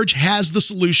Food Storage has the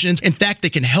solutions. In fact, they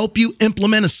can help you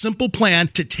implement a simple plan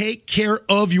to take care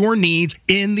of your needs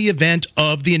in the event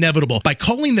of the inevitable. By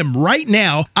calling them right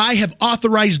now, I have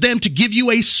authorized them to give you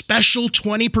a special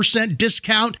 20%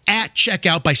 discount at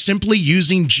checkout by simply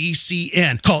using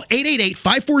GCN. Call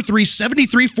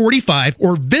 888-543-7345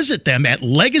 or visit them at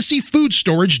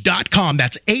legacyfoodstorage.com.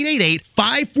 That's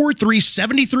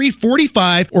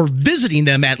 888-543-7345 or visiting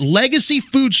them at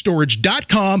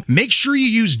legacyfoodstorage.com. Make sure you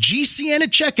use GCN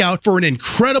at checkout for an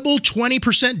incredible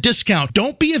 20% discount.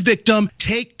 Don't be a victim.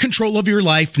 Take control of your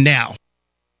life now.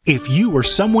 If you or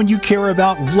someone you care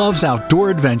about loves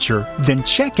outdoor adventure, then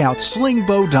check out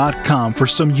slingbow.com for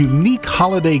some unique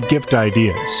holiday gift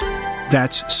ideas.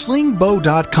 That's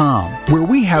slingbow.com, where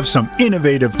we have some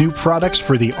innovative new products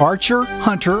for the archer,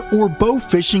 hunter, or bow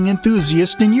fishing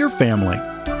enthusiast in your family.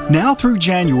 Now through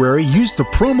January, use the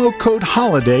promo code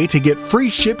HOLIDAY to get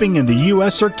free shipping in the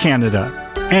U.S. or Canada.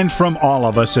 And from all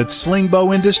of us at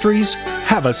Slingbow Industries,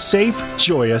 have a safe,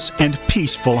 joyous, and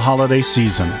peaceful holiday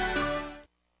season.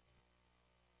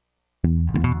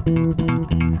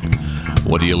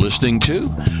 What are you listening to?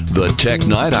 The Tech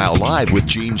Night Owl Live with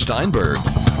Gene Steinberg.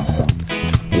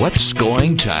 What's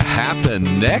going to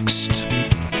happen next?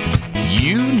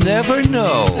 You never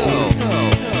know.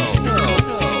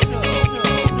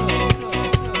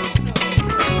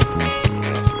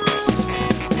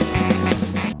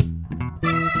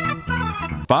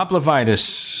 Bob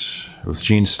Levitas with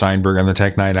Gene Steinberg on the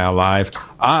Tech Night Owl Live.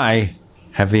 I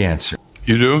have the answer.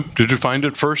 You do? Did you find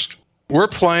it first? We're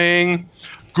playing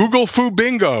Google Foo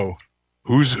Bingo.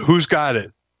 Who's got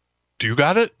it? Do you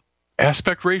got it?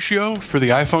 Aspect ratio for the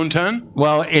iPhone 10?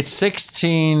 Well, it's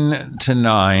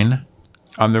 16:9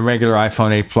 on the regular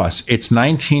iPhone 8 Plus. It's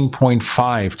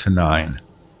 19.5:9.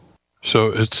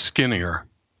 So it's skinnier.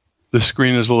 The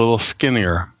screen is a little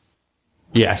skinnier.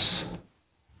 Yes.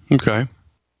 Okay.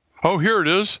 Oh, here it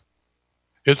is.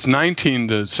 It's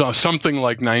something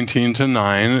like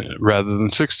 19:9 rather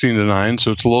than 16:9, so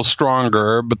it's a little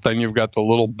stronger, but then you've got the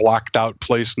little blocked out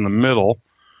place in the middle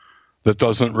that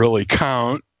doesn't really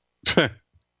count.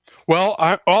 Well,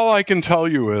 all I can tell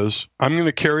you is I'm going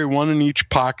to carry one in each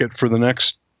pocket for the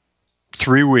next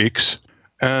 3 weeks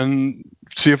and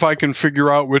see if I can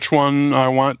figure out which one I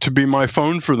want to be my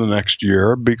phone for the next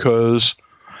year, because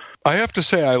I have to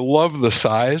say I love the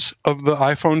size of the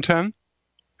iPhone 10.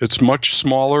 It's much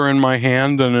smaller in my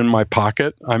hand than in my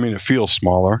pocket. I mean, it feels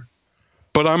smaller.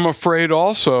 But I'm afraid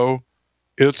also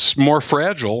it's more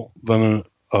fragile than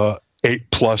a 8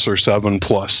 Plus or 7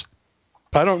 Plus.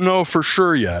 I don't know for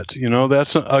sure yet. You know,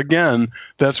 that's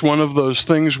one of those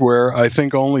things where I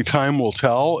think only time will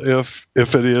tell if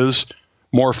it is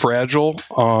more fragile.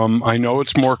 I know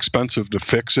it's more expensive to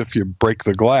fix if you break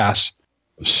the glass.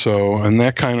 So, and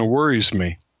that kind of worries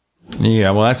me. Yeah,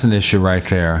 well, that's an issue right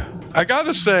there. I got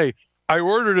to say, I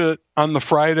ordered it on the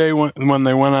Friday when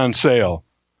they went on sale,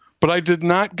 but I did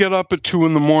not get up at 2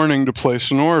 a.m. to place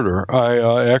an order.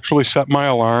 I actually set my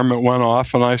alarm. It went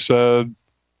off, and I said,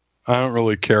 I don't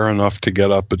really care enough to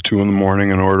get up at 2 a.m.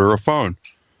 and order a phone.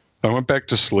 I went back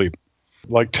to sleep.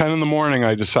 Like 10 a.m,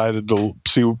 I decided to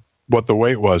see what the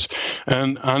wait was.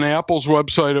 And on Apple's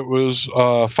website, it was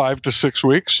 5 to 6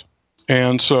 weeks.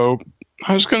 And so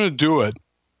I was going to do it.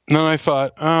 And then I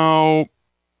thought, I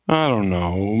don't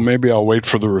know, maybe I'll wait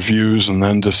for the reviews and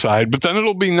then decide. But then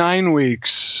it'll be 9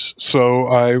 weeks. So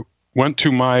I went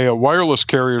to my wireless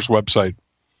carrier's website,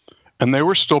 and they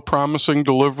were still promising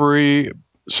delivery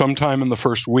sometime in the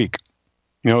first week.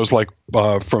 You know, it was like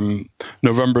from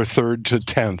November 3rd to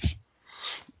 10th.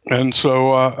 And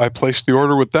so I placed the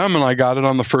order with them, and I got it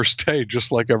on the first day,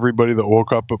 just like everybody that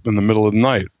woke up in the middle of the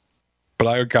night. But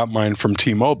I got mine from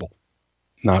T-Mobile,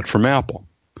 not from Apple.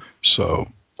 So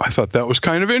I thought that was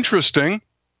kind of interesting,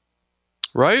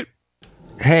 right?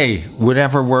 Hey,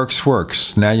 whatever works,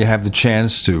 works. Now you have the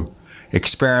chance to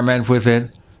experiment with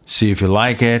it, see if you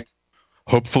like it.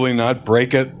 Hopefully not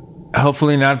break it.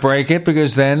 Hopefully not break it,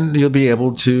 because then you'll be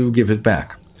able to give it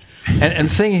back. And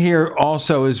the thing here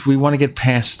also is we want to get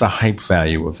past the hype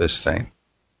value of this thing.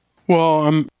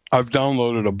 Well, I've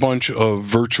downloaded a bunch of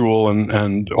virtual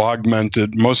and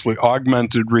mostly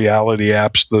augmented reality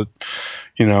apps that,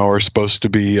 you know, are supposed to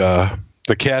be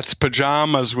the cat's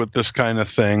pajamas with this kind of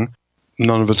thing.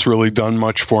 None of it's really done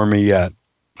much for me yet.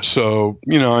 So,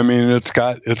 I mean, it's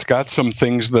got some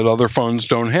things that other phones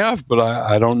don't have, but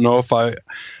I don't know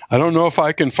if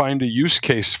I can find a use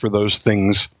case for those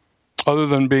things other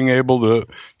than being able to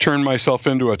turn myself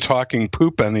into a talking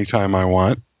poop anytime I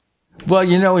want. Well,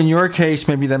 in your case,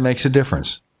 maybe that makes a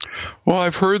difference. Well,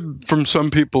 I've heard from some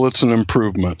people it's an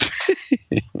improvement.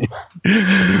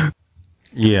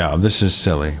 Yeah, this is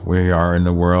silly. We are in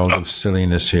the world of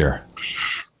silliness here.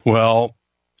 Well,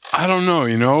 I don't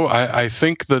know. I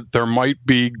think that there might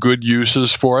be good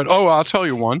uses for it. Oh, I'll tell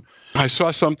you one. I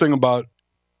saw something about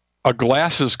a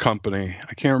glasses company.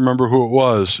 I can't remember who it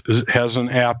was. It has an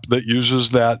app that uses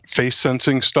that face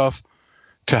sensing stuff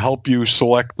to help you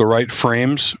select the right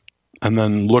frames and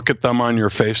then look at them on your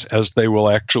face as they will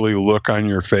actually look on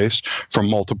your face from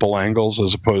multiple angles,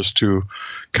 as opposed to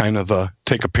kind of the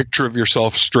take a picture of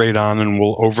yourself straight on and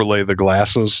we'll overlay the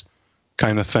glasses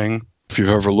kind of thing. If you've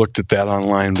ever looked at that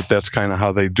online, but that's kind of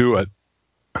how they do it.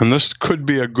 And this could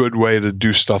be a good way to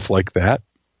do stuff like that.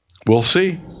 We'll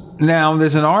see. Now,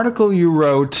 there's an article you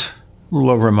wrote a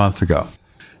little over a month ago.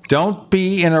 Don't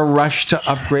be in a rush to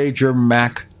upgrade your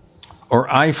Mac or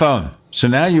iPhone. So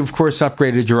now you, of course,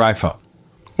 upgraded your iPhone.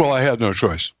 Well, I had no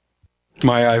choice.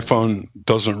 My iPhone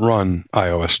doesn't run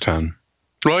iOS 10.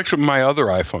 Well, actually, my other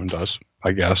iPhone does,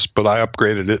 I guess, but I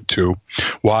upgraded it too.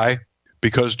 Why?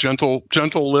 Because, gentle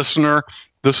listener,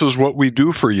 this is what we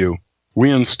do for you. We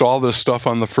install this stuff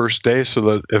on the first day so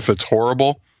that if it's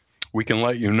horrible, we can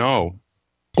let you know.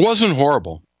 It wasn't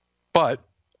horrible, but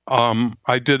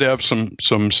I did have some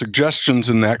suggestions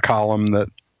in that column that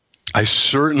I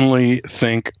certainly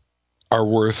think are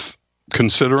worth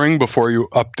considering before you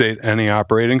update any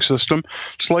operating system.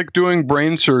 It's like doing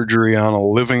brain surgery on a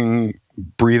living,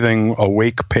 breathing,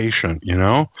 awake patient,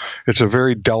 It's a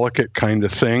very delicate kind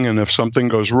of thing, and if something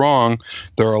goes wrong,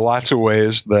 there are lots of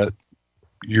ways that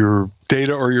your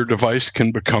data or your device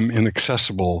can become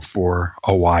inaccessible for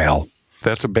a while.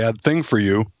 That's a bad thing for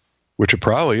you, which it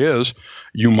probably is.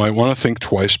 You might want to think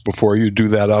twice before you do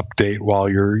that update while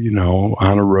you're,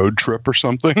 on a road trip or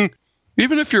something.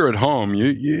 Even if you're at home,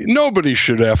 nobody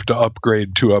should have to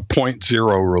upgrade to a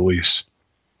 0.0 release.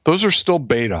 Those are still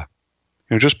beta.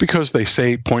 Just because they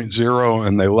say 0.0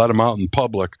 and they let them out in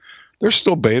public, they're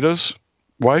still betas.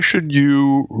 Why should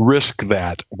you risk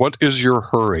that? What is your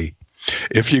hurry?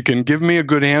 If you can give me a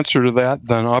good answer to that,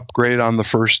 then upgrade on the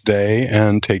first day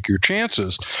and take your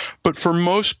chances. But for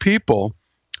most people,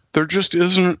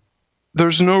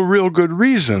 there's no real good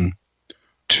reason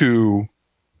to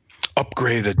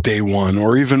upgrade at day one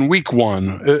or even week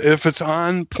one. If it's the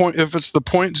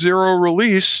 0.0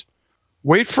 release,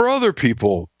 wait for other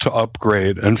people to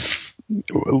upgrade and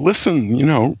listen,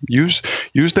 use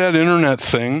that internet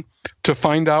thing to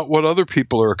find out what other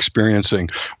people are experiencing.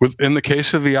 In the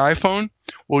case of the iPhone,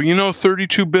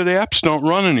 32-bit apps don't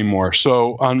run anymore.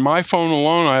 So on my phone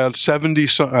alone, I had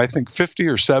 50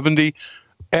 or 70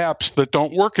 apps that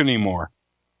don't work anymore.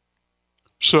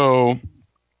 So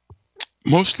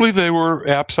mostly they were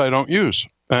apps I don't use,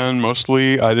 and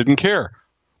mostly I didn't care.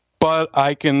 But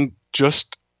I can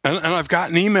just... And I've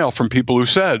gotten email from people who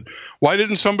said, why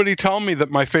didn't somebody tell me that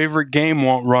my favorite game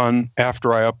won't run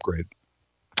after I upgrade?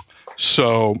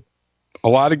 So a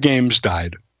lot of games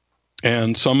died.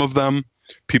 And some of them,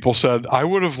 people said, I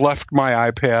would have left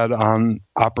my iPad on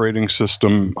operating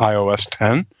system iOS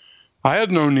 10. I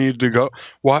had no need to go.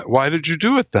 Why did you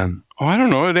do it then? Oh, I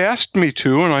don't know. It asked me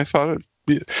to, and I thought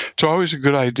it's always a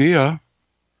good idea.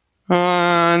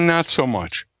 Not so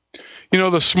much.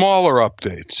 The smaller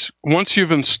updates, once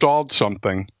you've installed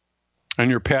something and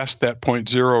you're past that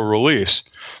 0.0 release,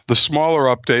 the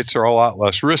smaller updates are a lot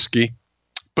less risky,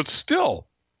 but still,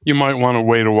 you might want to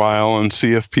wait a while and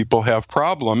see if people have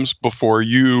problems before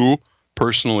you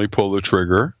personally pull the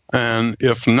trigger. And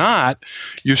if not,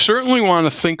 you certainly want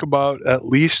to think about at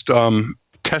least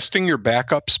testing your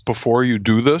backups before you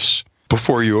do this,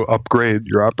 before you upgrade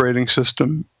your operating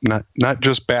system. Not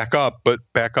just back up, but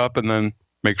back up and then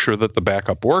make sure that the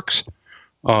backup works,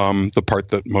 the part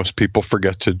that most people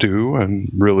forget to do, and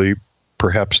really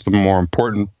perhaps the more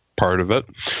important part of it.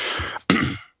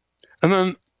 And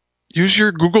then use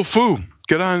your Google Foo.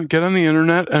 Get on the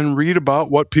internet and read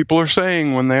about what people are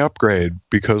saying when they upgrade,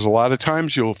 because a lot of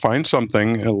times you'll find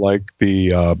something like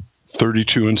the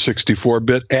 32 and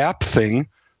 64-bit app thing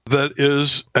that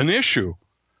is an issue.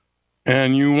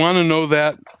 And you want to know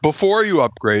that before you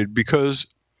upgrade, because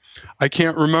I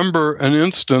can't remember an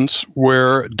instance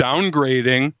where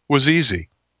downgrading was easy,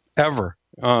 ever,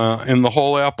 in the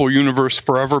whole Apple universe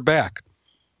forever back.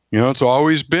 It's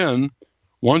always been,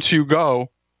 once you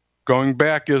going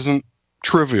back isn't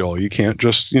trivial. You can't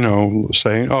just,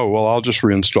 say, oh, well, I'll just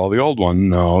reinstall the old one.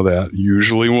 No, that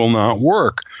usually will not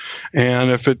work.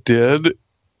 And if it did,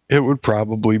 it would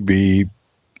probably be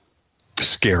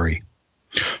scary.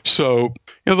 So,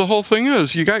 the whole thing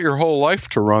is you got your whole life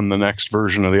to run the next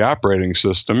version of the operating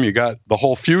system. You got the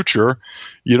whole future.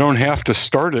 You don't have to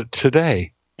start it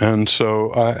today. And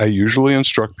so I usually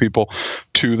instruct people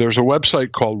there's a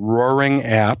website called Roaring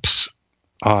Apps,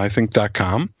 I think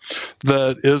 .com,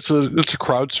 it's a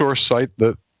crowdsourced site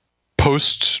that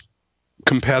posts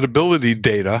compatibility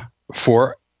data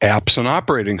for apps and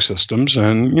operating systems.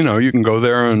 And, you can go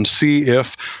there and see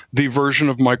if the version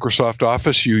of Microsoft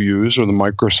Office you use or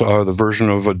the version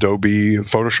of Adobe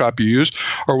Photoshop you use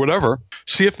or whatever,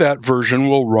 see if that version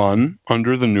will run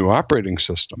under the new operating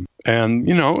system. And,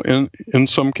 in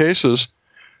some cases,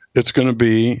 it's going to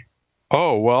be,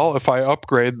 oh, well, if I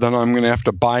upgrade, then I'm going to have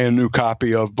to buy a new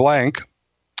copy of blank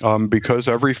because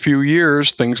every few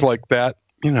years, things like that,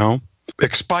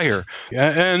 expire.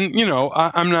 And,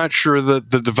 I'm not sure that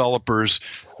the developers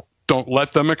don't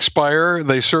let them expire.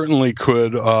 They certainly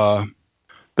could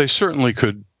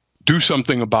do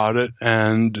something about it.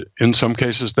 And in some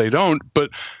cases they don't.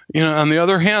 But, on the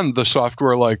other hand, the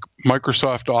software like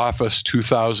Microsoft Office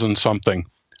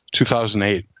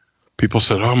 2008, people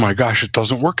said, oh my gosh, it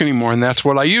doesn't work anymore. And that's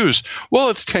what I use. Well,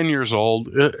 it's 10 years old.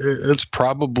 It's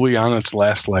probably on its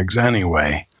last legs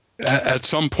anyway. At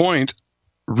some point,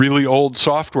 really old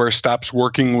software stops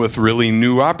working with really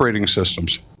new operating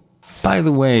systems. By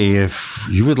the way, if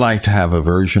you would like to have a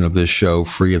version of this show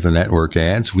free of the network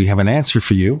ads, we have an answer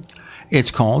for you.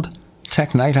 It's called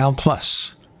Tech Night Owl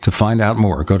Plus. To find out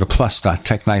more, go to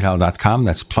plus.technightowl.com.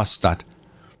 That's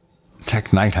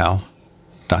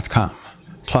plus.technightowl.com.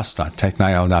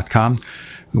 Plus.technightowl.com.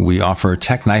 We offer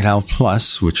Tech Night Owl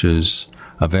Plus, which is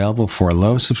available for a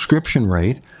low subscription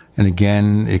rate. And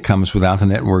again, it comes without the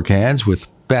network ads with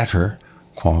better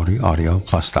quality audio.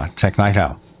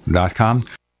 Plus.technightowl.com.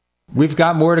 We've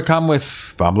got more to come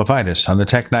with Bob Levitas on the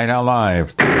Tech Night Owl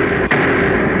Live.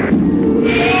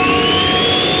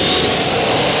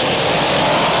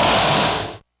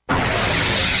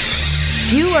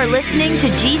 You are listening to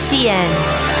GCN.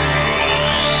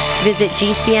 Visit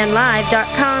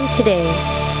GCNlive.com today.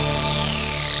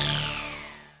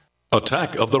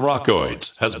 Attack of the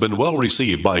Rockoids has been well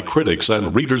received by critics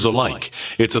and readers alike.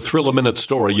 It's a thrill-a-minute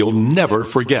story you'll never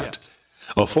forget.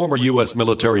 A former U.S.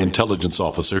 military intelligence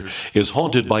officer is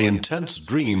haunted by intense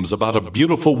dreams about a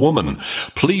beautiful woman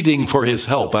pleading for his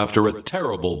help after a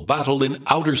terrible battle in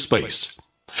outer space.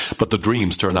 But the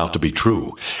dreams turn out to be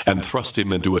true and thrust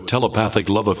him into a telepathic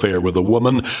love affair with a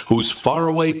woman whose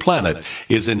faraway planet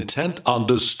is intent on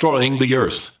destroying the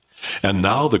Earth. And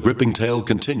now the gripping tale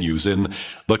continues in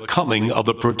The Coming of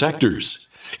the Protectors.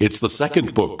 It's the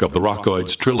second book of the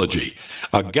Rockoids trilogy,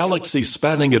 a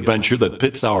galaxy-spanning adventure that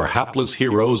pits our hapless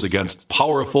heroes against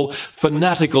powerful,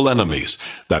 fanatical enemies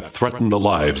that threaten the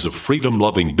lives of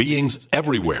freedom-loving beings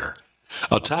everywhere.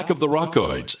 Attack of the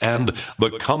Rockoids and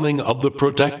The Coming of the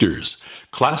Protectors.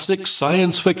 Classic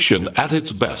science fiction at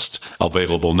its best,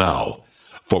 available now.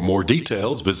 For more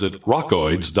details, visit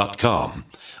rockoids.com.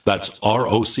 That's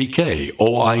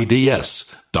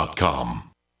ROCKOIDS.com.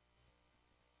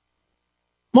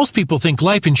 Most people think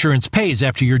life insurance pays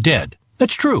after you're dead.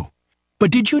 That's true.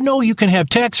 But did you know you can have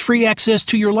tax-free access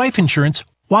to your life insurance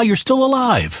while you're still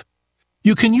alive?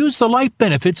 You can use the life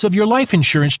benefits of your life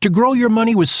insurance to grow your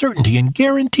money with certainty and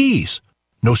guarantees.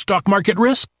 No stock market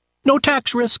risk, no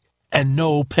tax risk, and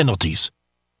no penalties.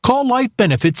 Call Life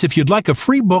Benefits if you'd like a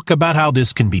free book about how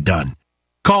this can be done.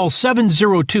 Call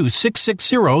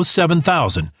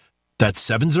 702-660-7000. That's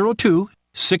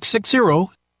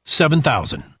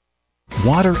 702-660-7000.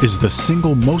 Water is the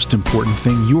single most important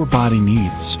thing your body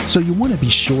needs, so you want to be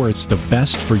sure it's the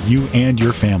best for you and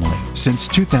your family. Since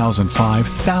 2005,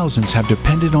 thousands have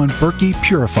depended on Berkey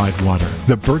purified water.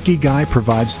 The Berkey Guy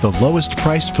provides the lowest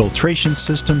priced filtration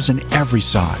systems in every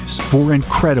size. For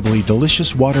incredibly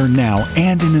delicious water now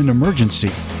and in an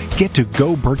emergency, get to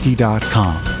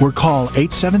GoBerkey.com or call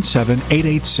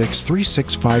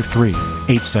 877-886-3653.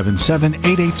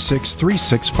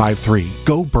 877-886-3653.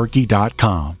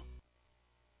 GoBerkey.com.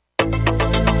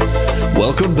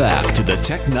 Welcome back to the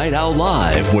Tech Night Owl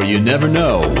Live, where you never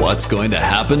know what's going to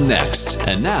happen next.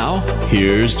 And now,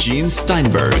 here's Gene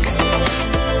Steinberg.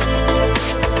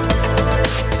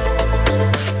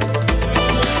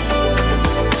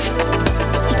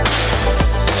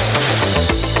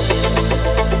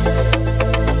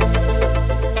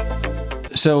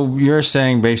 So you're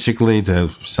saying basically, to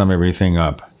sum everything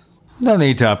up, no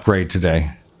need to upgrade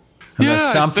today.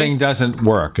 Unless something doesn't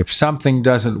work. If something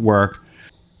doesn't work,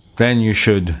 then you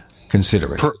should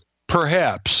consider it.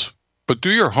 Perhaps, but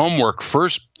do your homework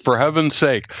first, for heaven's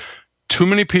sake. Too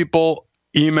many people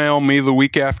email me the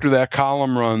week after that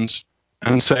column runs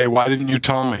and say, why didn't you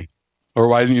tell me? Or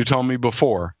why didn't you tell me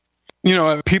before? You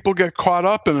know, people get caught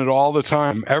up in it all the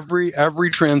time. Every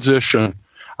transition,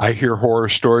 I hear horror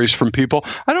stories from people.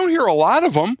 I don't hear a lot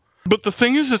of them, but the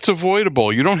thing is, it's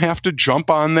avoidable. You don't have to jump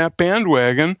on that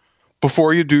bandwagon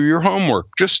before you do your homework.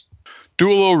 Just do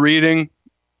a little reading.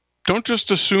 Don't just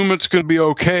assume it's going to be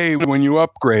okay when you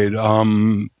upgrade.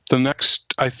 The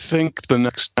next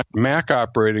Mac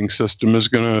operating system is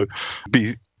going to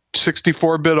be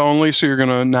 64-bit only, so you're going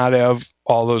to not have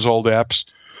all those old apps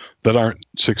that aren't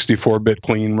 64-bit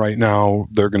clean right now.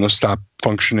 They're going to stop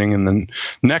functioning in the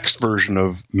next version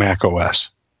of Mac OS.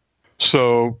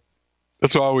 So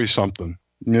it's always something.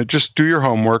 You know, just do your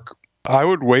homework. I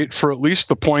would wait for at least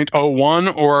the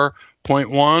 0.01 or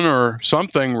 0.1 or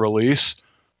something release.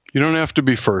 You don't have to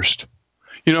be first.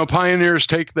 You know, pioneers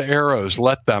take the arrows.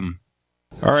 Let them.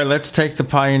 All right, let's take the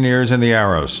pioneers and the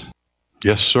arrows.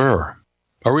 Yes, sir.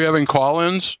 Are we having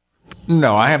call-ins?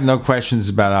 No, I have no questions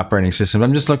about operating systems.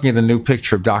 I'm just looking at the new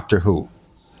picture of Doctor Who.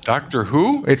 Doctor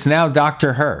Who? It's now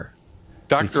Dr. Her.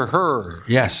 Dr. Her?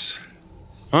 Yes.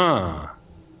 Huh.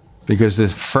 Because the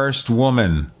first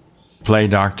woman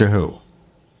played Doctor Who.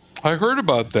 I heard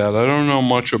about that. I don't know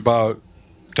much about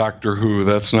Doctor Who.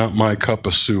 That's not my cup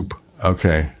of soup.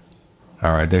 Okay.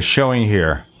 All right. They're showing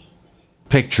here a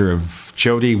picture of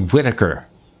Jodie Whittaker.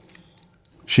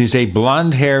 She's a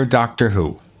blonde-haired Doctor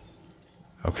Who.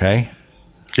 Okay?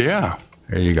 Yeah.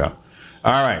 There you go.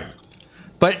 All right.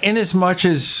 But in as much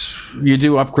as you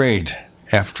do upgrade,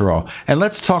 after all, and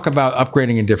let's talk about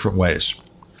upgrading in different ways.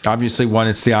 Obviously, one,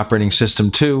 it's the operating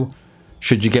system. Two,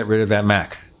 should you get rid of that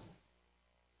Mac?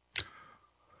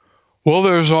 Well,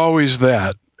 there's always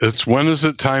that. It's when is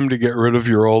it time to get rid of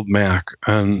your old Mac?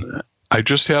 And I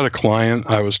just had a client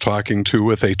I was talking to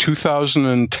with a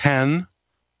 2010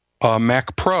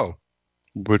 Mac Pro,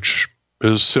 which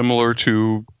is similar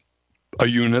to a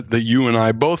unit that you and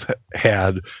I both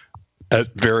had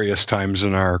at various times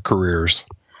in our careers.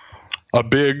 A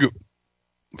big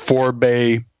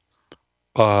 4-bay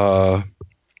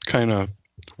kind of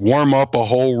warm up a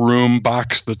whole room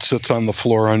box that sits on the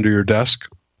floor under your desk.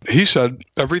 He said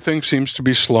everything seems to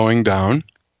be slowing down,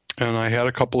 and I had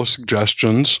a couple of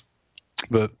suggestions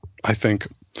that I think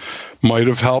might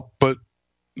have helped, but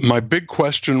my big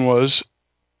question was,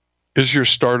 is your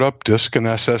startup disk an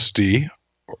SSD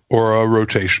or a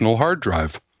rotational hard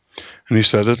drive? And he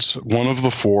said it's one of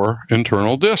the 4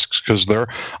 internal disks because they're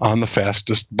on the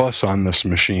fastest bus on this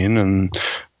machine. And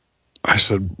I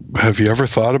said, have you ever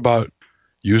thought about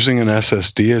using an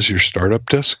SSD as your startup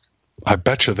disk? I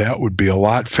bet you that would be a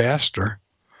lot faster.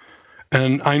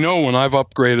 And I know when I've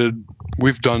upgraded,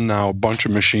 we've done now a bunch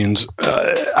of machines.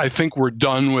 I think we're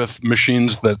done with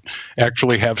machines that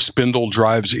actually have spindle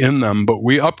drives in them, but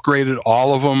we upgraded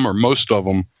all of them or most of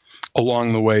them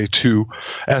along the way to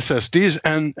SSDs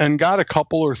and got a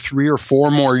couple or 3 or 4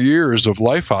 more years of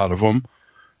life out of them.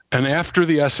 And after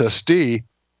the SSD,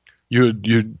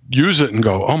 you'd use it and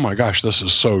go, oh my gosh, this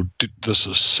is so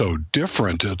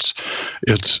different.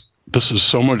 This is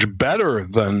so much better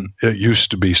than it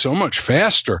used to be, so much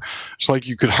faster. It's like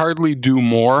you could hardly do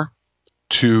more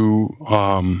to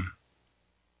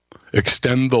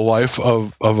extend the life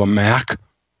of a Mac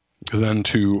than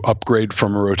to upgrade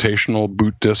from a rotational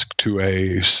boot disk to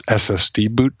a SSD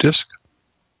boot disk.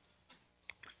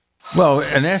 Well,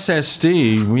 an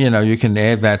SSD, you can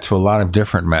add that to a lot of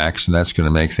different Macs, and that's going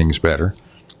to make things better.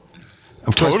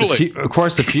 Of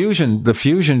course, the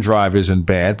Fusion drive isn't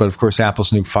bad, but of course,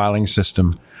 Apple's new filing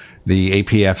system, the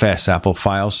APFS, Apple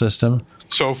File System,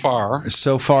 so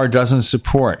far doesn't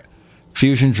support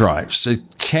Fusion drives. It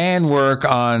can work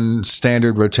on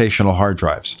standard rotational hard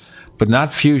drives, but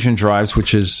not Fusion drives,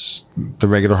 which is the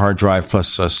regular hard drive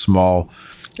plus a small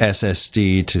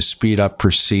SSD to speed up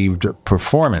perceived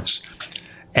performance.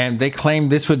 And they claim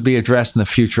this would be addressed in the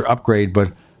future upgrade,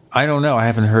 but I don't know. I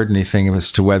haven't heard anything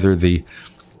as to whether the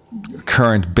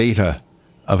current beta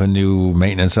of a new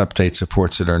maintenance update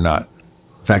supports it or not.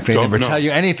 In fact, they never tell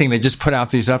you anything. They just put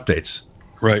out these updates.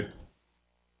 Right.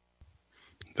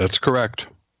 That's correct.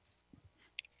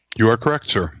 You are correct,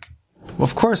 sir. Well,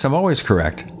 of course, I'm always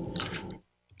correct.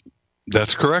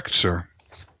 That's correct, sir.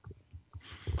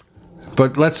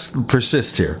 But let's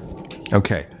persist here.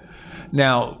 Okay.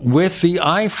 Now, with the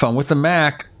iPhone, with the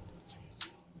Mac,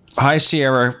 High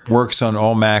Sierra works on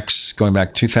all Macs going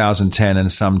back 2010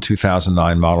 and some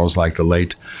 2009 models like the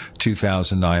late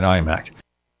 2009 iMac.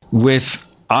 With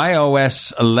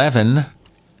iOS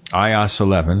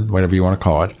 11, whatever you want to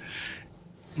call it,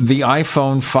 the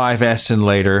iPhone 5S and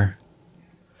later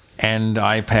and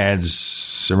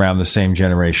iPads around the same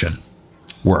generation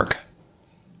work.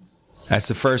 That's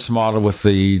the first model with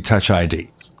the Touch ID.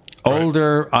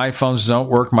 Older iPhones don't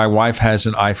work. My wife has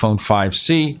an iPhone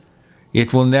 5C.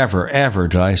 It will never, ever,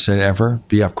 did I say ever,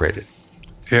 be upgraded.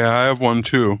 Yeah, I have one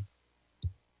too.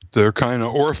 They're kind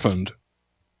of orphaned.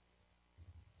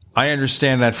 I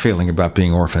understand that feeling about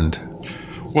being orphaned.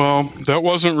 Well, that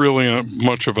wasn't really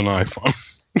much of an iPhone.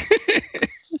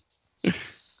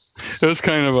 It was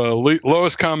kind of a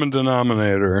lowest common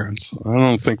denominator. I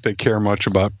don't think they care much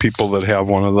about people that have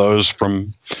one of those from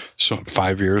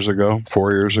 5 years ago,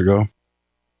 4 years ago.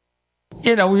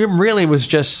 You know, it really was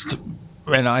just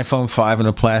an iPhone 5 in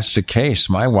a plastic case.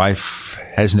 My wife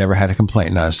has never had a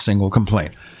complaint, not a single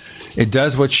complaint. It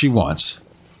does what she wants.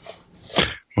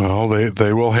 Well,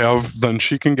 they will have, then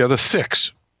she can get a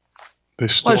 6. They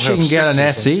still she can get an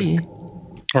SE.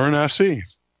 Or an SE.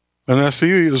 An SE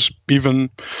is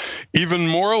even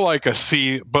more like a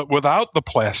C, but without the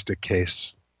plastic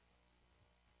case.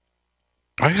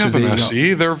 I have an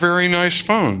SE. They're very nice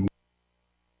phones.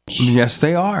 Yes,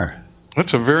 they are.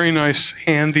 That's a very nice,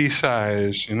 handy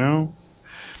size, you know?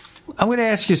 I'm going to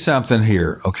ask you something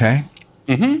here, okay?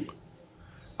 Mm-hmm.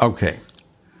 Okay.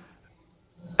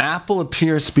 Apple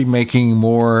appears to be making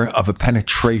more of a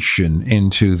penetration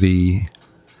into the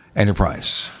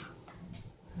enterprise.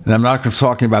 And I'm not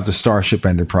talking about the Starship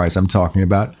Enterprise. I'm talking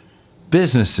about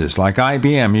businesses like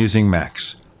IBM using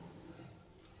Macs.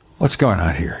 What's going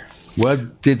on here?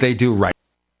 What did they do right?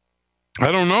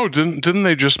 I don't know. Didn't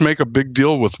they just make a big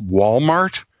deal with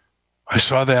Walmart? I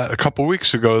saw that a couple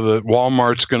weeks ago that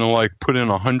Walmart's going to put in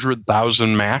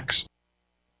 100,000 Macs.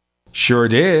 Sure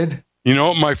did. You know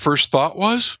what my first thought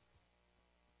was?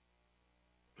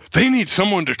 They need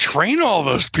someone to train all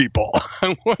those people.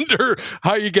 I wonder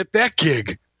how you get that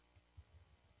gig.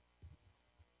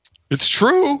 It's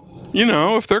true. You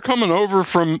know, if they're coming over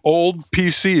from old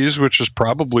PCs, which is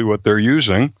probably what they're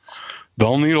using,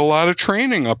 they'll need a lot of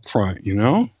training up front, you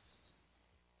know?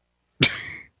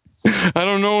 I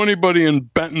don't know anybody in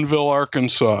Bentonville,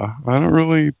 Arkansas. I don't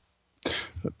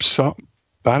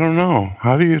know.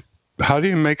 How do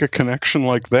you make a connection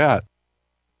like that?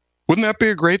 Wouldn't that be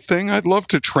a great thing? I'd love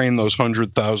to train those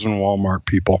 100,000 Walmart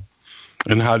people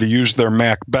in how to use their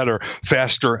Mac better,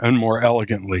 faster, and more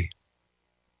elegantly.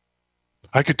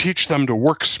 I could teach them to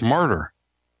work smarter,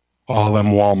 all them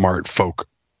Walmart folk.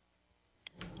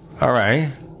 All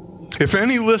right. If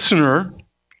any listener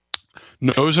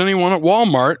knows anyone at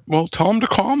Walmart, well, tell them to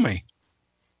call me.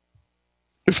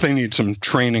 If they need some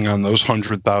training on those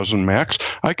 100,000 Macs,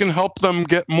 I can help them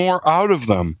get more out of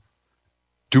them.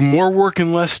 Do more work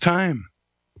in less time.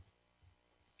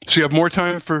 So you have more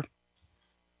time for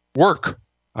work,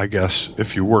 I guess,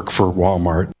 if you work for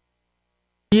Walmart.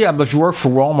 Yeah, but if you work for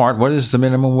Walmart, what is the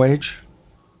minimum wage?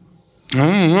 I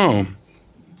don't know.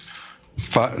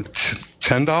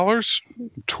 $10?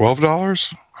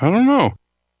 $12? I don't know.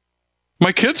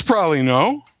 My kids probably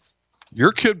know.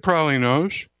 Your kid probably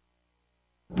knows.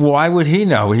 Why would he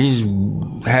know? He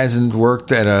hasn't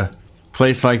worked at a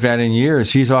place like that in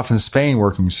years. He's off in Spain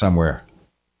working somewhere.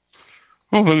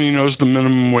 Well, then he knows the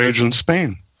minimum wage in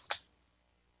Spain.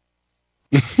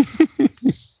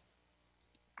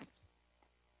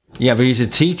 Yeah, but he's a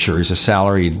teacher. He's a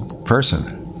salaried person.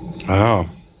 Oh.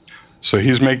 So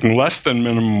he's making less than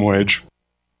minimum wage.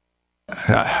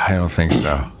 I don't think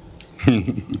so.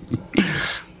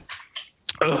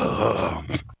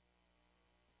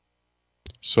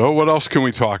 So what else can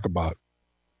we talk about?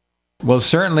 Well,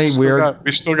 certainly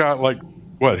we still got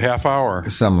half hour?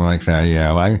 Something like that,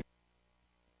 yeah.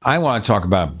 I want to talk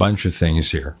about a bunch of things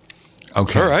here.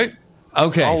 Okay. All right.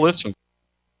 Okay. I'll listen.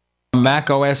 Mac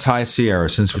OS High Sierra,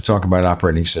 since we're talking about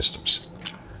operating systems.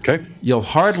 Okay. You'll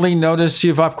hardly notice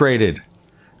you've upgraded.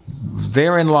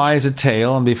 Therein lies a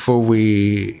tale, and before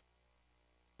we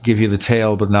give you the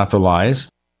tale but not the lies,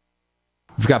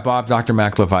 we've got Bob, Dr.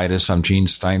 Mac Levitis. I'm Gene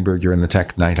Steinberg. You're in the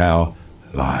Tech Night Owl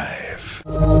Live.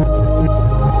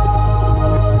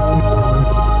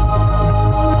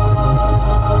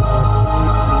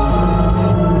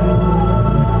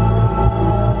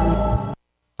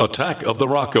 Attack of the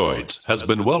Rockoids has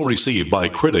been well received by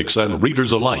critics and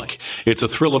readers alike. It's a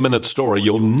thrill-a-minute story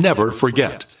you'll never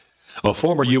forget. A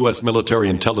former U.S. military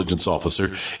intelligence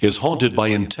officer is haunted by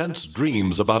intense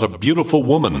dreams about a beautiful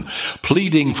woman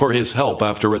pleading for his help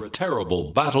after a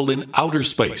terrible battle in outer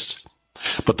space.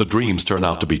 But the dreams turn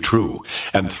out to be true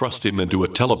and thrust him into a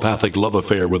telepathic love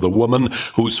affair with a woman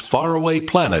whose faraway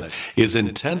planet is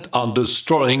intent on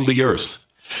destroying the Earth.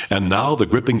 And now the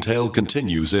gripping tale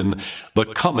continues in The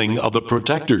Coming of the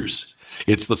Protectors.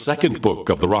 It's the second book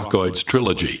of the Rockoids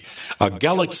trilogy, a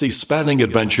galaxy-spanning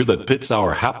adventure that pits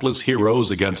our hapless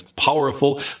heroes against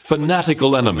powerful,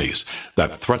 fanatical enemies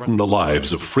that threaten the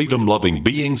lives of freedom-loving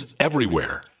beings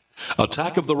everywhere.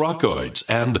 Attack of the Rockoids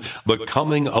and The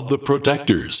Coming of the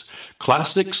Protectors.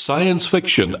 Classic science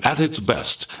fiction at its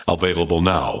best. Available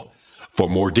now. For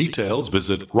more details,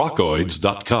 visit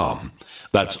rockoids.com.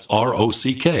 That's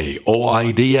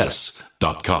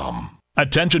ROCKOIDS.com.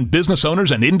 Attention business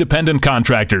owners and independent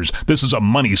contractors. This is a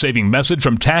money-saving message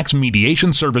from Tax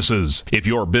Mediation Services. If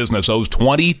your business owes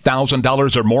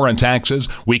 $20,000 or more in taxes,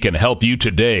 we can help you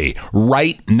today,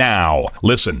 right now.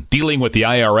 Listen, dealing with the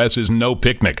IRS is no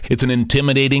picnic. It's an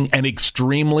intimidating and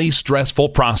extremely stressful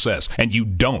process, and you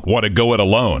don't want to go it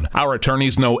alone. Our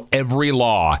attorneys know every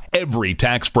law, every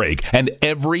tax break, and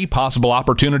every possible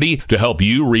opportunity to help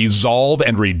you resolve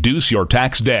and reduce your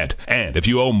tax debt. And if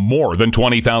you owe more than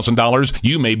 $20,000,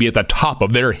 you may be at the top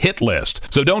of their hit list.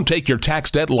 So don't take your tax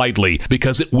debt lightly,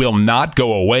 because it will not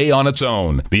go away on its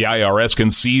own. The IRS can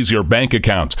seize your bank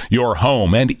accounts, your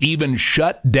home, and even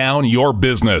shut down your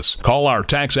business. Call our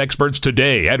tax experts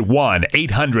today at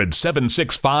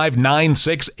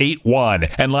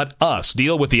 1-800-765-9681 and let us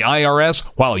deal with the IRS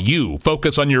while you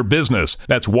focus on your business.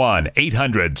 That's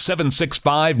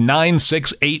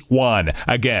 1-800-765-9681.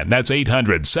 Again, that's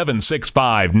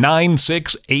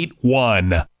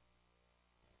 800-765-9681.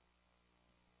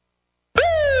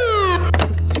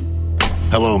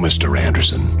 Hello, Mr.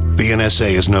 Anderson. The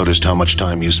NSA has noticed how much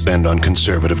time you spend on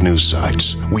conservative news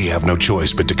sites. We have no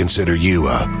choice but to consider you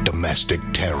a domestic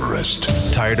terrorist.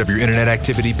 Tired of your internet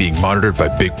activity being monitored by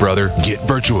Big Brother? Get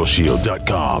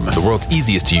VirtualShield.com, the world's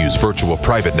easiest to use virtual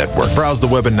private network. Browse the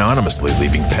web anonymously,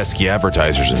 leaving pesky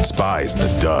advertisers and spies in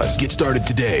the dust. Get started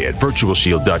today at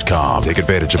VirtualShield.com. Take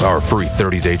advantage of our free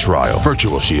 30-day trial.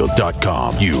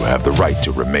 VirtualShield.com. You have the right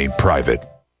to remain private.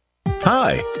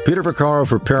 Hi, Peter Vaccaro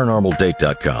for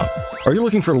ParanormalDate.com. Are you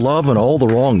looking for love in all the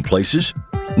wrong places?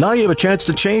 Now you have a chance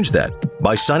to change that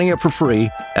by signing up for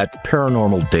free at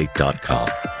ParanormalDate.com.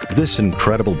 This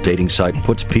incredible dating site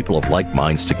puts people of like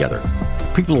minds together.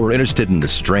 People who are interested in the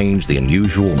strange, the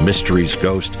unusual, mysteries,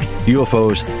 ghosts,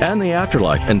 UFOs, and the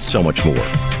afterlife, and so much more.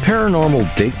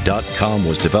 ParanormalDate.com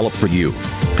was developed for you,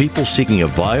 people seeking a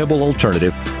viable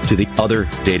alternative to the other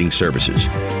dating services.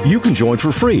 You can join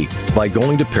for free by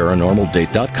going to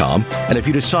ParanormalDate.com, and if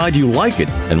you decide you like it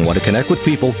and want to connect with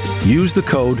people, use the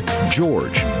code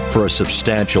GEORGE for a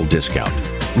substantial discount.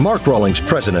 Mark Rawlings,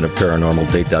 president of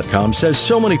ParanormalDate.com, says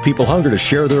so many people hunger to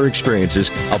share their experiences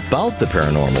about the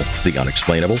paranormal, the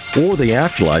unexplainable, or the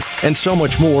afterlife, and so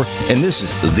much more, and this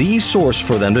is the source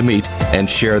for them to meet and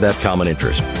share that common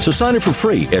interest. So sign up for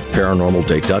free at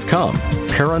ParanormalDate.com,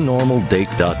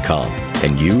 ParanormalDate.com,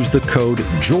 and use the code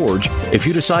GEORGE if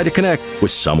you decide to connect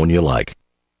with someone you like.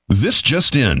 This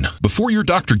just in. Before your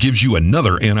doctor gives you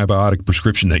another antibiotic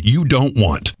prescription that you don't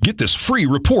want, get this free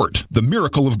report, The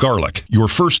Miracle of Garlic, your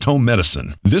first home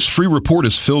medicine. This free report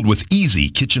is filled with easy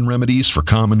kitchen remedies for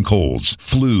common colds,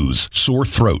 flus, sore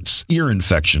throats, ear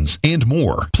infections, and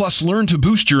more. Plus, learn to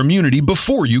boost your immunity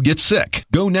before you get sick.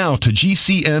 Go now to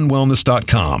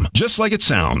GCNwellness.com. Just like it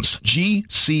sounds,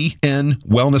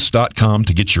 GCNwellness.com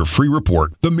to get your free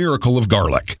report, The Miracle of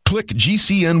Garlic. Click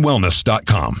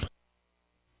GCNwellness.com.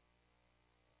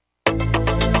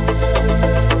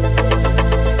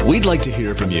 We'd like to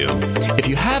hear from you. If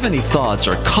you have any thoughts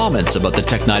or comments about the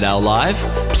Tech Night Owl Live,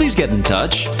 please get in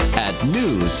touch at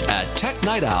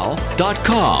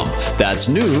news@technightowl.com. That's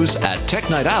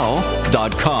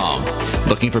news@technightowl.com.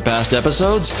 Looking for past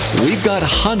episodes? We've got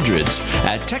hundreds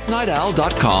at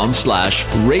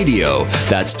technightowl.com/radio.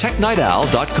 That's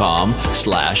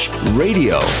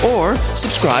technightowl.com/radio. Or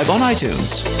subscribe on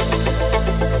iTunes.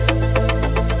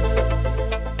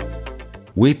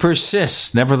 We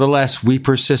persist. Nevertheless, we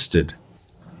persisted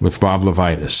with Bob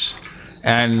Levitas.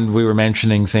 And we were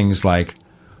mentioning things like,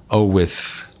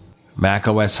 with Mac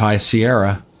OS High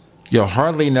Sierra, you'll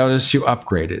hardly notice you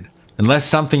upgraded. Unless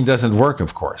something doesn't work,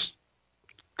 of course.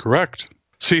 Correct.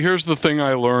 See, here's the thing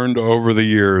I learned over the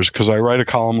years, because I write a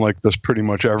column like this pretty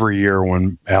much every year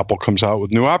when Apple comes out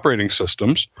with new operating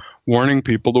systems, warning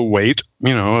people to wait,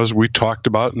 as we talked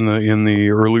about in the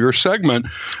earlier segment.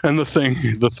 And the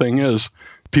thing is,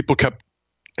 people kept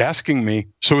asking me,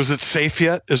 so is it safe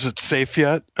yet? Is it safe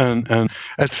yet? And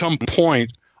at some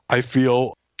point, I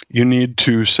feel you need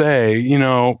to say,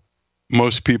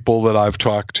 most people that I've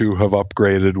talked to have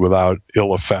upgraded without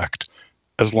ill effect,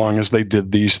 as long as they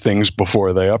did these things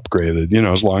before they upgraded,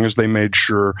 as long as they made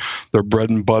sure their bread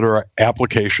and butter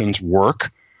applications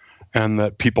work and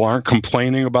that people aren't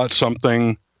complaining about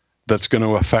something that's going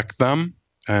to affect them.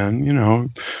 And,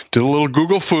 did a little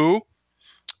Google foo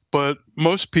but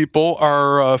most people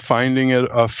are finding it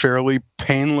a fairly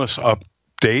painless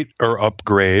update or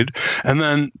upgrade. And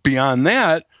then beyond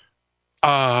that,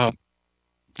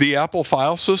 the Apple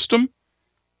file system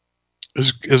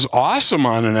is awesome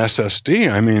on an SSD.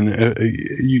 I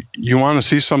mean, you want to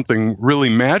see something really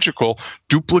magical,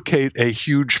 duplicate a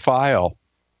huge file.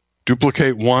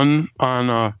 Duplicate one on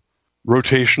a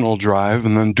rotational drive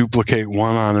and then duplicate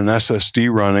one on an SSD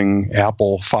running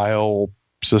Apple file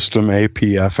system,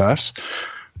 APFS.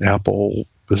 Apple,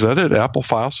 is that it? Apple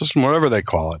file system? Whatever they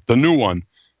call it. The new one.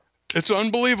 It's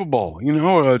unbelievable. You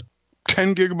know, a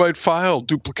 10 gigabyte file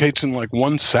duplicates in like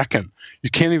 1 second.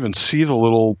 You can't even see the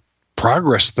little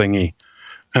progress thingy.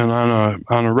 And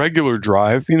on a regular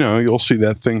drive, you know, you'll see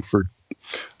that thing for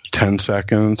 10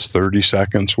 seconds, 30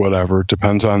 seconds, whatever. It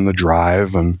depends on the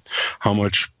drive and how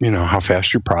much, you know, how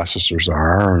fast your processors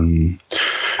are. And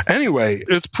anyway,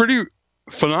 it's pretty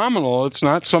phenomenal. It's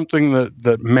not something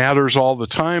that matters all the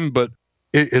time, but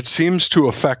it seems to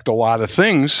affect a lot of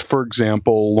things. For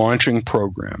example, launching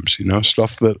programs, you know,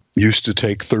 stuff that used to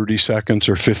take 30 seconds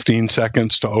or 15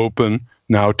 seconds to open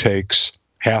now takes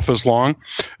half as long.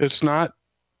 It's not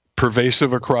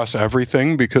pervasive across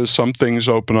everything because some things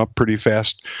open up pretty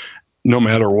fast no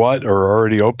matter what, or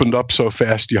already opened up so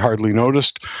fast you hardly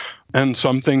noticed. And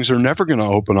some things are never going to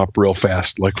open up real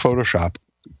fast, like Photoshop.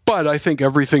 But I think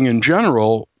everything in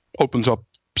general opens up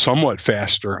somewhat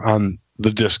faster on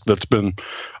the disk that's been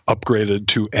upgraded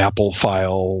to Apple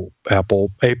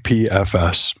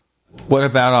APFS. What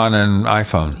about on an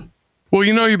iPhone? Well,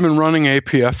 you know, you've been running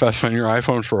APFS on your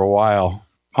iPhone for a while.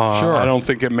 Sure. I don't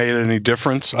think it made any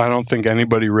difference. I don't think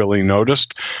anybody really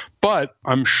noticed, but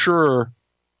I'm sure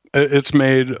it's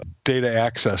made data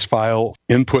access, file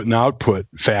input and output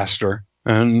faster.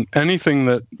 And anything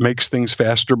that makes things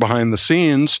faster behind the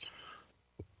scenes,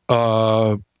 you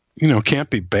know, can't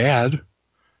be bad.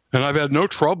 And I've had no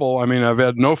trouble. I mean, I've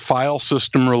had no file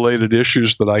system related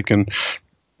issues that I can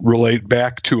relate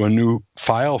back to a new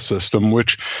file system,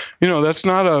 which, you know, that's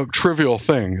not a trivial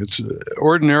thing. It's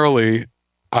ordinarily,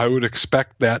 I would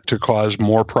expect that to cause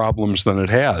more problems than it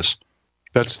has.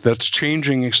 That's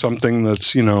changing something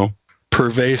that's, you know,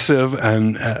 pervasive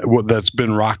and that's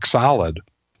been rock solid.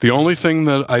 The only thing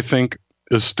that I think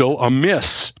is still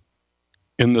amiss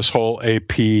in this whole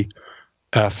APFS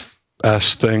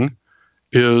thing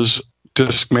is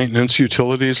disk maintenance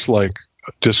utilities like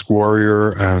Disk Warrior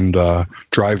and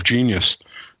Drive Genius,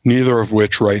 neither of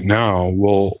which right now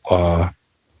will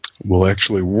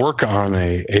actually work on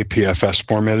a APFS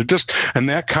formatted disk. And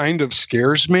that kind of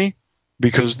scares me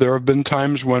because there have been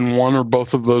times when one or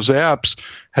both of those apps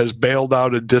has bailed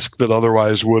out a disk that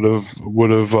otherwise would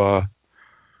have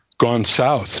gone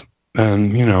south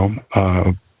and, you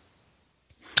know,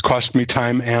 cost me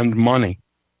time and money.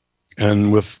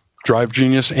 And with Drive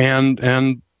Genius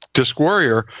and Disk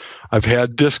Warrior, I've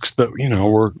had disks that, you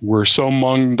know, were so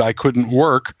munged I couldn't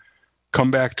work,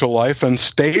 come back to life and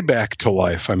stay back to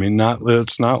life. I mean,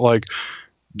 it's not like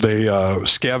they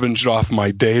scavenged off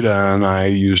my data and I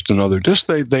used another disk.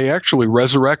 They actually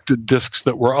resurrected disks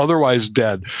that were otherwise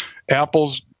dead.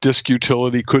 Apple's disk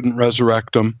utility couldn't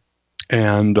resurrect them,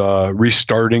 and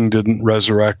restarting didn't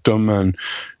resurrect them, and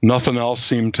nothing else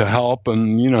seemed to help.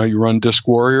 And, you know, you run Disk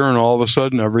Warrior and all of a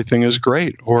sudden everything is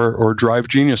great, or Drive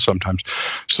Genius sometimes.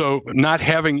 So not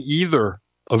having either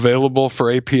available for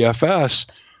APFS,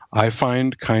 I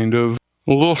find kind of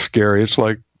a little scary. It's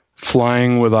like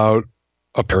flying without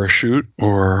a parachute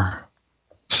or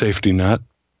safety net.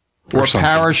 Or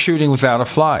parachuting without a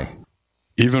fly.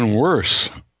 Even worse.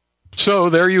 So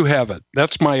there you have it.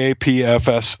 That's my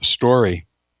APFS story.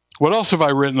 What else have I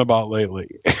written about lately?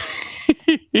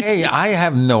 Hey, I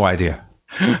have no idea.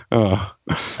 I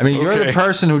mean, you're the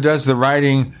person who does the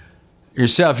writing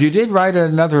yourself. You did write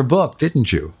another book,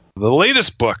 didn't you? The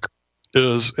latest book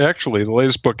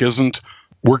isn't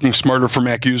Working Smarter for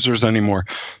Mac Users anymore.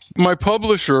 My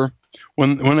publisher,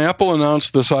 when Apple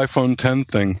announced this iPhone 10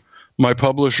 thing, my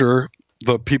publisher,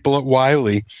 the people at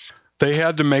Wiley, they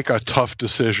had to make a tough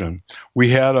decision. We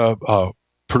had a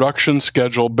production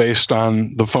schedule based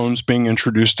on the phones being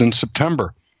introduced in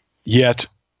September, yet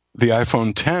the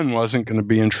iPhone 10 wasn't going to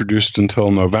be introduced until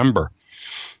November.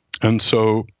 And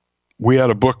so we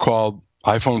had a book called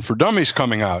iPhone for Dummies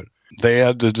coming out. They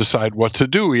had to decide what to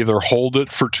do, either hold it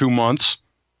for 2 months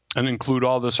and include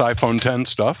all this iPhone 10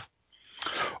 stuff,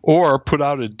 or put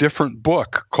out a different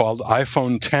book called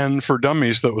iPhone 10 for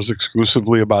Dummies that was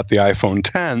exclusively about the iPhone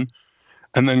 10,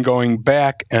 and then going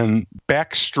back and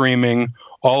backstreaming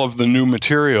all of the new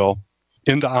material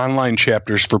into online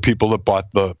chapters for people that bought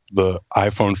the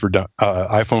iPhone for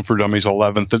Dummies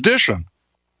 11th edition.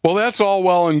 Well, that's all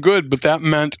well and good, but that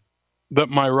meant that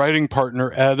my writing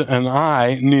partner, Ed, and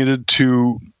I needed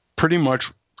to pretty much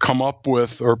come up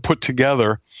with or put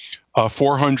together a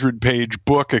 400-page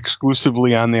book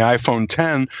exclusively on the iPhone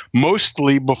 10,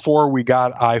 mostly before we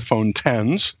got iPhone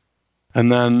 10s.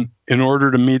 And then in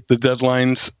order to meet the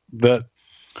deadlines that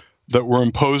were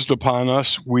imposed upon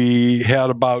us, we had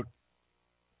about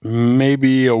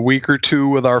maybe a week or two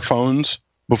with our phones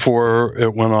before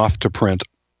it went off to print.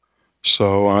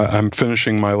 So I'm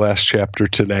finishing my last chapter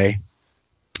today,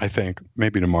 I think,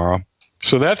 maybe tomorrow.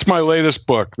 So that's my latest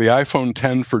book, The iPhone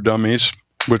 10 for Dummies,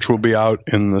 which will be out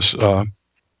in this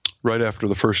right after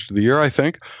the first of the year, I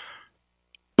think.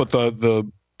 But the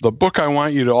book I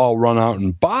want you to all run out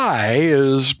and buy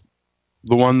is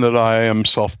the one that I am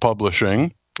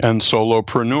self-publishing and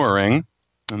solopreneuring,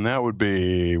 and that would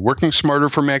be Working Smarter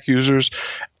for Mac Users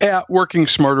at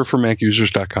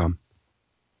workingsmarterformacusers.com.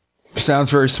 Sounds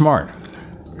very smart.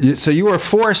 So you were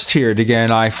forced here to get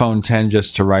an iPhone 10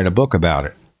 just to write a book about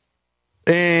it.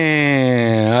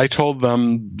 And I told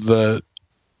them that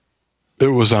it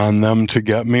was on them to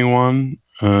get me one.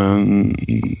 And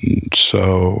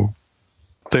so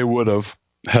they would have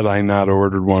had I not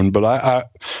ordered one. But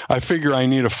I figure I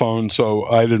need a phone, so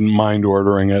I didn't mind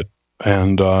ordering it.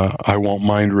 And I won't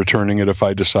mind returning it if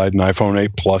I decide an iPhone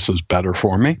 8 Plus is better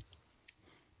for me.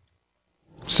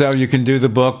 So you can do the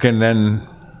book and then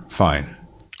fine.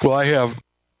 Well, I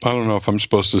don't know if I'm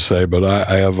supposed to say, but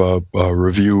I have a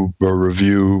review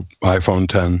iPhone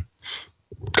 10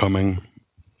 coming.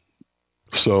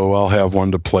 So I'll have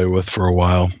one to play with for a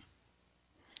while.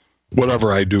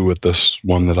 Whatever I do with this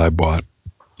one that I bought.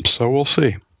 So we'll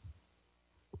see.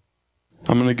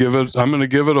 I'm going to give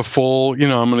it a full, I'm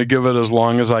going to give it as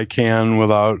long as I can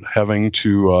without having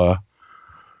to,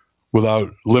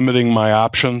 without limiting my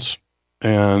options.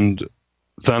 And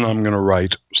then I'm going to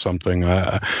write something.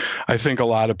 I think a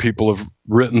lot of people have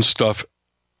written stuff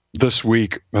this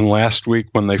week and last week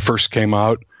when they first came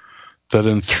out that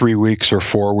in 3 weeks or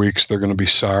 4 weeks they're going to be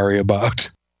sorry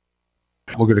about.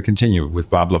 We're going to continue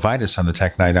with Bob Levitas on the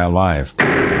Tech Night Owl Live.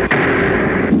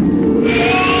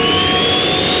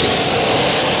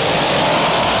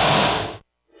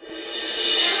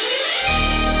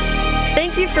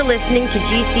 Thank you for listening to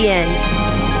GCN.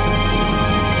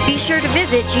 Be sure to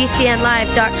visit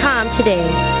GCNlive.com today.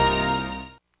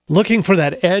 Looking for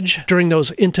that edge during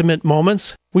those intimate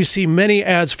moments? We see many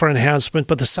ads for enhancement,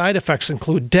 but the side effects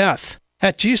include death.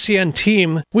 At GCN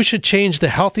Team, we should change the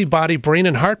Healthy Body, Brain,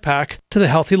 and Heart Pack to the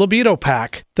Healthy Libido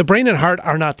Pack. The brain and heart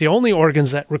are not the only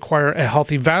organs that require a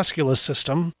healthy vascular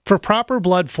system. For proper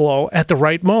blood flow at the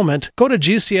right moment, go to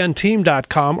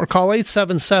GCNteam.com or call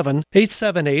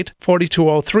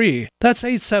 877-878-4203. That's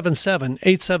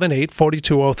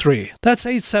 877-878-4203. That's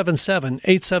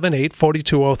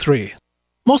 877-878-4203.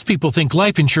 Most people think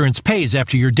life insurance pays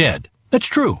after you're dead. That's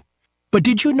true. But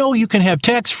did you know you can have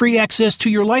tax-free access to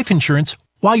your life insurance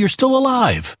while you're still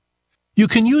alive? You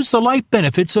can use the life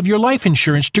benefits of your life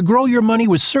insurance to grow your money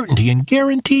with certainty and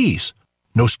guarantees.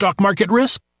 No stock market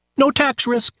risk, no tax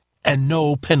risk, and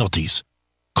no penalties.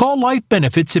 Call Life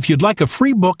Benefits if you'd like a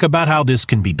free book about how this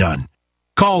can be done.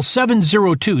 Call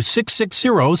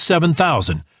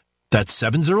 702-660-7000. That's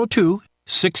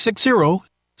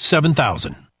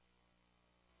 702-660-7000.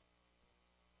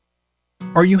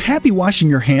 Are you happy washing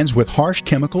your hands with harsh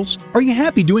chemicals? Are you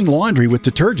happy doing laundry with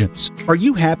detergents? Are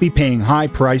you happy paying high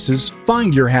prices?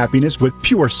 Find your happiness with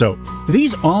Pure Soap.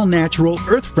 These all-natural,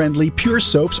 earth-friendly Pure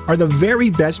Soaps are the very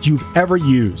best you've ever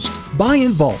used. Buy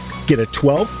in bulk. Get a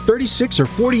 12, 36, or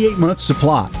 48-month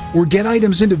supply. Or get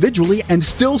items individually and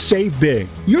still save big.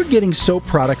 You're getting soap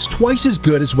products twice as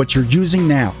good as what you're using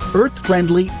now.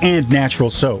 Earth-friendly and natural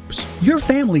soaps. Your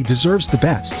family deserves the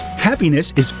best.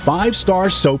 Happiness is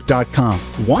 5starsoap.com.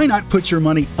 Why not put your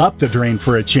money up the drain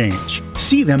for a change?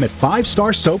 See them at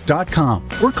 5starsoap.com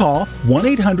or call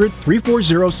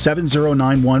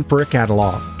 1-800-340-7091 for a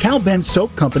catalog. Cal Ben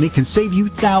Soap Company can save you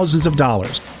thousands of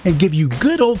dollars and give you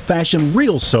good old-fashioned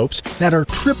real soaps that are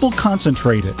triple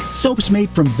concentrated. Soaps made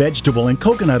from vegetable and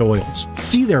coconut oils.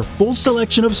 See their full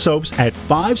selection of soaps at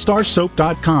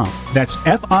 5starsoap.com. That's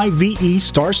F-I-V-E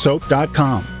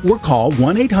starsoap.com or call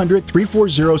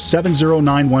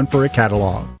 1-800-340-7091 for a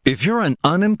catalog. If you're an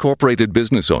unincorporated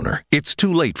business owner, it's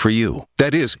too late for you.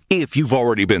 That is, if you've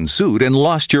already been sued and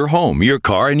lost your home, your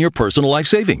car, and your personal life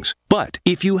savings. But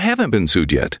if you haven't been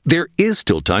sued yet, there is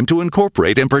still time to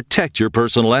incorporate and protect your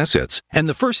personal assets. And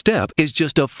the first step is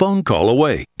just a phone call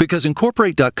away, because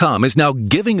Incorporate.com is now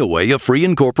giving away a free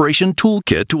incorporation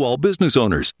toolkit to all business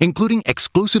owners, including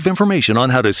exclusive information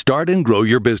on how to start and grow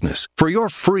your business. For your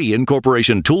free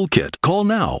incorporation toolkit, call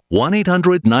now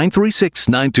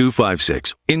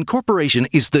 1-800-936-9256. Incorporation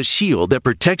is the shield that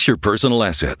protects your personal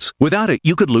assets. Without it,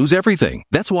 you could lose everything.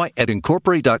 That's why at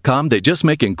Incorporate.com, they just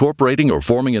make incorporating or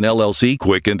forming an LLC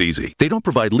quick and easy. They don't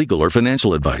provide legal or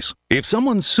financial advice. If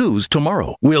someone sues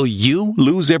tomorrow, will you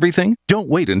lose everything? Don't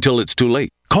wait until it's too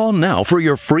late. Call now for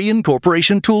your free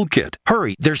incorporation toolkit.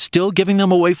 Hurry, they're still giving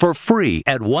them away for free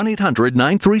at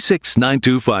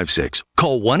 1-800-936-9256.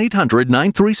 Call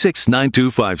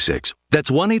 1-800-936-9256.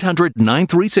 That's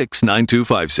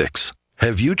 1-800-936-9256.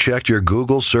 Have you checked your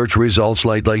Google search results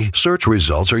lately? Search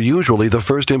results are usually the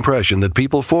first impression that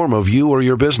people form of you or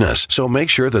your business, so make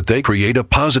sure that they create a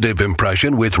positive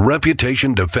impression with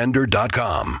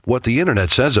ReputationDefender.com. What the internet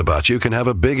says about you can have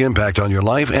a big impact on your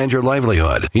life and your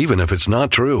livelihood, even if it's not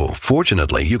true.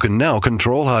 Fortunately, you can now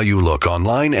control how you look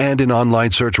online and in online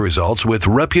search results with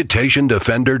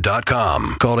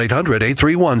ReputationDefender.com. Call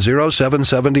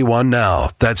 800-831-0771 now.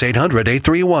 That's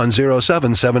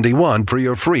 800-831-0771 for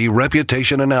your free reputation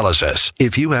analysis.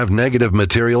 If you have negative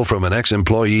material from an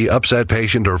ex-employee, upset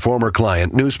patient, or former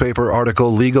client, newspaper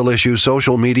article, legal issue,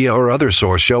 social media, or other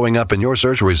source showing up in your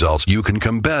search results, you can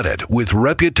combat it with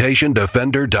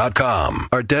ReputationDefender.com.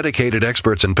 Our dedicated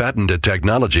experts in patented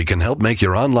technology can help make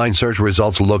your online search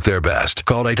results look their best.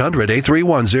 Call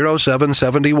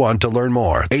 800-831-0771 to learn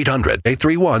more.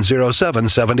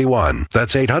 800-831-0771.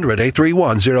 That's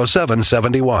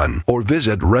 800-831-0771. Or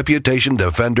visit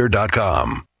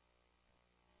ReputationDefender.com.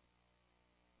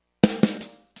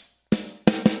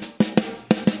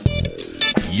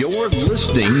 You're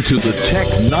listening to the Tech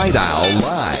Night Owl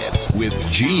Live with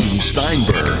Gene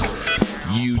Steinberg.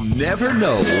 You never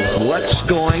know what's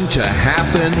going to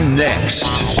happen next.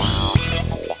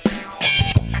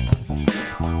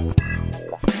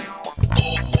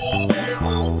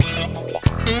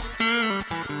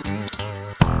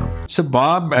 So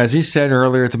Bob, as he said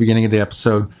earlier at the beginning of the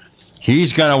episode,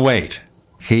 he's going to wait.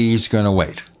 He's going to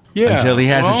wait until he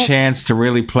has a chance to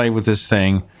really play with this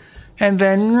thing. And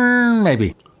then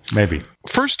maybe.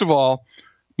 First of all,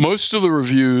 most of the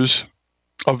reviews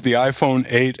of the iPhone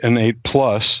 8 and 8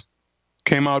 Plus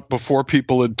came out before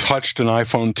people had touched an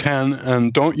iPhone 10.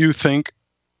 And don't you think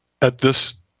at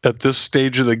this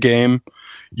stage of the game,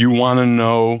 you want to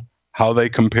know how they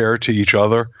compare to each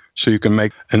other so you can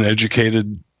make an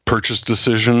educated purchase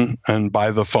decision and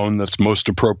buy the phone that's most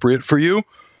appropriate for you?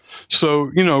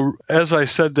 So, as I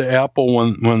said to Apple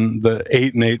when the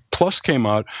 8 and 8 Plus came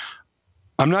out,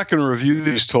 I'm not going to review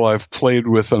these till I've played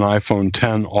with an iPhone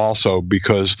 10 also,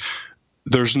 because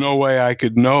there's no way I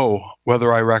could know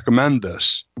whether I recommend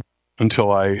this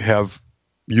until I have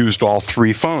used all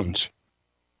three phones.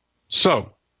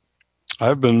 So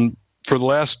I've been, for the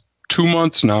last 2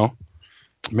 months now,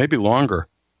 maybe longer,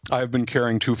 I've been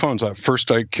carrying two phones.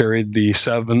 First I carried the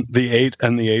 8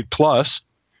 and the 8 Plus.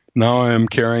 Now I am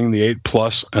carrying the 8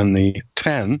 Plus and the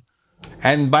 10.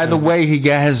 And by the way, he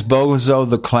has Bozo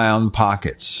the Clown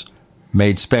pockets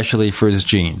made specially for his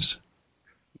jeans.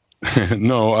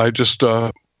 No, I just,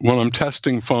 when I'm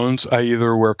testing phones, I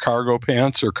either wear cargo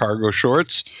pants or cargo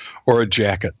shorts or a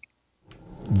jacket.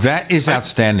 That is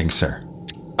outstanding, sir.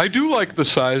 I do like the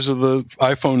size of the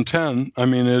iPhone 10. I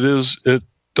mean, it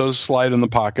does slide in the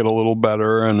pocket a little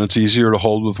better, and it's easier to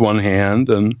hold with one hand.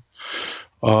 And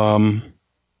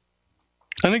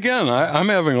again, I'm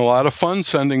having a lot of fun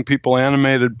sending people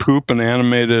animated poop and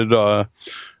animated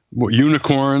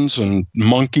unicorns and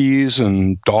monkeys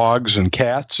and dogs and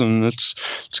cats, and it's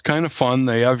kind of fun.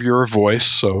 They have your voice,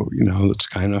 so it's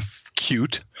kind of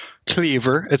cute.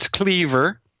 It's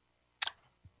clever.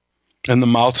 And the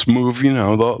mouths move,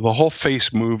 the whole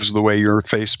face moves the way your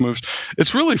face moves.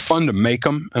 It's really fun to make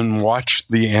them and watch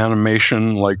the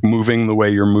animation like moving the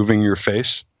way you're moving your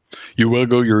face. You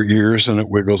wiggle your ears and it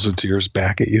wiggles its ears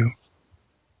back at you.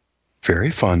 Very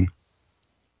fun.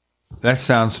 That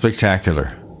sounds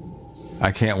spectacular.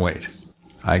 I can't wait.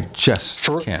 I just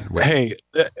can't wait. Hey,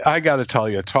 I got to tell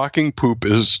you, talking poop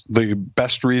is the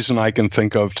best reason I can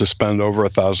think of to spend over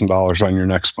 $1,000 on your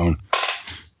next phone.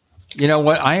 You know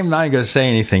what? I am not going to say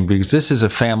anything because this is a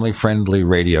family-friendly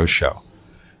radio show.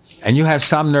 And you have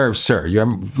some nerve, sir. You're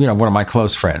one of my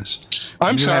close friends.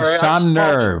 I'm sorry. You have some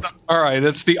nerve. All right.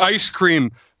 It's the ice cream,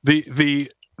 the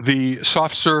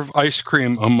soft serve ice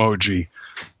cream emoji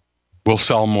will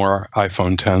sell more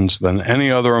iPhone 10s than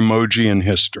any other emoji in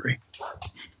history.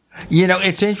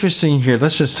 It's interesting here.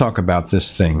 Let's just talk about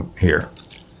this thing here.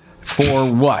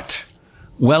 For what?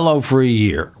 Well over a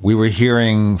year, we were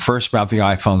hearing first about the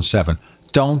iPhone 7.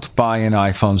 Don't buy an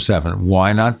iPhone 7.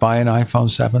 Why not buy an iPhone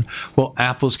 7? Well,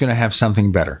 Apple's going to have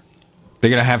something better. They're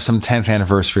going to have some 10th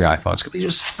anniversary iPhones. It's going to be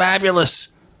just fabulous.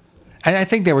 And I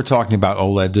think they were talking about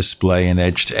OLED display and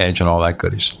edge-to-edge and all that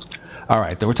goodies. All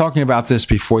right, we're talking about this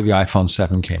before the iPhone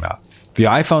 7 came out. The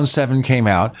iPhone 7 came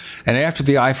out, and after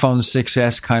the iPhone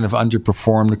 6S kind of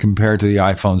underperformed compared to the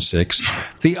iPhone 6,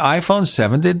 the iPhone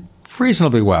 7 did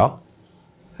reasonably well.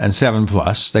 And 7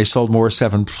 Plus, they sold more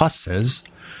 7 Pluses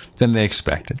than they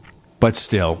expected. But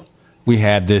still, we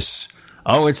had this,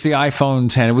 it's the iPhone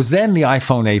 10. It was then the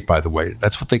iPhone 8, by the way.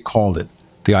 That's what they called it,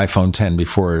 the iPhone 10,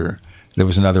 before there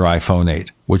was another iPhone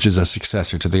 8, which is a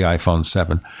successor to the iPhone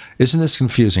 7. Isn't this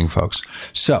confusing, folks?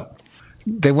 So,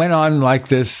 they went on like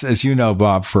this, as you know,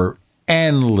 Bob, for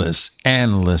endless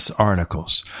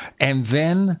articles. And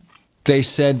then they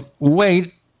said,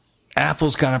 wait,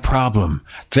 Apple's got a problem.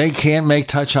 They can't make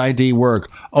Touch ID work.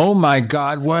 Oh my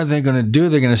God, what are they going to do?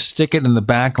 They're going to stick it in the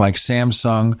back like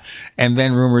Samsung. And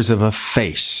then rumors of a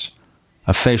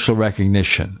facial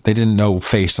recognition. They didn't know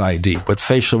Face ID, but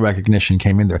facial recognition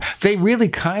came in there. They really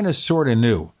kind of sort of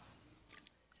knew,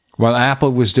 while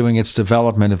Apple was doing its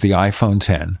development of the iPhone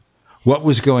 10, what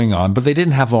was going on, but they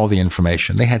didn't have all the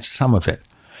information. They had some of it,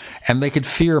 and they could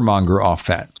fearmonger off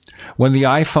that. When the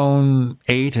iPhone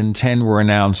 8 and 10 were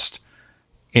announced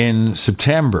in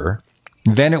September,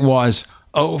 then it was,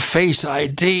 Face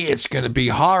ID, it's going to be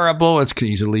horrible. It's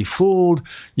easily fooled.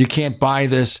 You can't buy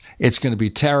this. It's going to be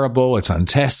terrible. It's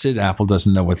untested. Apple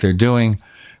doesn't know what they're doing.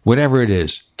 Whatever it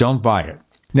is, don't buy it.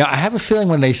 Now, I have a feeling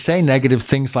when they say negative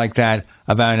things like that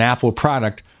about an Apple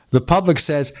product, the public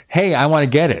says, hey, I want to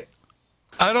get it.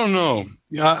 I don't know.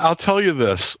 I'll tell you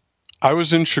this. I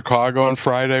was in Chicago on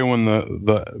Friday when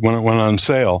it went on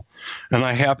sale, and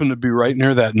I happened to be right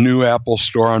near that new Apple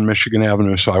store on Michigan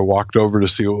Avenue, so I walked over to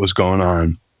see what was going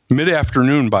on.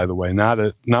 Mid-afternoon, by the way, not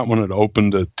when it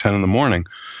opened at 10 in the morning.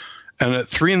 And at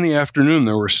 3 in the afternoon,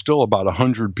 there were still about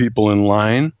 100 people in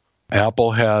line.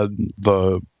 Apple had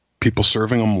the people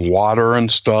serving them water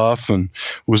and stuff, and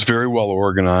was very well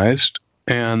organized.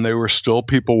 And there were still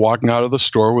people walking out of the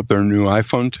store with their new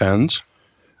iPhone 10s.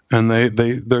 And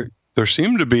there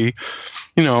seemed to be,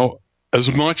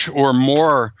 as much or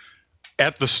more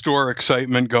at the store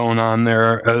excitement going on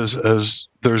there as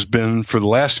there's been for the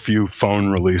last few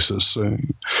phone releases.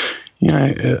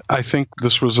 I think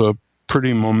this was a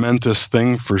pretty momentous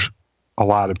thing for a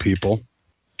lot of people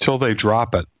till they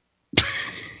drop it.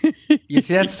 You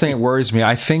see, that's the thing that worries me.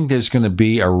 I think there's going to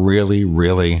be a really,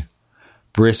 really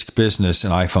brisk business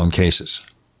in iPhone cases.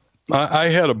 I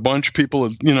had a bunch of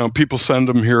people, people send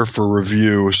them here for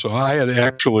review. So I had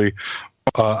actually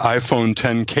iPhone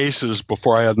 10 cases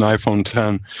before I had an iPhone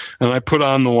 10. And I put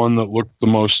on the one that looked the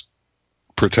most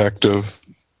protective.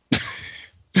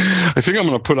 I think I'm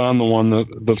going to put on the one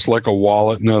that's like a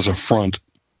wallet and has a front.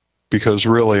 Because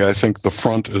really, I think the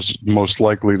front is most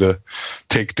likely to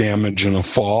take damage in a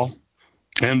fall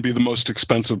and be the most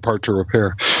expensive part to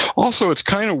repair. Also, it's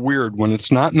kind of weird when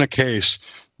it's not in a case.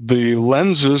 The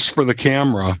lenses for the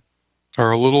camera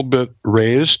are a little bit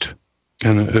raised,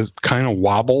 and it kind of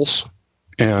wobbles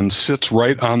and sits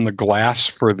right on the glass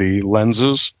for the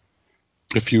lenses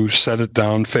if you set it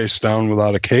down face down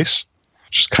without a case,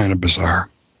 which is kind of bizarre.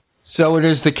 So it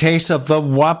is the case of the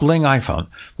wobbling iPhone.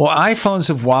 Well, iPhones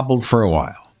have wobbled for a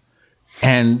while.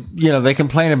 And, they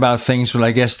complain about things, but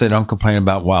I guess they don't complain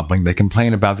about wobbling. They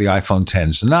complain about the iPhone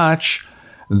X's notch.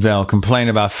 They'll complain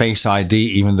about Face ID,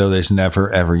 even though they've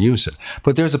never, ever used it.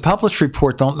 But there's a published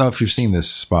report, don't know if you've seen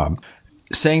this, Bob,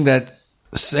 saying that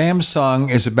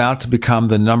Samsung is about to become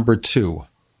the number 2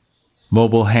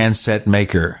 mobile handset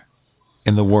maker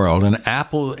in the world. And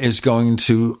Apple is going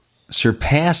to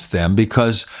surpass them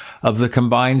because of the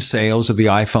combined sales of the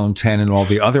iPhone 10 and all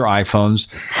the other iPhones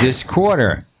this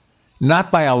quarter.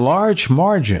 Not by a large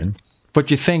margin, but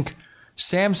you think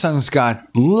Samsung's got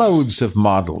loads of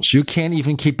models. You can't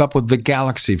even keep up with the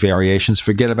Galaxy variations.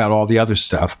 Forget about all the other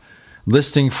stuff.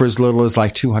 Listing for as little as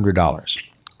like $200.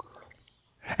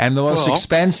 And the most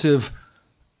expensive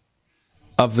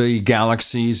of the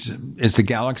Galaxies is the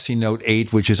Galaxy Note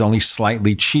 8, which is only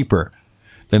slightly cheaper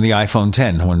than the iPhone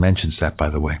 10. No one mentions that, by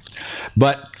the way.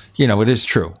 But, it is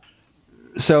true.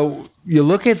 So you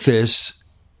look at this,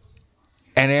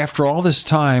 and after all this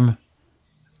time,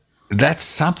 that's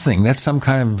something. That's some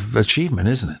kind of achievement,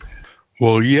 isn't it?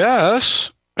 Well,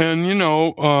 yes. And,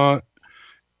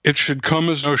 it should come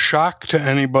as no shock to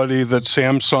anybody that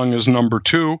Samsung is number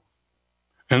 2.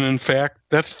 And in fact,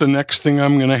 that's the next thing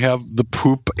I'm going to have the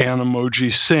poop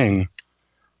Animoji sing.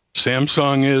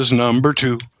 Samsung is number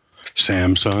 2.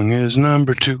 Samsung is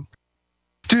number 2.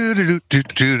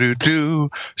 Do-do-do-do-do-do.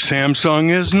 Samsung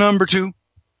is number 2.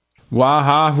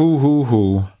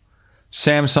 Wah-ha-hoo-hoo-hoo.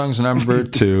 Samsung's number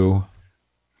 2.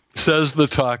 Says the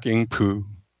talking poo.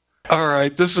 All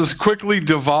right, this is quickly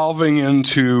devolving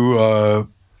into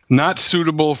not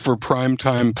suitable for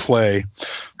primetime play.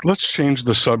 Let's change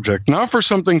the subject. Now for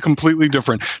something completely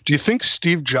different. Do you think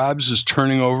Steve Jobs is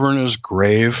turning over in his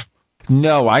grave?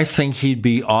 No, I think he'd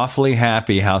be awfully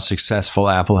happy how successful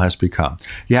Apple has become.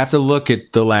 You have to look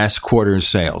at the last quarter's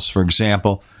sales. For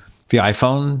example, the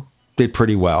iPhone did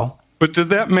pretty well. But did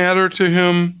that matter to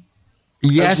him?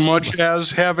 Yes. As much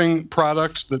as having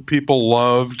products that people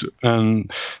loved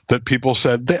and that people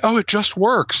said, it just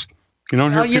works. You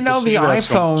don't hear people say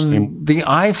that. The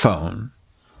iPhone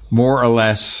more or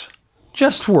less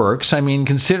just works. I mean,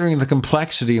 considering the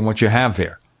complexity and what you have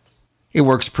there, it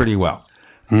works pretty well.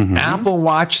 Mm-hmm. Apple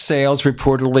Watch sales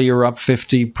reportedly are up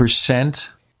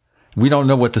 50%. We don't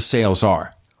know what the sales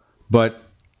are, but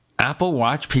Apple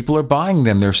Watch, people are buying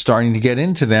them. They're starting to get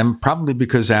into them, probably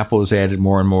because Apple has added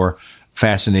more and more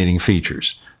fascinating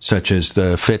features, such as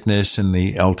the fitness and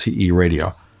the LTE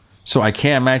radio. So I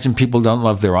can't imagine people don't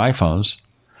love their iPhones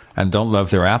and don't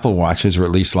love their Apple Watches, or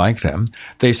at least like them.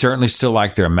 They certainly still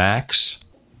like their Macs,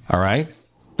 all right?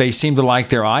 They seem to like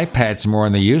their iPads more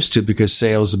than they used to because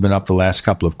sales have been up the last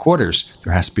couple of quarters.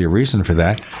 There has to be a reason for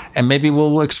that. And maybe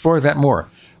we'll explore that more.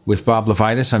 With Bob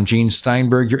Levitas, I'm Gene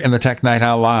Steinberg. You're in the Tech Night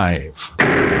Owl Live.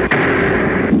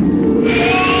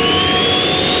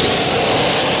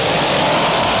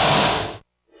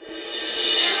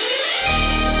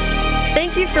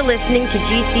 Thank you for listening to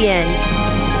GCN.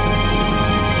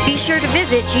 Be sure to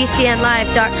visit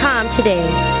GCNlive.com today.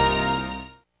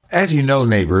 As you know,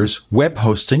 neighbors, web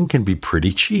hosting can be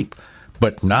pretty cheap,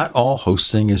 but not all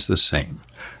hosting is the same.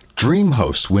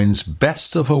 DreamHost wins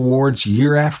Best of Awards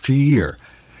year after year.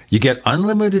 You get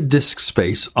unlimited disk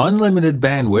space, unlimited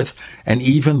bandwidth, and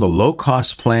even the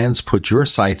low-cost plans put your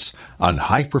sites on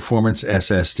high-performance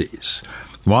SSDs.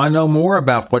 Want to know more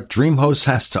about what DreamHost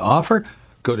has to offer?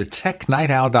 Go to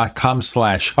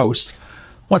technightowl.com/host.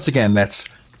 Once again, that's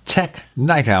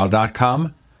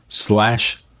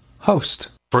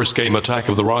technightowl.com/host. First came Attack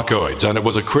of the Rockoids, and it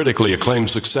was a critically acclaimed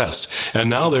success. And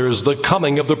now there is The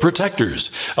Coming of the Protectors.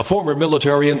 A former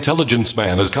military intelligence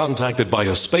man is contacted by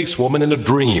a space woman in a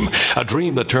dream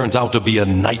that turns out to be a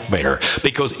nightmare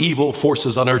because evil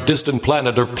forces on her distant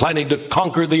planet are planning to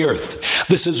conquer the Earth.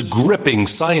 This is gripping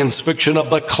science fiction of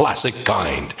the classic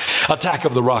kind. Attack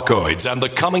of the Rockoids and The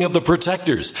Coming of the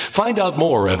Protectors. Find out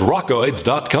more at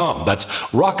rockoids.com. That's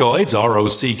Rockoids,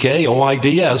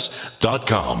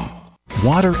 ROCKOIDS.com.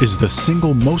 Water is the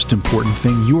single most important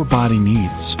thing your body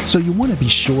needs, so you want to be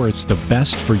sure it's the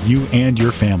best for you and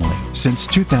your family. Since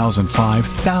 2005,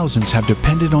 thousands have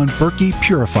depended on Berkey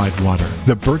purified water.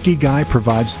 The Berkey Guy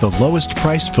provides the lowest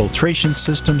priced filtration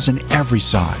systems in every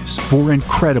size. For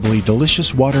incredibly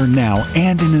delicious water now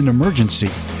and in an emergency,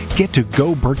 get to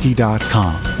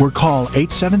GoBerkey.com or call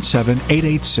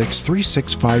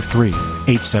 877-886-3653.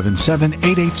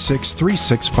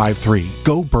 877-886-3653.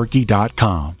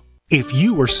 GoBerkey.com. If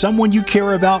you or someone you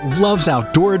care about loves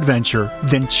outdoor adventure,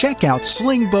 then check out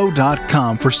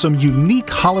slingbow.com for some unique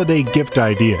holiday gift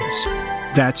ideas.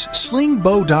 That's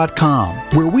slingbow.com,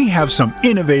 where we have some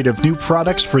innovative new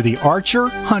products for the archer,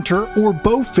 hunter, or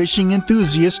bow fishing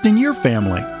enthusiast in your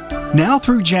family. Now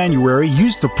through January,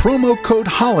 use the promo code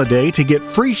HOLIDAY to get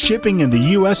free shipping in the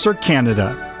U.S. or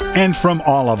Canada. And from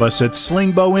all of us at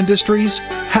Slingbow Industries,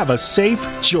 have a safe,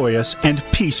 joyous, and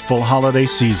peaceful holiday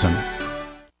season.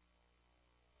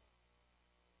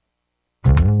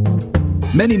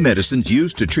 Many medicines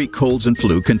used to treat colds and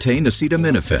flu contain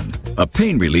acetaminophen, a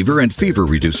pain reliever and fever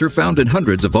reducer found in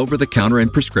hundreds of over-the-counter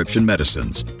and prescription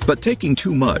medicines. But taking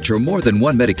too much or more than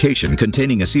one medication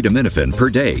containing acetaminophen per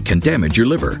day can damage your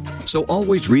liver. So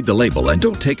always read the label and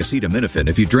don't take acetaminophen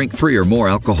if you drink 3 or more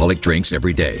alcoholic drinks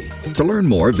every day. To learn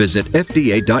more, visit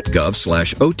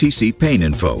fda.gov/OTC pain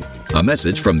info. A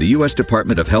message from the U.S.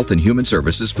 Department of Health and Human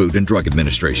Services Food and Drug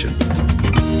Administration.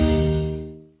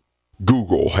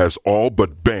 Google has all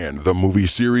but banned the movie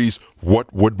series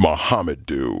What Would Muhammad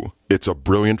Do? It's a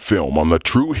brilliant film on the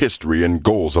true history and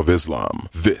goals of Islam.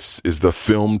 This is the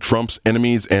film Trump's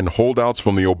enemies and holdouts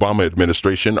from the Obama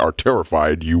administration are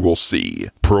terrified you will see.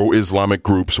 Pro-Islamic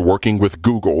groups working with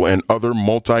Google and other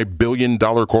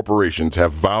multi-billion-dollar corporations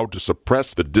have vowed to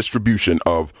suppress the distribution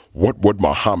of What Would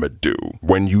Muhammad Do?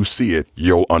 When you see it,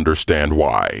 you'll understand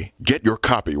why. Get your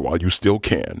copy while you still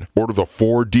can. Order the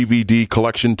 4-DVD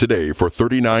collection today for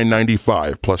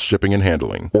 $39.95 plus shipping and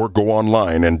handling. Or go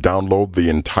online and download the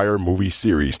entire movie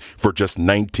series for just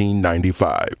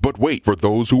 $19.95. But wait, for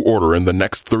those who order in the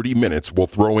next 30 minutes, we'll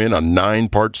throw in a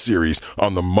 9-part series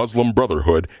on the Muslim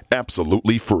Brotherhood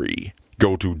absolutely free.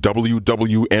 Go to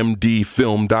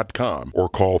wwmdfilm.com or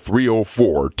call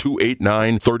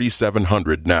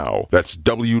 304-289-3700 now. That's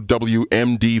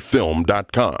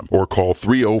wwmdfilm.com or call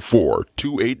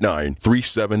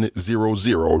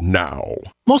 304-289-3700 now.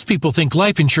 Most people think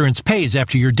life insurance pays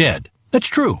after you're dead. That's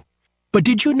true. But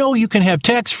did you know you can have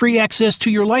tax-free access to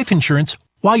your life insurance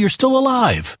while you're still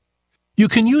alive? You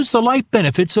can use the life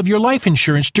benefits of your life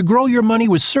insurance to grow your money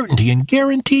with certainty and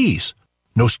guarantees.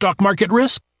 No stock market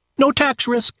risk, no tax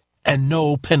risk, and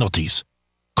no penalties.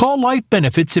 Call Life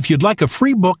Benefits if you'd like a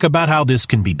free book about how this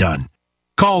can be done.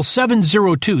 Call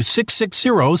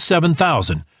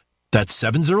 702-660-7000. That's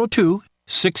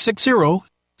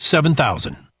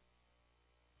 702-660-7000.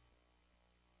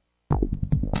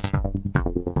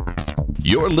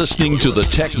 You're listening to the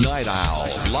Tech Night Owl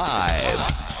live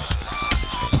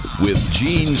with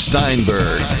Gene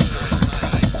Steinberg.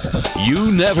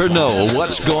 You never know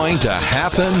what's going to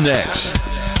happen next.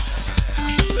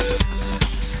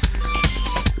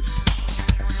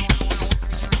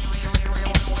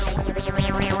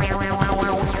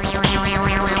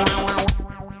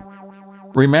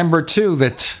 Remember, too,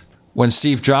 that when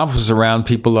Steve Jobs was around,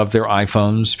 people loved their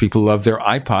iPhones, people loved their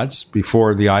iPods.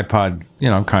 Before the iPod,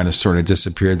 kind of sort of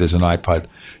disappeared, there's an iPod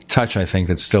Touch, I think,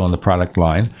 that's still in the product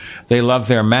line. They love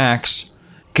their Macs.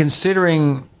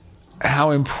 Considering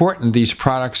how important these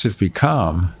products have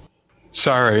become.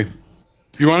 Sorry.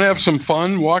 If you want to have some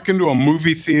fun, walk into a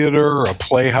movie theater or a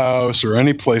playhouse or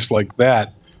any place like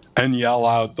that and yell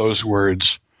out those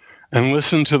words and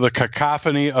listen to the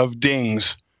cacophony of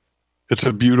dings. It's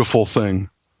a beautiful thing.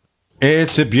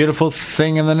 It's a beautiful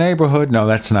thing in the neighborhood. No,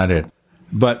 that's not it.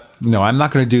 But no, I'm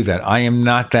not going to do that. I am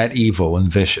not that evil and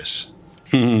vicious.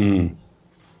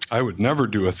 I would never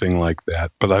do a thing like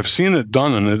that, but I've seen it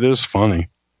done and it is funny.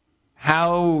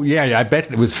 How? Yeah, I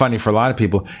bet it was funny for a lot of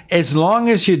people. As long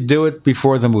as you do it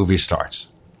before the movie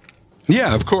starts.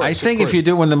 Yeah, of course. I think if you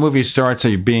do it when the movie starts, or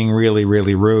you're being really,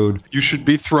 really rude, you should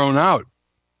be thrown out.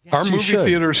 Yes, our movie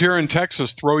theaters here in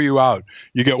Texas throw you out.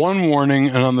 You get one warning,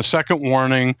 and on the second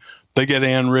warning, they get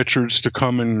Ann Richards to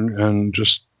come in and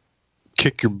just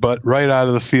kick your butt right out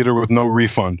of the theater with no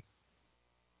refund.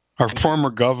 Our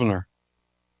former governor.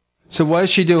 So what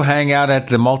does she do? Hang out at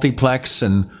the multiplex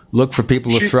and look for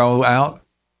people to throw out?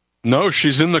 No,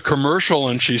 she's in the commercial,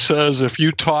 and she says, if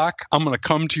you talk, I'm going to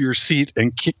come to your seat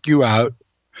and kick you out.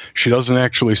 She doesn't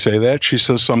actually say that. She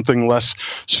says something less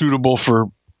suitable for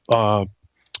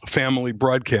family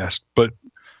broadcast, but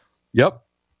yep.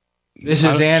 This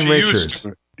is Ann Richards.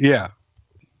 Yeah,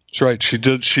 that's right. She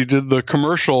did the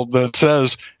commercial that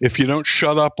says, if you don't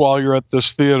shut up while you're at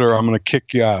this theater, I'm going to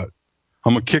kick you out.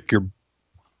 I'm going to kick your...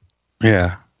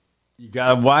 Yeah. You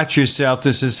got to watch yourself.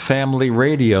 This is family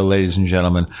radio, ladies and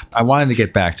gentlemen. I wanted to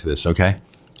get back to this, okay?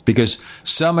 Because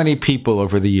so many people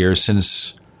over the years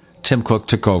since Tim Cook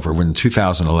took over in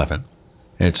 2011,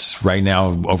 it's right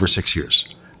now over 6 years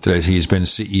that he's been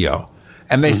CEO.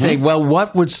 And they say, well,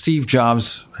 what would Steve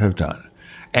Jobs have done?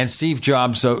 And Steve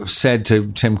Jobs said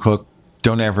to Tim Cook,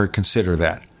 don't ever consider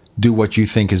that. Do what you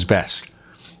think is best.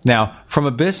 Now, from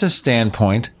a business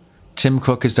standpoint, Tim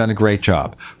Cook has done a great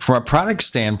job. From a product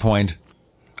standpoint,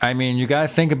 I mean, you got to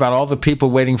think about all the people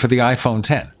waiting for the iPhone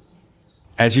 10.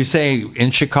 As you say,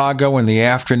 in Chicago in the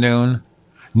afternoon,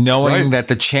 knowing that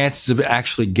the chances of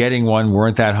actually getting one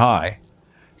weren't that high,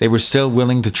 they were still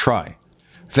willing to try.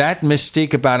 That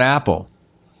mystique about Apple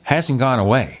hasn't gone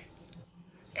away.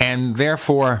 And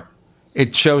therefore,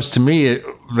 it shows to me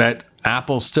that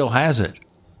Apple still has it.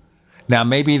 Now,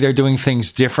 maybe they're doing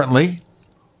things differently,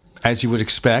 as you would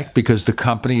expect, because the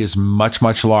company is much,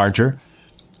 much larger,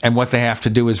 and what they have to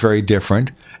do is very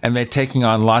different, and they're taking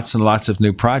on lots and lots of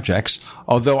new projects,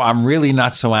 although I'm really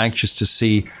not so anxious to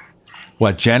see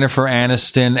Jennifer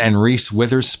Aniston and Reese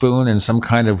Witherspoon in some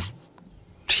kind of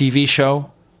TV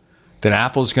show that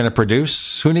Apple's going to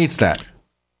produce. Who needs that?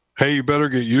 Hey, you better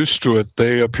get used to it.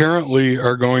 They apparently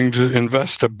are going to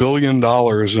invest $1 billion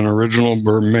in original,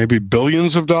 or maybe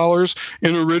billions of dollars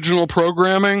in original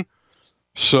programming.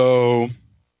 So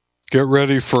get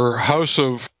ready for House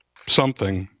of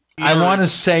something. I want to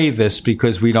say this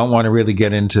because we don't want to really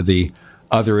get into the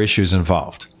other issues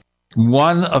involved.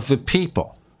 One of the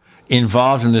people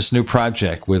involved in this new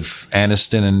project with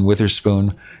Aniston and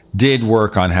Witherspoon did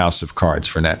work on House of Cards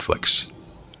for Netflix,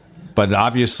 but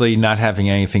obviously not having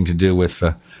anything to do with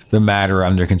the matter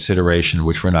under consideration,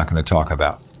 which we're not going to talk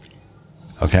about.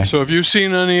 Okay? So have you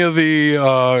seen any of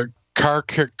the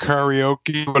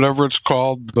karaoke, whatever it's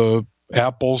called, the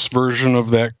Apple's version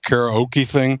of that karaoke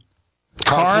thing?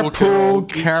 Carpool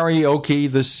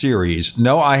karaoke, the series.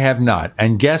 No, I have not.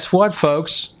 And guess what,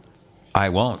 folks? I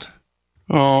won't.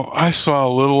 Oh, I saw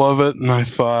a little of it, and I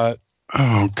thought,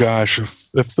 oh gosh,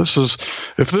 if this is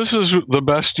the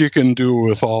best you can do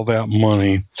with all that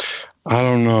money, I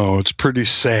don't know. It's pretty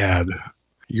sad.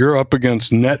 You're up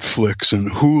against Netflix and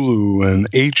Hulu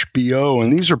and HBO,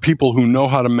 and these are people who know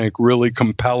how to make really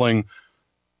compelling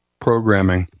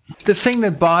programming. The thing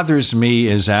that bothers me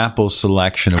is Apple's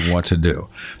selection of what to do.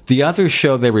 The other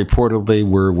show they reportedly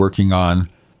were working on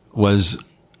was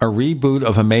a reboot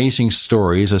of Amazing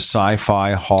Stories, a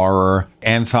sci-fi horror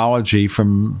anthology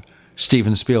from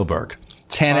Steven Spielberg.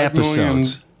 10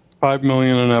 episodes. 5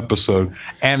 million an episode.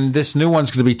 And this new one's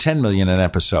going to be 10 million an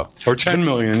episode. Or 10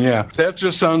 million, yeah. That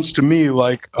just sounds to me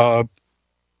like a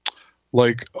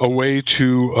way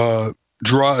to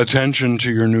draw attention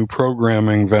to your new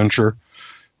programming venture.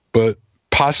 But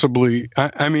possibly,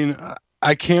 I mean,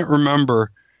 I can't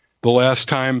remember the last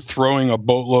time throwing a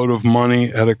boatload of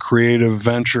money at a creative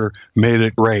venture made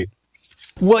it great.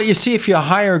 Well, you see, if you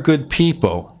hire good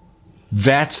people,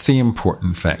 that's the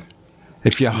important thing.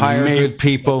 If you hire good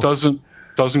people,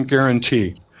 doesn't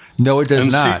guarantee. No, it does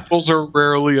not. Sequels are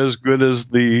rarely as good as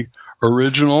the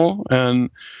original, and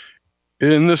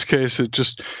in this case,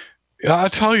 I'll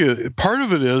tell you, part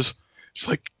of it is, it's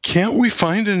like, can't we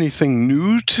find anything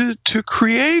new to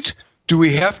create? Do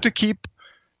we have to keep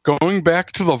going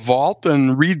back to the vault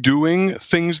and redoing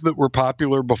things that were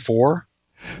popular before?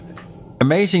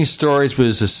 Amazing Stories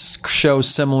was a show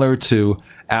similar to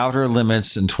Outer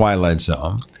Limits and Twilight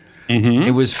Zone. Mm-hmm.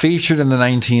 It was featured in the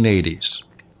 1980s.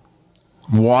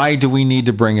 Why do we need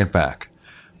to bring it back?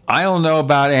 I don't know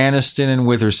about Aniston and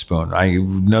Witherspoon. I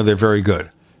know they're very good.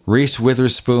 Reese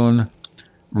Witherspoon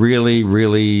really,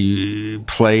 really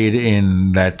played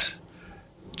in that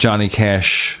Johnny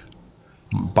Cash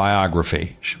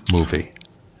biography movie,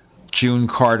 June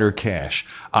Carter Cash.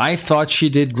 I thought she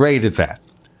did great at that.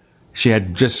 She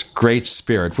had just great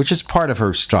spirit, which is part of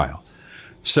her style.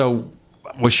 So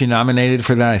was she nominated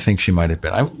for that? I think she might have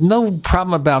been. No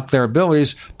problem about their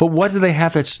abilities, but what do they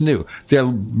have that's new? Their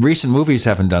recent movies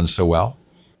haven't done so well.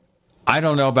 I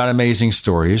don't know about Amazing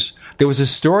Stories. There was a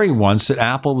story once that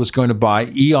Apple was going to buy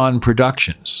Eon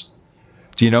Productions.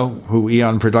 Do you know who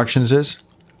Eon Productions is?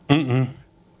 Mm-mm.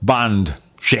 Bond.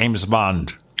 James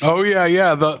Bond. Oh,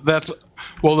 yeah.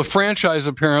 The franchise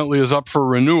apparently is up for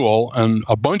renewal, and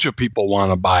a bunch of people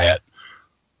want to buy it.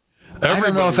 I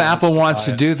don't know if Apple wants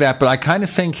to do that, but I kind of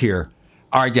think here,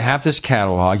 all right, you have this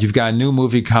catalog. You've got a new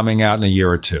movie coming out in a year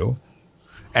or two.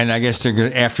 And I guess they're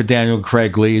going to, after Daniel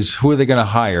Craig leaves, who are they going to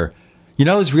hire? You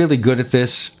know who's really good at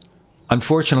this?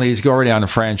 Unfortunately, he's already on a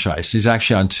franchise. He's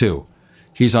actually on 2.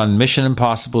 He's on Mission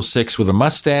Impossible 6 with a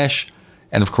mustache.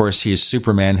 And, of course, he is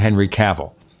Superman, Henry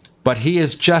Cavill. But he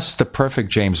is just the perfect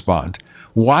James Bond.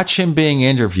 Watch him being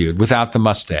interviewed without the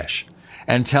mustache.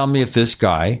 And tell me if this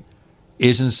guy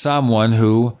isn't someone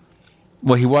who,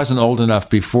 well, he wasn't old enough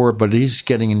before, but he's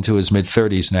getting into his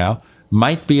mid-30s now,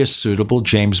 might be a suitable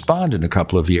James Bond in a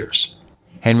couple of years.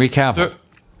 Henry Cavill.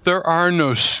 There are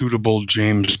no suitable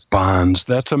James Bonds.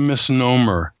 That's a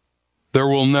misnomer. There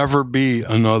will never be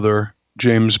another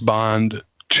James Bond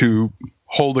to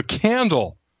hold a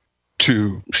candle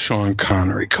to Sean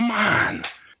Connery. Come on.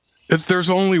 There's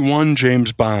only one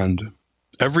James Bond.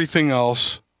 Everything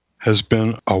else has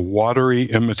been a watery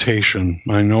imitation.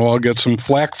 I know I'll get some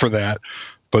flack for that,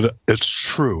 but it's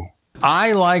true.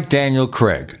 I like Daniel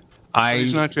Craig.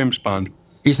 He's not James Bond.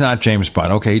 He's not James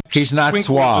Bond. Okay, he's not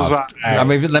suave. I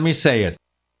mean, let me say it.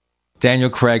 Daniel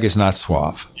Craig is not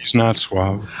suave. He's not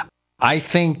suave. I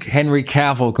think Henry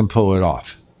Cavill can pull it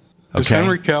off. Okay? Is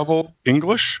Henry Cavill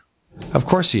English? Of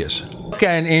course he is. Look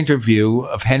at an interview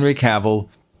of Henry Cavill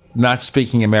not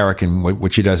speaking American,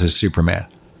 which he does as Superman,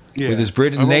 with his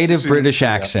native British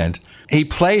accent. He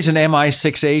plays an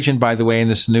MI6 agent, by the way, in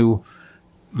this new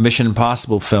Mission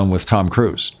Impossible film with Tom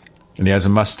Cruise. And he has a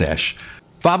mustache.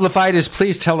 Bob Lafides,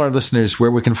 please tell our listeners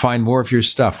where we can find more of your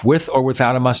stuff, with or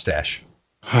without a mustache.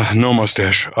 No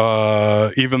mustache.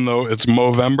 Even though it's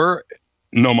Movember,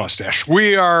 no mustache.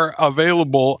 We are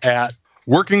available at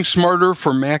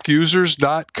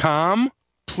WorkingSmarterForMacUsers.com.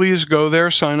 Please go there,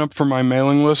 sign up for my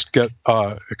mailing list, get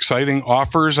exciting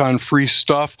offers on free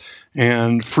stuff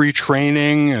and free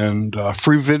training and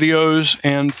free videos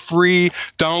and free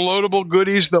downloadable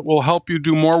goodies that will help you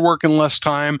do more work in less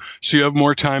time so you have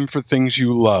more time for things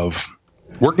you love.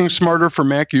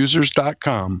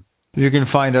 WorkingSmarterForMacUsers.com. You can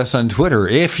find us on Twitter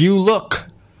if you look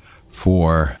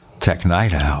for Tech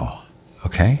Night Owl.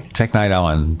 Okay? Tech Night Owl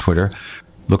on Twitter.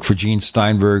 Look for Gene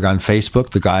Steinberg on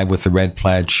Facebook, the guy with the red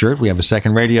plaid shirt. We have a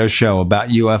second radio show about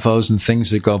UFOs and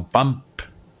things that go bump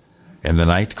in the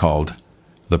night called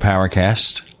The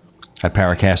Paracast at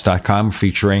Paracast.com,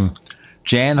 featuring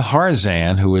Jan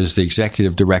Harzan, who is the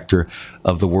executive director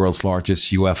of the world's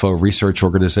largest UFO research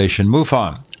organization,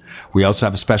 MUFON. We also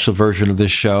have a special version of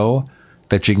this show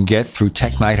that you can get through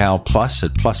Tech Night Owl Plus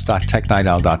at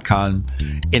plus.technightowl.com.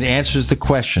 It answers the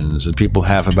questions that people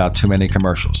have about too many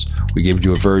commercials. We give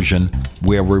you a version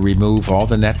where we remove all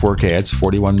the network ads,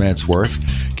 41 minutes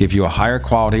worth, give you a higher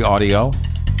quality audio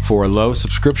for a low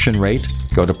subscription rate.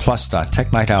 Go to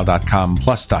plus.technightowl.com,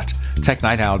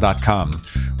 plus.technightowl.com.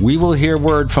 We will hear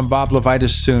word from Bob Levitas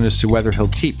soon as to whether he'll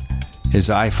keep his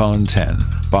iPhone 10.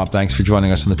 Bob, thanks for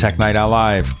joining us on the Tech Night Owl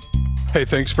Live. Hey,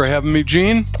 thanks for having me,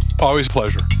 Gene. Always a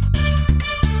pleasure.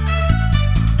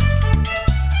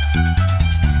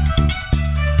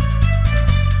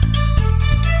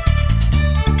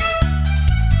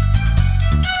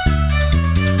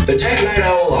 The Tech Night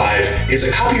Owl Live is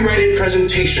a copyrighted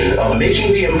presentation of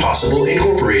Making the Impossible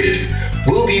Incorporated.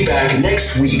 We'll be back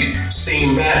next week.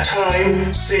 Same bat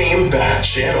time, same bat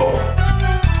channel.